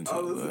listening to?" I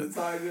was listening Like, to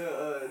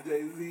Tiger,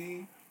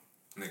 Jay-Z.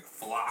 Nigga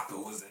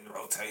Flocka was in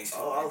rotation.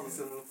 Oh, I was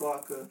listening to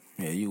Flocka.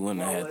 yeah, you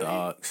wouldn't have had the Wale.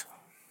 ox.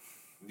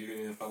 You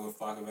didn't fuck with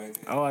Flocka back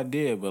then? Oh, I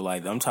did, but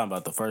like I'm talking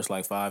about the first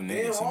like 5 Damn,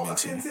 niggas you I can't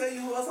mentioned. tell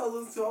you who else I was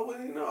listening to. I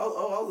wouldn't even know.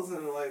 I was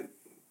listening to like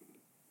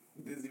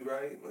Dizzy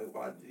Wright, like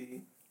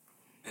YG.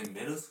 In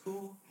middle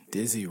school?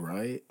 Dizzy,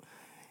 right?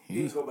 He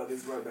didn't go by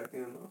Dizzy Wright back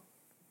then though.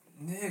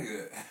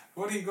 Nigga,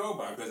 what do he go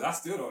by? Because I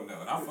still don't know,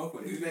 and I fuck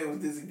with His this. name was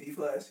Dizzy D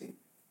Flashy.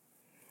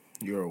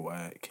 You're a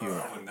whack.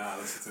 I would not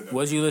listen to that.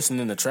 Was you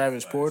listening to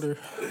Travis Porter?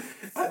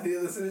 I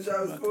did listen to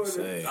Travis Porter.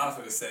 Say, I was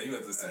gonna say you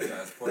have to listen to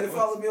Travis Porter. They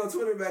followed me on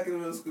Twitter back in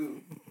middle school.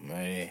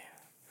 man.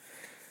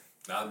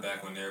 That was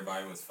back when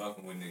everybody was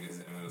fucking with niggas,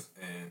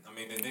 and I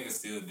mean the niggas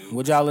still do.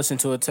 Would y'all listen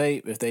to a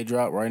tape if they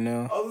drop right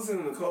now? I was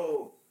listening to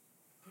Cole.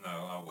 No,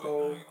 I wouldn't.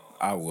 Cole. I ain't gonna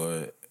lie. I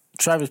would.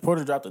 Travis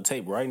Porter dropped a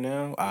tape right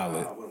now. I I'll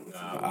wouldn't listen to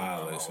Nah, it. I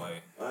wouldn't listen. go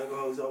away. I ain't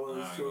gonna hold y'all I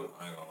listen ain't to gonna, it.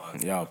 I ain't gonna lie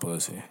to Y'all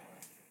pussy.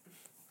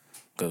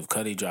 Cause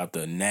Cudi dropped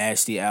a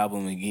nasty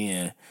album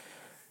again.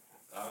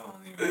 I don't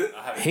even.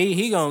 I haven't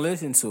He gonna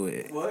listen to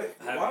it. What?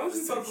 I haven't Why would you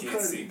listened fuck to with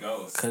Kids See Cudi?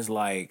 Ghosts. Cause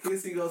like,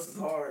 Kids See Ghosts is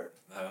hard.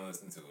 I haven't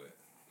listened to it.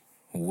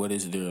 what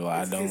is there?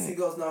 Like, I Kids See don't.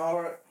 Ghosts not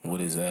hard.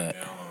 What is that?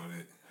 Download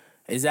it.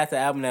 Is that the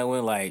album that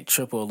went like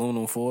triple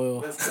aluminum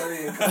foil? That's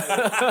Cudi and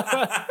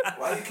Kanye.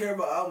 Why do you care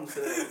about album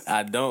sales?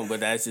 I don't, but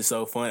that's just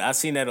so funny. I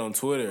seen that on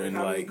Twitter and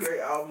How many like, great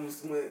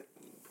albums went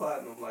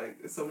platinum? Like,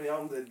 there's so many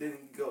albums that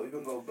didn't go,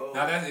 even go gold.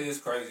 Now that is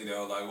crazy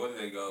though. Like, where did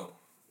they go?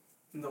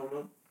 No,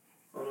 no.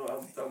 I don't know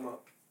what I'm talking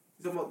about.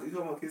 You talking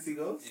about Kids See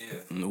Ghosts?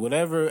 Yeah.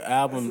 whatever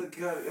album,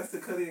 That's the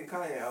Cudi and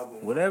Kanye album.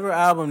 whatever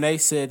album they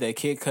said that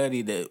Kid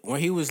Cudi that when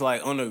he was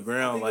like on the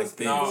ground like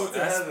this, No,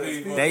 that's Heaven.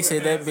 people. they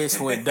said that bitch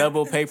went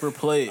double paper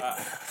plate.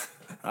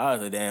 I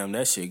was like, damn,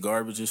 that shit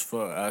garbage as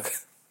fuck.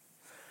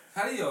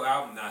 How do your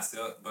album not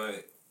sell?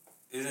 But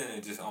isn't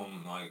it just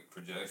on like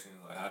projections?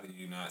 Like, how do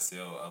you not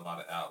sell a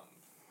lot of albums?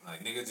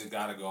 Like, niggas just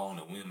gotta go on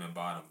the whim and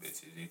buy them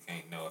bitches. You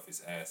can't know if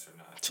it's ass or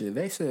not. Shit,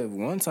 they said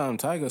one time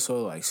Tiger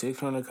sold like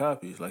 600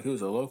 copies. Like he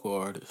was a local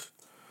artist.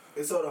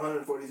 It sold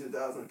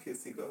 142,000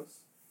 Kids See Ghosts.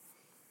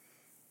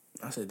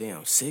 I said,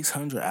 damn,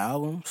 600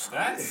 albums?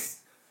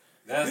 That's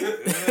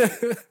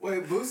good.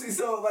 Wait, Boosie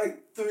sold like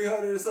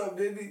 300 or something,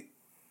 didn't he?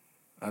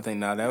 I think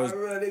that I was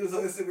remember that nigga was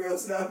on Instagram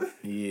snapping.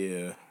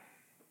 yeah.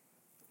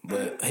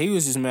 But he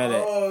was just mad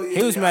at Oh, yeah,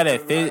 he was yeah, mad I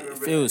at remember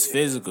if it was that,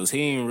 yeah. physicals. He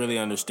didn't really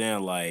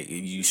understand like if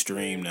you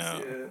stream now.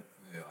 Yeah.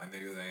 Yeah, like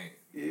niggas ain't.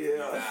 Yeah. You're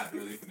not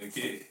really finna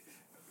get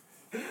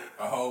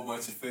a whole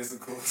bunch of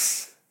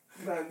physicals.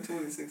 Not in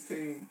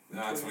 2016.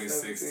 Not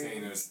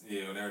 2016 or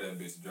yeah, whenever that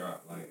bitch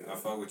dropped. Like, I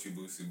fuck with you,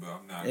 Boosie, but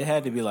I'm not. It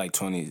had to be like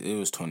 20. It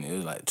was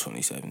like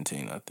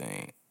 2017, I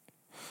think.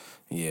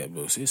 Yeah,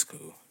 Boosie, it's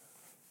cool.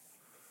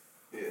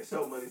 Yeah,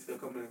 show money still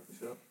coming in for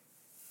sure.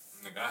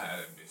 Nigga, I had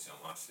that bitch on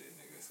my shit,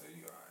 nigga. So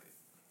you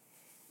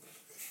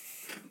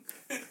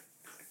alright.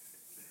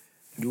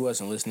 You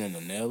wasn't listening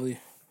to Nelly?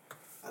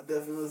 I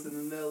definitely listen to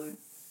Nelly.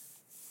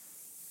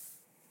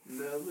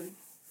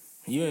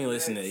 You ain't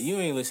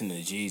listen to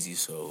Jeezy,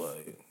 so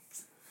like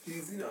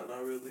Easy, no,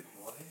 not really.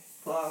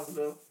 Plies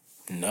though.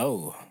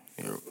 no.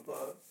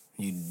 Plies.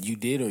 You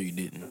did or you I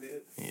didn't?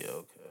 did. Yeah,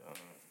 okay.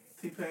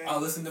 T-Pain. I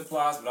listened to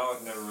Plies, but I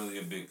was never really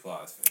a big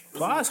Plies fan.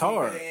 Plies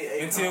hard.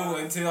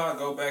 Until I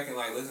go back and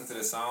like listen to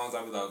the songs,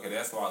 I'll be like, okay,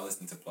 that's why I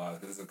listen to Plies,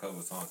 because there's a couple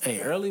of songs. Hey,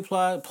 early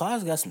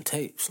Plies got some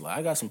tapes. Like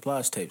I got some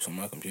Plies tapes on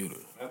my computer.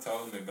 I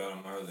told him about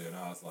him earlier, and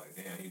I was like,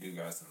 damn, he do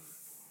got some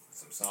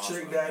songs.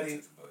 Trick on Daddy.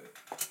 bitches,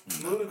 but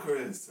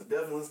Ludacris. I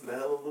definitely listen to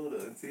Hella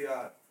Luda and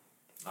T.I.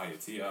 oh yeah,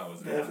 T.I.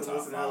 was in my Definitely top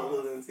listen to Hella 5.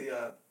 Luda and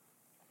T.I.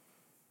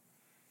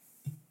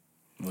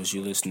 Was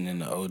you listening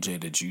to OJ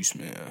the Juice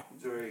Man?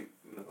 Drake,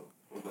 no.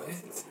 What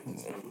else? I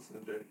listen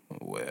to Drake.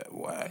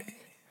 Why?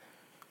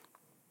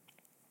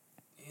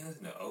 You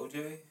listen to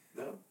OJ?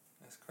 No.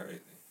 That's crazy.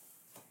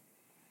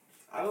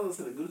 I don't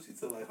listen to Gucci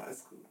till like high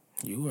school.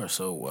 You are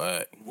so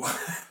whack. What?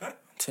 I'm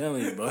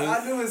telling you, bro.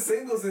 I knew his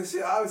singles and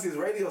shit. Obviously, his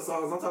radio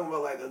songs. I'm talking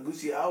about like a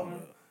Gucci album.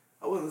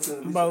 I wasn't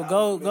listening to Gucci Bro,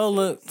 album. go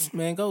look,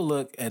 man. Go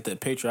look at the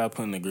picture I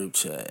put in the group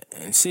chat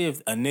and see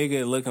if a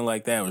nigga looking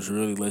like that was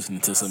really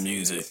listening to some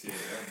music.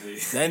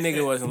 That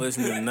nigga wasn't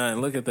listening to nothing.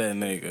 Look at that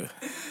nigga.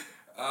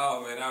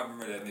 Oh man, I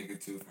remember that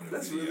nigga too from the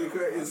That's video. really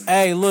crazy.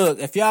 Hey, look,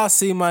 if y'all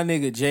see my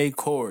nigga Jay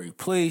Corey,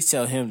 please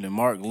tell him that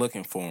Mark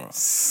looking for him.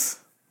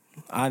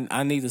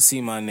 I need to see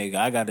my nigga.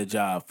 I got a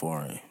job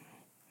for him.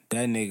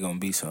 That nigga gonna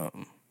be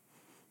something.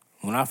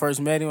 When I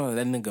first met him,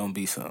 that nigga gonna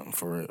be something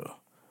for real.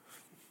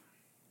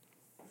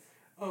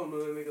 I don't know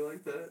that nigga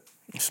like that.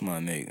 It's my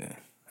nigga.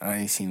 I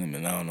ain't seen him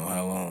in I don't know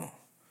how long.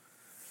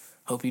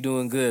 Hope you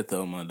doing good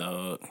though, my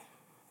dog.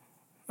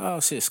 Oh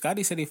shit,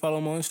 Scotty said he follow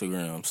him on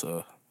Instagram,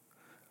 so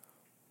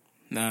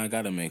now I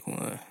gotta make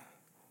one.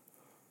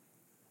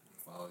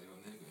 Follow your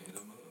nigga, hit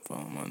him up.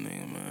 Follow my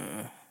nigga,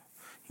 man.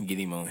 Get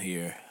him on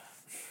here.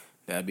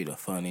 That'd be the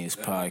funniest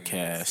That nigga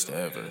podcast silly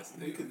ever. ass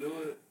We nigga. could do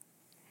it.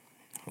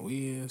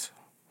 We is.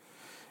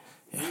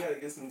 We gotta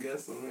get some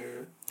guests on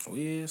here.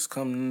 We is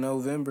come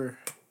November.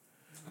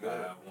 I gotta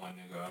have one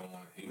nigga. I don't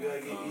want he We gotta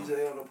wanna get come.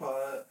 EJ on the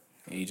pod.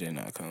 EJ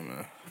not coming.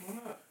 Why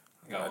not?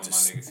 I got one of my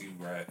niggas. He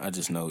rap. I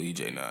just know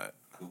EJ not.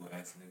 Cool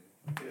ass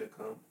nigga. Yeah,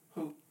 come.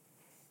 Who?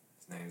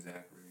 His name's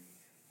Zachary.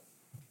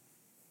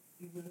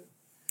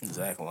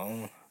 Zach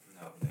Long.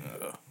 No,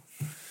 nigga.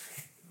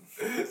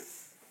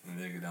 The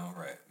nigga don't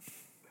rap.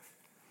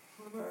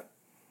 Why not?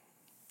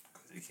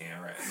 Cause he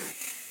can't rap.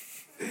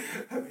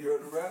 Have you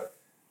heard of rap?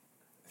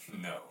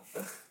 No.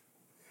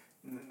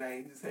 Now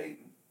you just hating.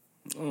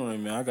 Alright,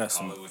 man. I got Call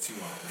some. it what you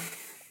want.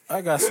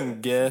 I got some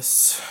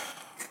guests.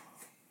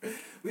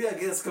 We got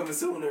guests coming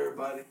soon,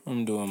 everybody.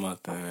 I'm doing my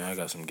thing. I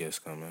got some guests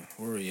coming.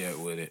 Where we at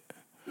with it?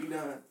 We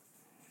done.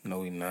 No,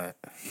 we not.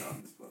 No,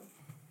 I'm just playing.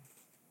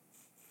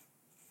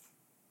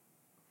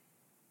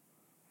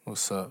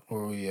 What's up?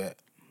 Where we at?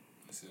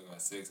 I still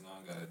got 6 now.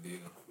 I got a deal.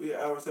 We an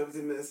hour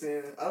 17 minutes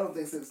in. I don't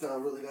think 6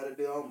 9 really got a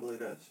deal. I don't believe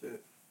that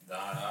shit. Nah,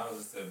 I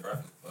was just at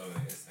Breakfast Club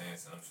and he's saying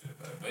some shit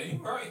about it. But you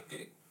right.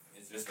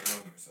 It's just a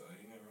rumor, so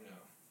you never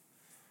know.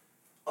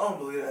 I don't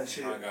believe that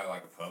shit. I got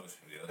like a publishing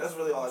deal. That's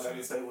really all I got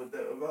to say with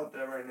that about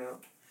that right now.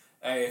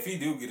 Hey, if he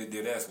do get a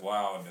deal, that's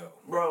wild though.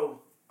 Bro,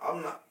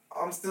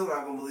 I'm still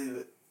not gonna believe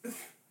it.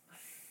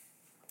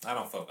 I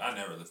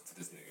never listen to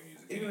this nigga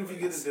music. Even if you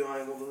anyways. get a deal, I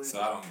ain't gonna believe So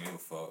it. I don't give a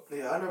fuck.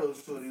 Yeah, I never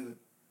listened to it either.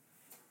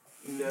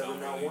 Never, Don't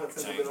not really once.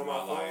 Has it change been on my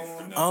my life phone?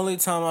 for nothing. Only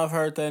time I've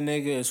heard that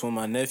nigga is when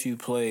my nephew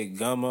played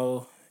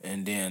Gummo,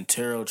 and then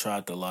Terrell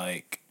tried to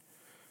like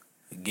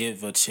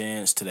give a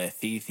chance to that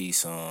Fifi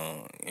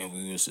song, and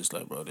we was just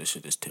like, bro, this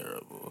shit is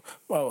terrible.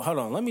 Bro, hold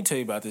on, let me tell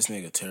you about this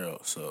nigga Terrell.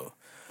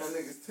 That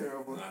nigga's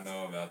terrible. I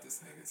know about this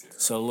nigga too.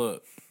 So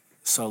look,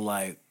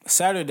 like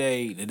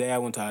Saturday, the day I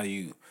went to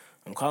IU,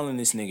 I'm calling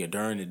this nigga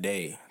during the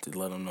day to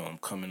let him know I'm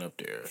coming up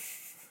there.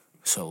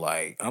 So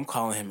like, I'm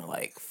calling him at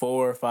like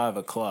 4 or 5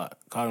 o'clock.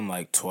 Called him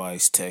like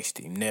twice, texted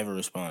him, never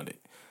responded.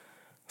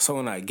 So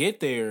when I get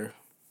there,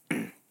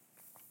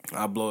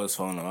 I blow his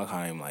phone up. I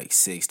call him like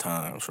 6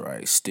 times,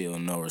 right? Still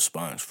no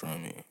response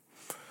from him.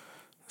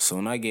 So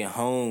when I get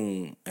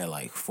home at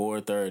like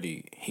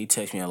 4:30, he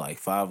texts me at like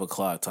 5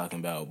 o'clock talking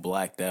about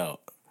blacked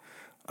out.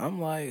 I'm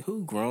like,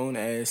 who grown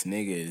ass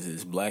niggas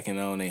is blacking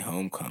out on their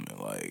homecoming?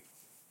 Like,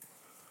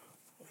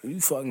 you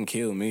fucking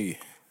kill me.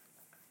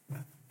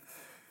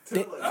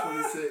 Till like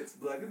 26,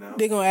 blacking out.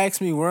 They gonna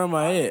ask me where am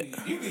I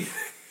at? You be,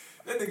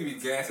 that nigga be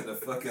gassing the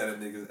fuck out of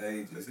niggas'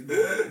 ages. He be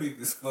weak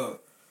as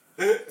fuck.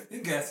 He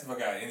gas the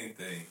fuck out of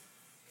anything.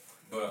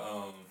 But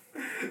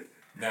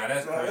nah,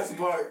 that's Nah, crazy. that's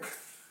Mark.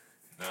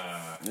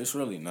 Nah, It's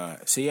really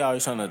not. See, y'all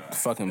always trying to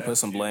fucking put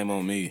some blame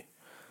on me.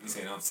 you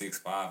saying I'm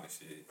 6'5" and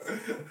shit.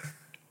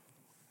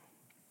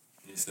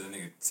 You said a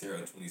nigga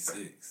Terrell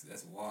 26.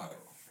 That's wild.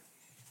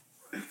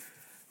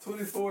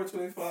 24,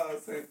 25,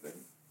 same thing.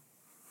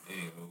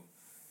 Anywho,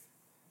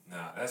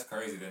 nah, that's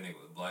crazy. That nigga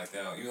was blacked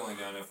out. You only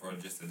down there for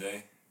just a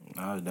day.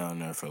 I was down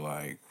there for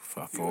like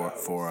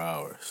 4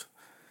 hours.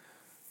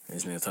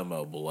 This nigga talking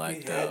about He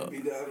blacked had to out. be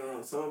down there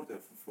on something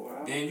for 4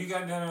 hours. Then you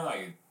got down there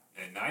like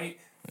at night.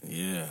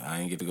 Yeah, I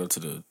didn't get to go to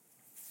the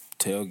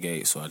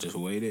tailgate, so I just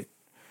waited.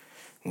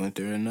 Went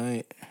there at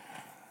night.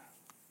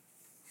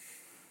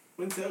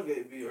 When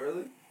tailgate be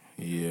early?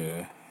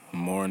 Yeah,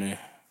 morning.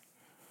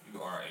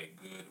 You are a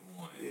good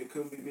one. Yeah, it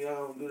couldn't be me. I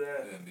don't do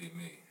that. Couldn't be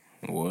me.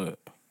 What?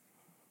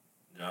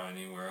 Driving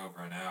anywhere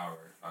over an hour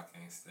if I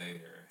can't stay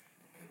there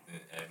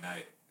at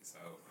night. It's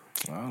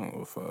over. I don't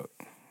give a fuck.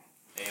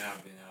 And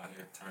I've been out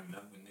here turning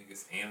up with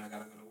niggas, and I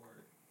gotta go to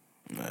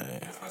work. Man,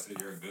 That's why I said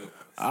you're a good one.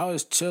 I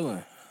was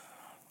chilling.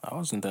 I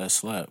wasn't that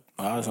slapped.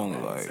 I was only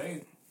I like,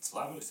 say,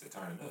 slap it, say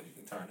turn it up. You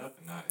can turn it up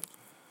and not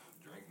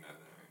drink nothing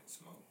or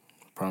smoke.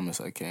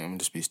 promise I can't. I'm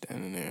just be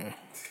standing there.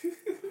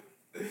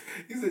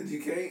 You said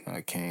you can't?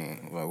 I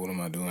can't. Like, what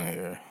am I doing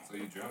here? So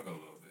you drunk a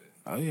little bit.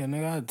 Oh yeah, nigga.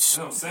 You know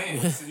what I'm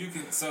saying? So you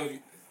can. So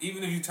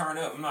even if you turn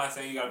up, I'm not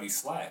saying you gotta be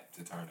slapped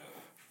to turn up.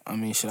 I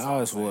mean, shit. I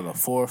was with a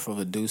fourth of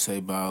a Douce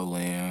bottle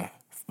in,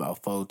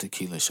 about 4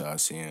 tequila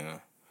shots in.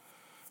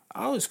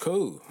 I was cool.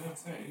 You know what I'm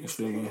saying? You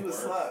feel me? You was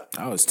slapped.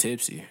 I was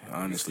tipsy,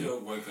 honestly. You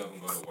still wake up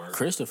and go to work.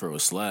 Christopher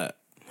was slapped.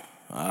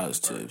 I was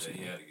Birthday, tipsy.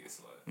 he had to get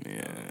slapped.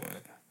 Yeah.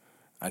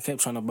 I kept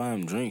trying to buy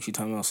him drinks. He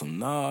talking about some,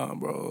 nah,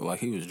 bro. Like,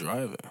 he was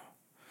driving.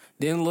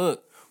 Then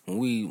look,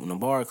 when the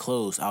bar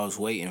closed, I was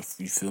waiting,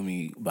 you feel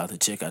me, about the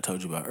chick I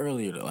told you about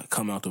earlier to, like,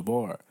 come out the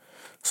bar.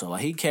 So,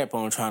 like, he kept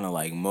on trying to,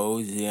 like,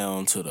 mosey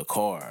down to the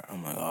car.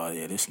 I'm like, oh,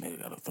 yeah, this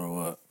nigga got to throw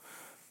up.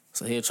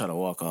 So he'd try to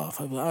walk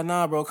off. I'd be like, oh,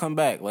 nah, bro, come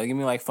back. Like, give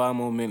me, like, 5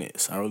 more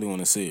minutes. I really want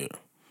to see her.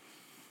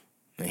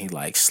 And he,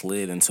 like,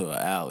 slid into an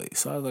alley.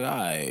 So I was like, all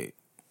right,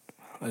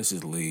 let's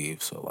just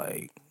leave. So,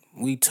 like,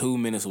 we 2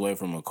 minutes away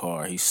from a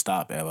car. He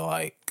stopped at,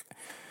 like,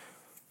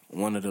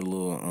 one of the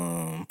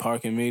little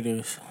parking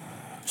meters.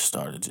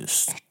 Started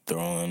just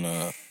throwing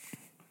up.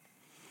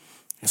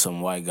 And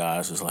some white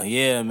guys was like,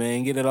 yeah,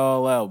 man, get it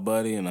all out,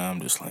 buddy. And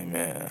I'm just like,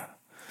 man,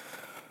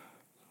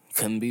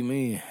 couldn't be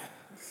me.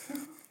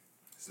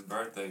 It's a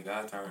birthday.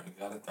 Gotta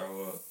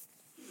throw up.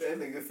 That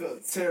nigga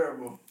felt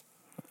terrible.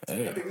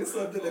 Hey, That nigga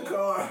slept in the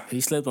car. he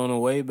slept on the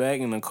way back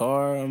in the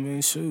car. I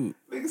mean, shoot.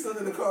 Nigga slept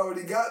in the car when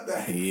he got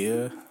back.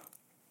 Yeah.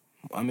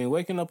 I mean,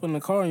 waking up in the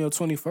car on your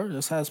 21st,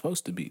 that's how it's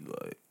supposed to be.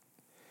 Like,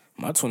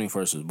 my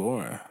 21st is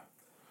boring.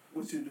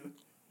 What you do?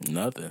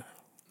 Nothing.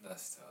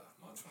 That's tough.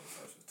 My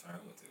 21st was turn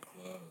with the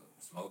club.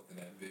 Smoked in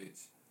that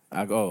bitch.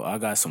 I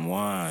got some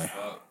wine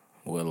Fuck.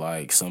 with,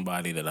 like,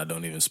 somebody that I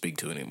don't even speak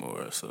to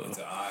anymore, so. Went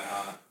to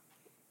IHOP.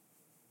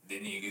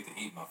 Didn't even get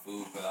to eat my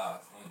food because I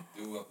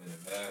threw up in the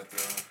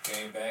bathroom.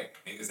 Came back,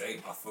 niggas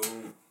ate my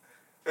food.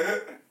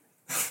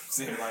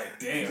 Sitting like,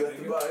 damn, You got to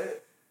nigga. buy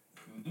it?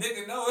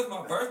 Nigga, no, it's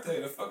my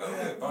birthday. The fuck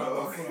I like buy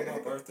my food on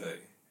my birthday.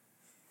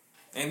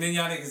 And then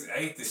y'all niggas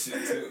ate the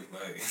shit too.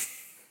 Like,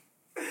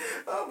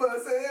 I'm about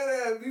to say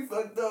that ass be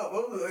fucked up.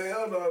 I'm like,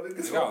 hell no,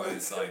 nigga. y'all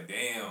was like,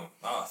 damn,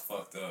 I was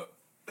fucked up.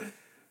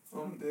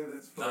 I'm dead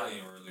as I fuck. didn't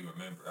even really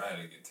remember. I had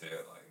to get tell,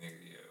 like, nigga,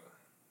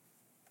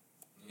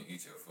 yeah, you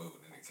eat your food.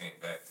 And it came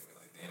back to me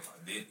like, damn,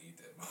 I did eat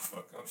that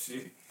motherfucker. I'm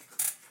shitty.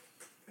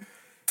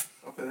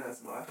 I'm finna have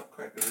some IHOP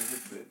crackers in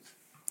this bitch.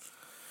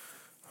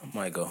 I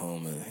might go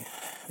home and,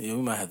 yeah,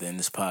 we might have to end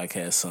this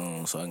podcast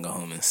soon so I can go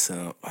home and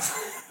simp.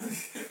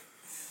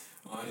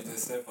 Why don't you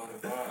just sip on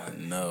the pod?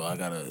 No, I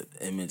got an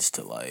image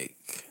to, like,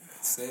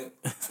 Sip,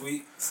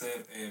 tweet,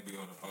 sip, and be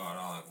on the pod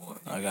all at once.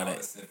 I got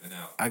it. Sipping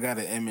out. I got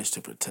an image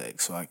to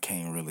protect, so I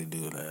can't really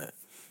do that.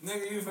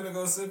 Nigga, you finna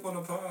go sip on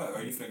the pod,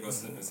 or you finna go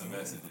sip in some I'm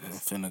messages?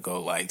 finna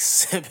go, like,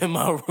 sip in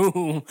my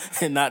room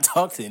and not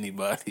talk to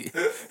anybody.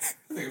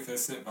 Nigga finna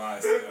sit by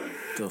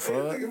himself. The fuck?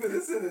 Nigga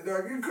finna sit in the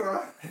dark and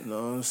cry. You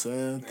know what I'm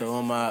saying? Nigga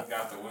Throwing finna look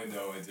out the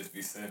window and just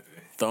be sipping.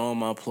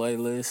 my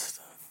playlist.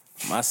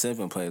 My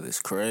sipping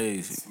playlist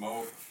crazy.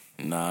 Smoke.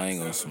 Nah, I ain't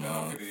gonna Sit on the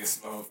smoke. balcony and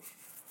smoke.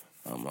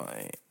 I'm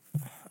like,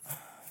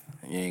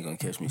 you ain't gonna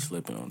catch me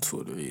slipping on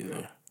Twitter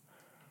either.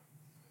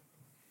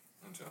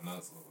 What your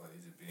notes look like?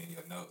 You just be in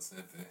your notes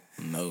sipping.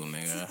 No,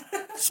 nigga.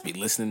 Just be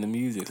listening to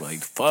music like,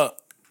 fuck.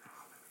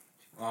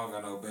 I don't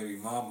got no baby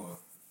mama.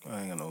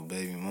 I ain't got no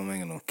baby mama, I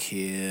ain't got no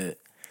kid.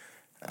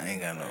 I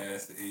ain't got no.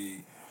 Ass to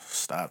eat.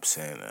 Stop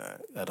saying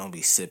that. I don't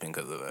be sipping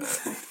because of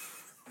that.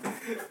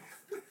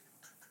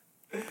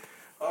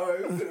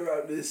 Alright, we finna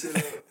wrap this shit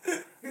up.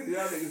 Cause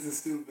y'all niggas is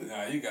stupid.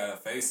 Nah, you got a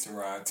face to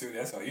ride too.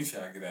 That's why you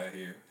trying to get out of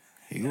here.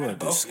 You are Both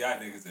just. of y'all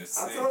niggas are I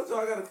sick. told you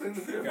I gotta clean the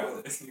You crib got,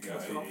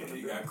 up.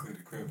 you got to clean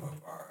the crib up.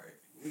 All right.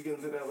 We can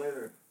do that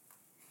later.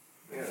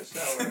 We gotta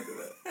shower after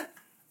that.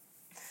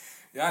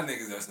 Y'all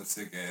niggas are some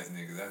sick ass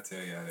niggas. I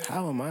tell y'all that.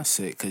 How am I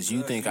sick? Because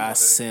you Cause think you I know that-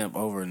 simp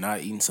over not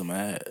eating some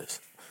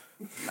ass.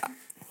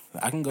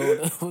 I can go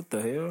with that. What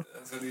the hell?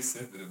 That's what he's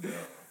sipping about.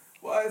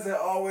 Why is that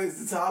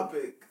always the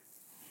topic?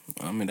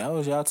 I mean, that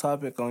was y'all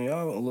topic on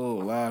y'all little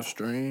live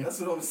stream.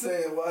 That's what I'm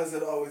saying. Why is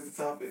that always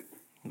the topic?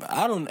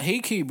 I don't. He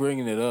keep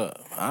bringing it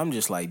up. I'm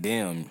just like,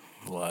 damn.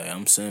 Like,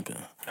 I'm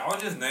simping. I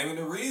was just naming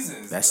the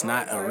reasons. That's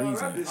not a Alright,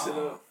 wrap reason. this shit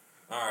up.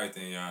 All right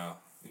then, y'all.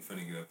 We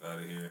finna get up out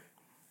of here.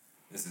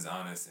 This is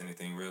honest.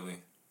 Anything really?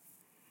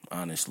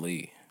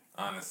 Honestly,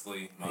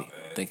 Honestly, my bad.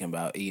 thinking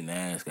about eating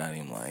ass got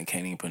him like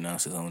can't even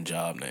pronounce his own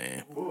job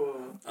name. Boy,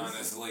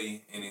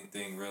 Honestly,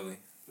 anything really?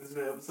 this has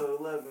been episode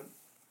 11.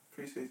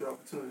 Appreciate y'all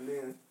for tuning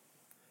in.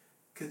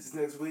 Catch us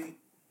next week.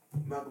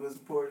 Malcolm is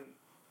important.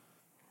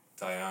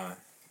 Tyon.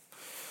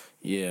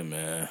 Yeah,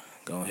 man.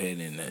 Go ahead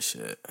and end that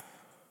shit.